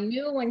so I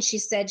knew when she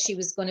said she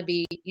was going to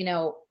be,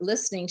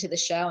 listening to the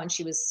show, and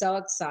she was so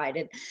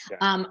excited.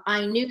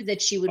 I knew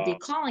that she would be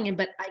calling in,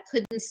 but I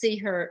couldn't see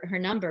her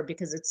number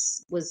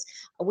because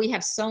we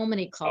have so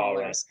many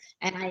callers.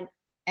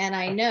 And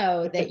I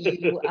know that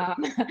you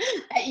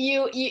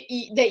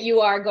that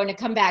you are going to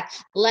come back.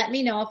 Let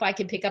me know if I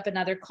can pick up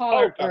another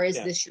call, or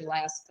is this your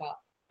last call?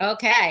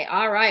 Okay,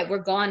 all right, we're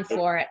going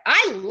for it.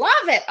 I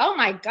love it. Oh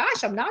my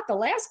gosh, I'm not the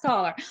last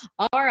caller.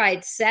 All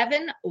right,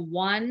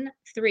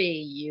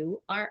 713. You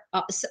are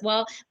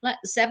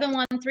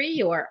 713.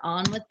 You are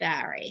on with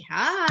Barrie.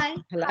 Hi,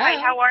 hello. Hi,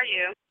 how are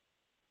you?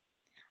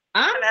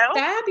 I'm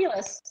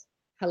fabulous.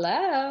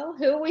 Hello,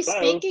 who are we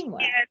speaking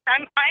with? Yes,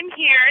 I'm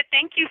here.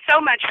 Thank you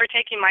so much for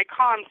taking my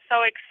call. I'm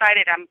so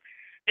excited. I've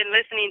been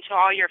listening to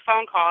all your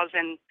phone calls,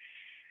 and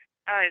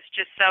it's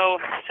just so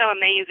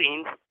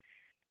amazing.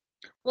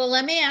 Well,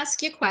 let me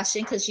ask you a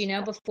question because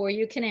before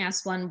you can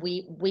ask one,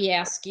 we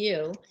ask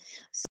you.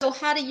 So,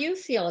 how do you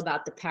feel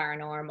about the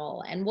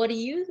paranormal, and what do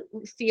you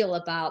feel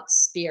about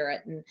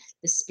spirit and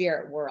the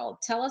spirit world?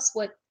 Tell us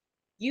what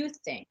you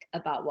think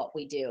about what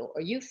we do,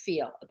 or you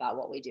feel about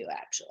what we do,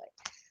 actually.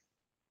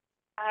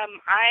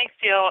 I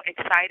feel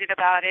excited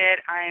about it.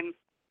 I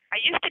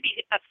used to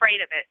be afraid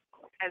of it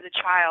as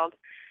a child,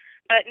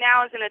 but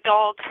now as an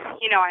adult,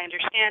 I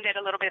understand it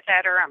a little bit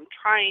better. I'm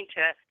trying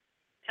to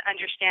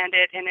understand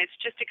it, and it's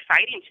just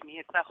exciting to me.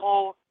 It's a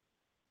whole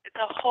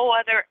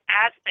other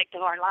aspect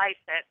of our life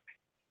that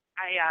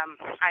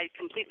I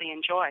completely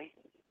enjoy.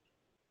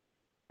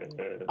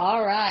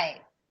 All right,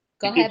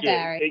 go ahead,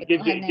 Barry. It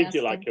gives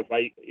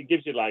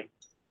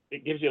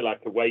you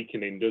like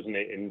awakening, doesn't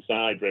it,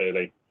 inside,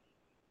 really?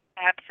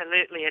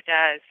 Absolutely, it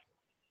does.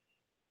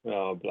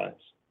 Oh, bless.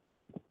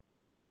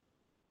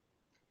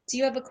 Do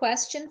you have a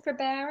question for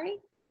Barry?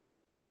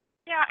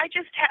 Yeah, I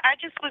just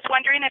was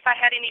wondering if I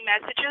had any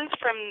messages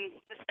from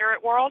the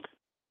spirit world.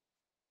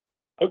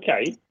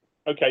 Okay.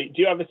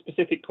 Do you have a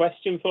specific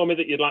question for me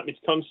that you'd like me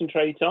to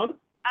concentrate on?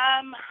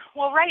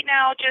 Well, right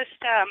now,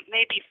 just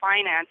maybe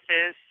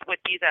finances would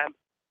be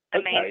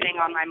the main thing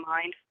on my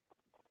mind.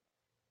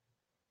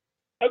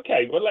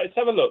 Okay, well, let's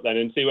have a look then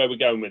and see where we're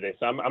going with this.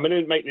 I'm going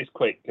to make this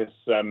quick because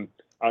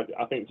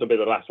I think this will be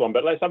the last one,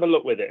 but let's have a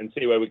look with it and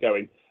see where we're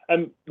going.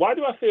 Why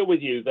do I feel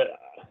with you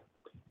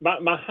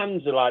that my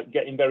hands are like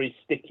getting very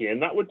sticky?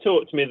 And that would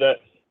talk to me that,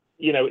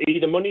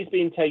 either money's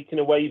being taken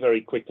away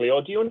very quickly,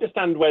 or do you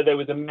understand where there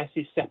was a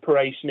messy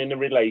separation in a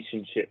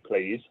relationship,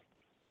 please?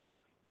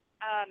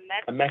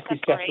 A messy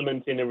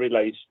settlement in a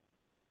relation.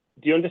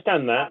 Do you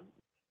understand that?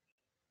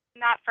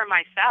 Not for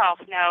myself,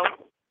 no.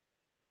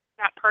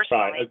 Not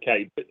personally. Right,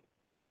 okay. But,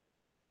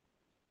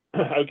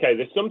 okay,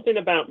 there's something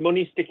about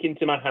money sticking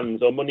to my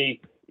hands, or my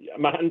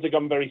hands have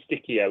gone very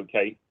sticky,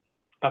 okay?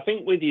 I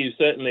think with you,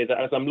 certainly, that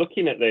as I'm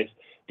looking at this,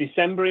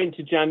 December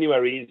into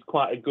January is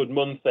quite a good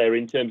month there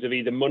in terms of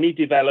either money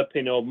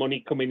developing or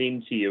money coming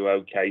into you,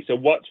 okay? So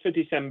watch for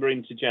December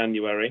into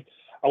January.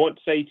 I want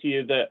to say to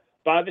you that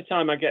by the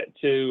time I get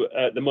to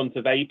the month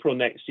of April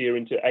next year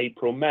into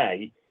April,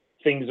 May,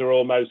 things are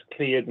almost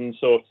cleared and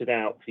sorted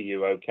out for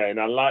you, okay? And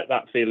I like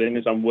that feeling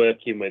as I'm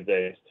working with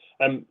this.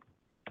 I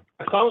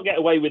can't get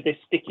away with this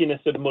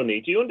stickiness of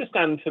money. Do you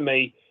understand for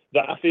me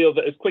that I feel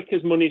that as quick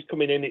as money's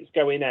coming in, it's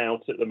going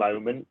out at the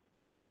moment?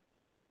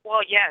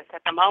 Well, yes,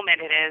 at the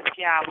moment it is.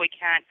 Yeah, we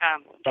can't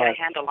get a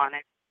handle on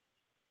it.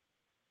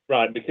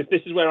 Right, because this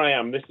is where I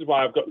am. This is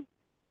why I've got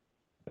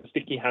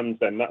sticky hands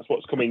then. That's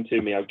what's coming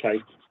to me, okay?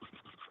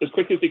 As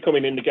quick as they're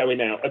coming in, they're going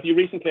out. Have you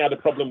recently had a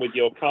problem with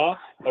your car,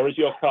 or has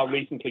your car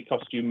recently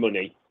cost you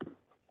money?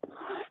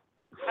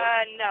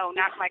 No,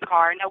 not my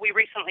car. No, we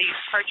recently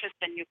purchased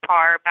a new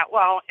car.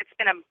 It's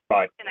been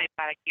about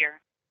a year.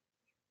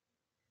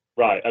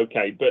 Right,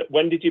 okay. But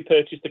when did you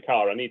purchase the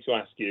car? I need to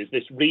ask you. Is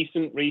this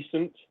recent?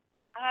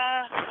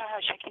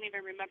 Gosh, I can't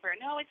even remember.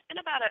 No, it's been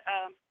about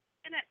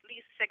been at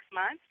least 6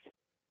 months.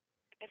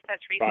 If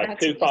that's recent. Right,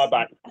 too far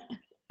back.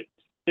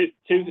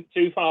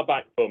 Too far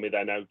back for me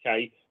then,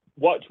 okay?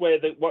 Watch where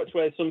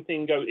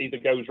something either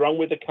goes wrong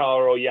with the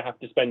car, or you have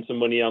to spend some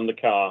money on the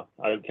car,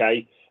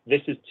 okay?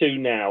 This is two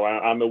now.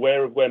 I'm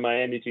aware of where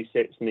my energy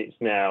sits, and it's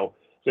now.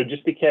 So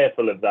just be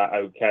careful of that,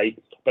 okay?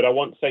 But I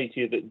want to say to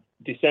you that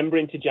December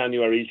into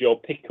January is your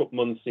pickup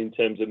months in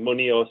terms of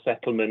money or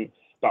settlement.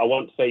 But I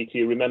want to say to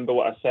you, remember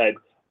what I said,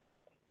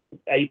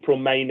 April,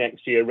 May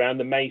next year, around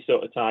the May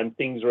sort of time,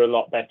 things are a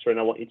lot better. And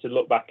I want you to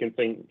look back and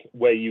think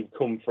where you've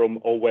come from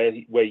or where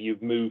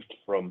you've moved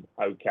from,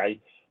 okay?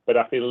 But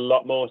I feel a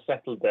lot more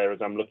settled there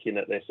as I'm looking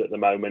at this at the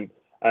moment.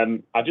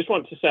 I just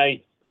want to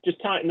say,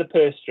 just tighten the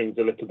purse strings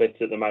a little bit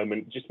at the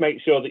moment. Just make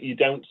sure that you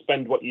don't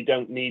spend what you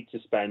don't need to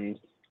spend,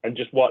 and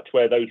just watch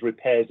where those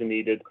repairs are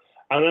needed.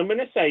 And I'm going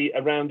to say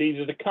around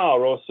either the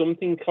car or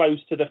something close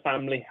to the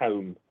family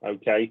home,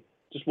 okay?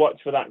 Just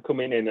watch for that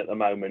coming in at the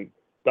moment.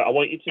 But I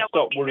want you to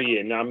stop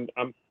worrying. I'm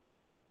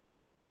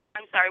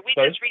sorry. We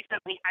just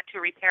recently had to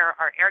repair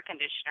our air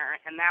conditioner,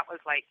 and that was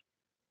like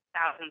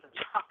thousands of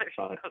dollars.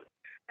 Right. So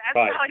that's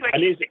probably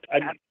what you picked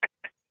up.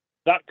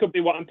 That could be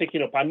what I'm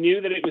picking up. I knew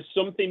that it was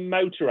something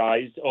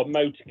motorized or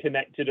motor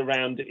connected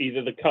around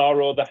either the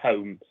car or the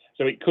home.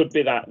 So it could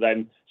be that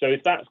then. So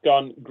if that's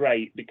gone,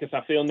 great, because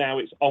I feel now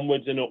it's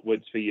onwards and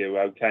upwards for you,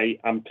 okay?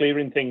 I'm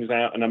clearing things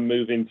out and I'm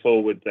moving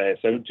forward there.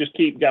 So just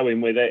keep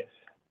going with it.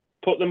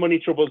 Put the money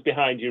troubles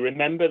behind you.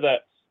 Remember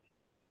that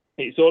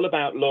it's all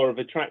about law of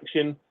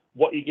attraction.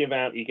 What you give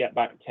out, you get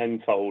back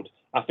tenfold.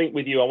 I think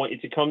with you, I want you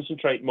to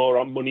concentrate more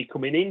on money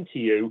coming into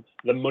you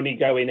than money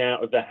going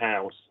out of the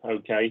house,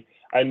 okay?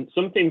 And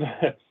something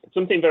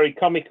very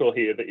comical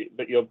here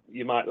that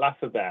you might laugh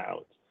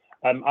about.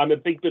 I'm a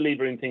big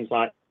believer in things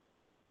like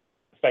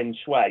feng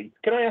shui.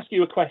 Can I ask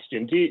you a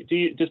question?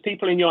 Does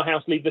people in your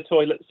house leave the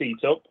toilet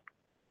seat up?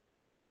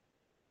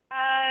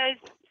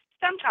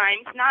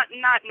 Sometimes, not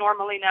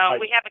normally. No,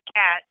 we have a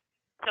cat,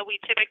 so we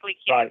typically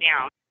keep it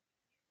down.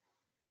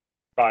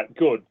 Right,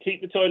 good. Keep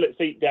the toilet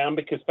seat down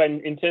because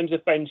in terms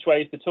of feng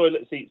shui, if the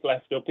toilet seat's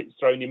left up, it's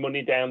throwing your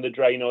money down the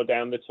drain or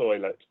down the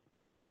toilet.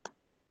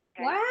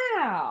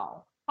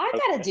 Wow. I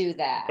got to do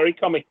that. Very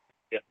comic.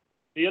 Yeah.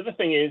 The other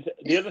thing is,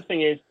 do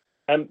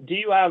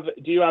you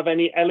have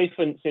any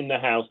elephants in the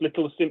house?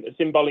 Little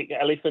symbolic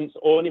elephants,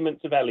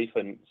 ornaments of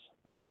elephants?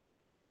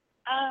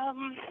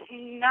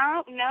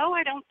 No,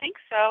 I don't think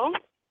so.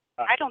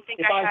 I don't think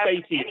I have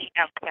any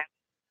elephants.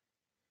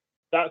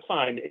 That's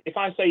fine. If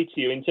I say to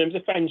you, in terms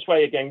of feng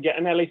shui again, get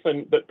an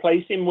elephant, but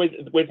place him with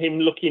him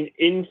looking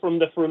in from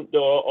the front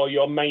door or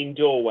your main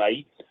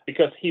doorway,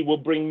 because he will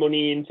bring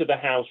money into the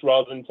house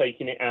rather than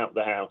taking it out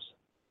the house.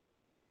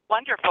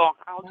 Wonderful.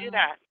 I'll do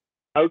that.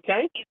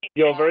 Okay.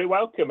 You're very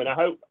welcome, and I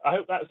hope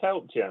that's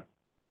helped you.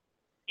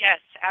 Yes,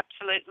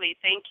 absolutely.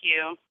 Thank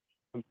you.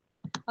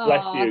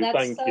 Bless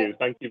you.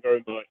 Thank you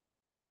very much.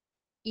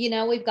 You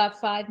know, we've got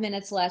 5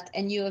 minutes left,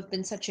 and you have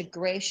been such a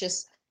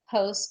gracious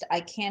host.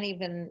 I can't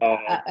even.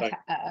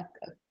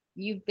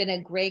 You've been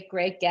a great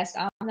guest.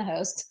 I'm the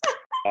host,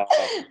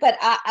 but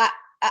I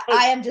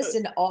am just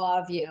in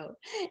awe of you.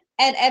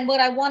 And what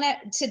I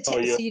wanted to tell,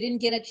 so you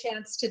didn't get a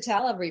chance to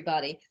tell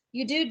everybody,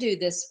 you do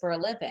this for a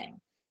living.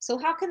 So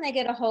how can they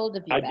get a hold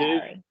of you,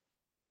 Barrie?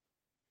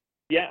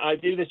 Yeah, I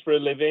do this for a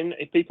living.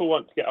 If people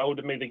want to get hold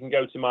of me, they can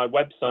go to my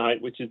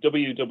website, which is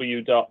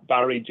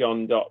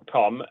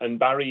www.barriejohn.com, and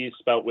Barrie is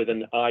spelt with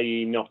an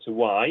IE, not a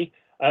Y.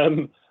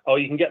 Or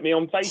you can get me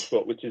on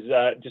Facebook, which is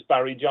just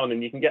Barrie John,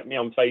 and you can get me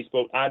on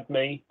Facebook, add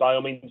me, by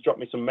all means, drop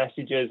me some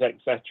messages,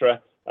 etc.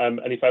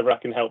 And if ever I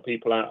can help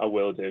people out, I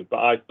will do. But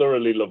I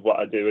thoroughly love what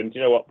I do. And do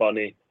you know what,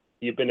 Bonnie?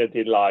 You've been a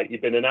delight.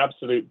 You've been an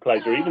absolute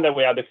pleasure. Even though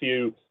we had a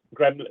few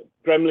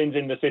gremlins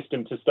in the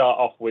system to start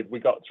off with, we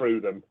got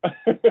through them.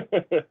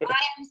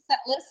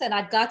 Listen,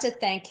 I've got to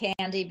thank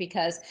Candy,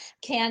 because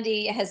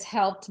Candy has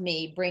helped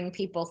me bring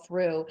people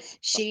through.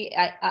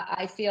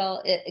 I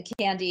feel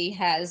Candy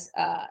has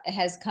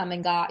come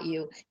and got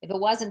you. If it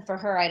wasn't for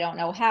her, I don't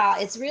know how.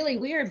 It's really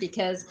weird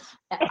because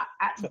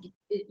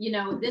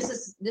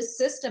this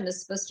system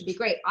is supposed to be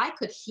great. I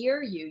could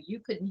hear you, you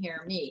couldn't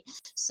hear me.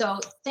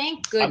 So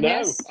thank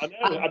goodness. I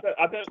know.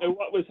 I don't know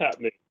what was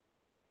happening.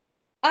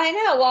 I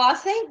know. Well,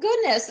 thank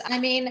goodness. I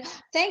mean,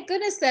 thank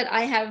goodness that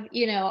I have,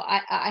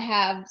 I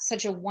have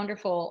such a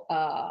wonderful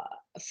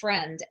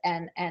friend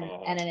and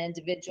an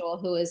individual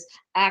who is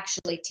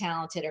actually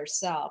talented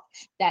herself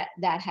that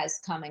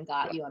has come and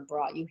got you and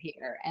brought you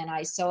here. And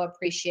I so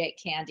appreciate,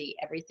 Candy,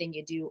 everything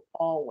you do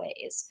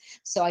always.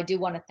 So I do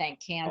want to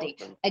thank Candy.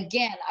 Awesome.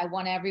 Again, I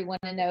want everyone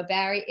to know,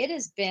 Barrie, it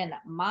has been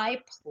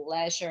my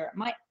pleasure,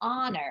 my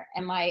honor,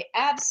 and my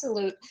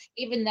absolute,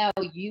 even though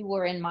you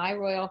were in my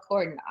royal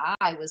court and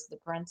I was the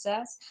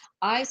princess,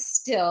 I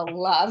still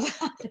love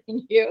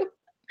having you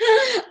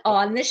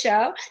on the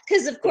show,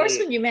 because of course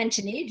when you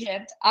mention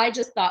Egypt, I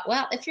just thought,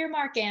 well, if you're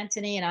Mark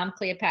Antony and I'm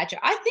Cleopatra,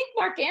 I think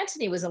Mark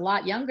Antony was a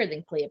lot younger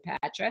than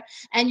Cleopatra,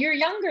 and you're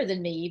younger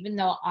than me, even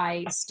though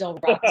I still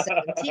rock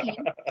 17.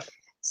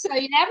 So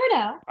you never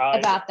know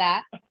about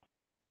that.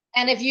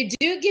 And if you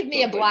do give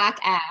me a black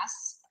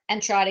ass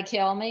and try to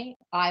kill me,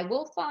 I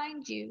will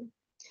find you.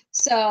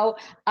 So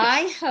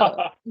I hope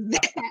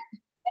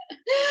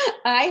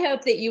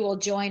that you will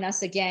join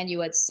us again.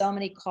 You had so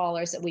many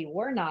callers that we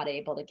were not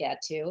able to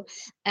get to,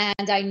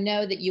 and I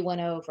know that you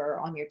went over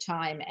on your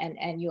time,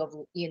 and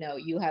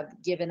you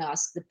have given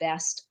us the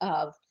best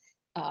of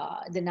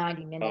the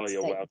 90 minutes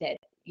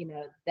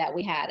that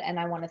we had. And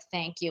I want to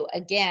thank you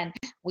again.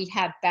 We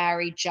have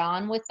Barrie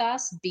John with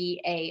us,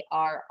 BARRIE,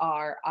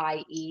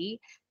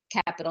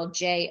 capital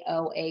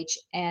JOHN.com.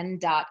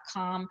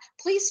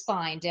 Please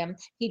find him.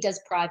 He does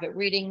private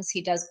readings.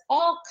 He does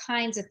all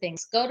kinds of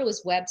things. Go to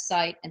his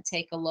website and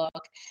take a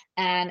look.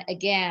 And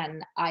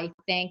again, I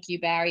thank you,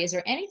 Barrie. Is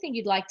there anything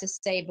you'd like to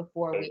say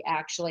before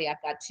I've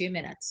got 2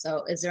 minutes.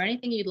 So is there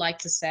anything you'd like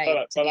to say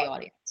to the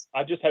audience?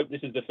 I just hope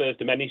this is the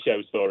first of many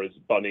shows for us,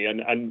 Bonnie.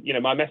 And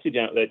my message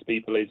out there to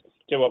people is,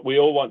 you know what, we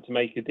all want to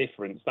make a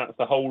difference. That's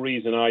the whole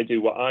reason I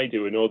do what I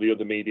do and all the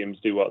other mediums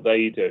do what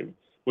they do.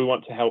 We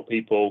want to help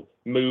people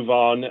move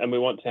on, and we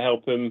want to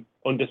help them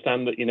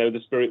understand that,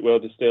 the spirit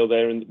world is still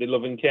there and that they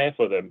love and care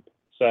for them.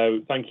 So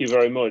thank you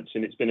very much,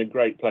 and it's been a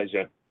great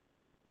pleasure.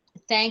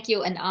 Thank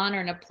you. An honor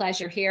and a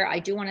pleasure here. I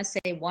do want to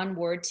say one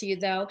word to you,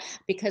 though,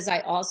 because I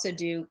also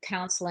do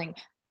counseling.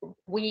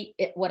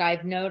 What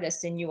I've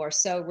noticed, and you are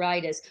so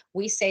right, is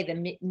we say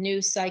the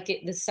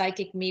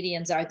psychic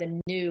mediums are the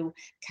new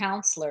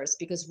counselors,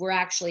 because we're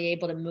actually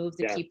able to move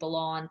the people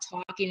on,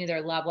 talking to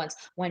their loved ones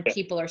when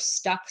people are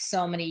stuck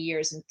so many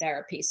years in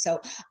therapy. So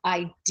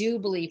I do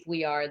believe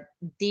we are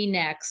the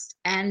next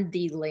and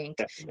the link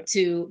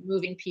to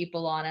moving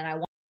people on, and I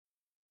want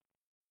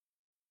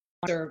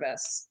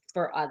service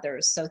for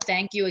others. So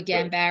thank you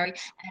again, Barrie.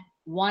 And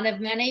one of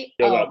many.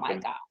 You're welcome.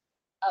 My God.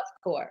 Of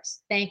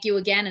course. Thank you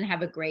again, and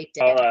have a great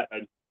day. All right.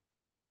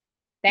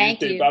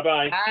 Thank you.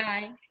 Bye-bye.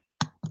 Bye.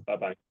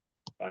 Bye-bye.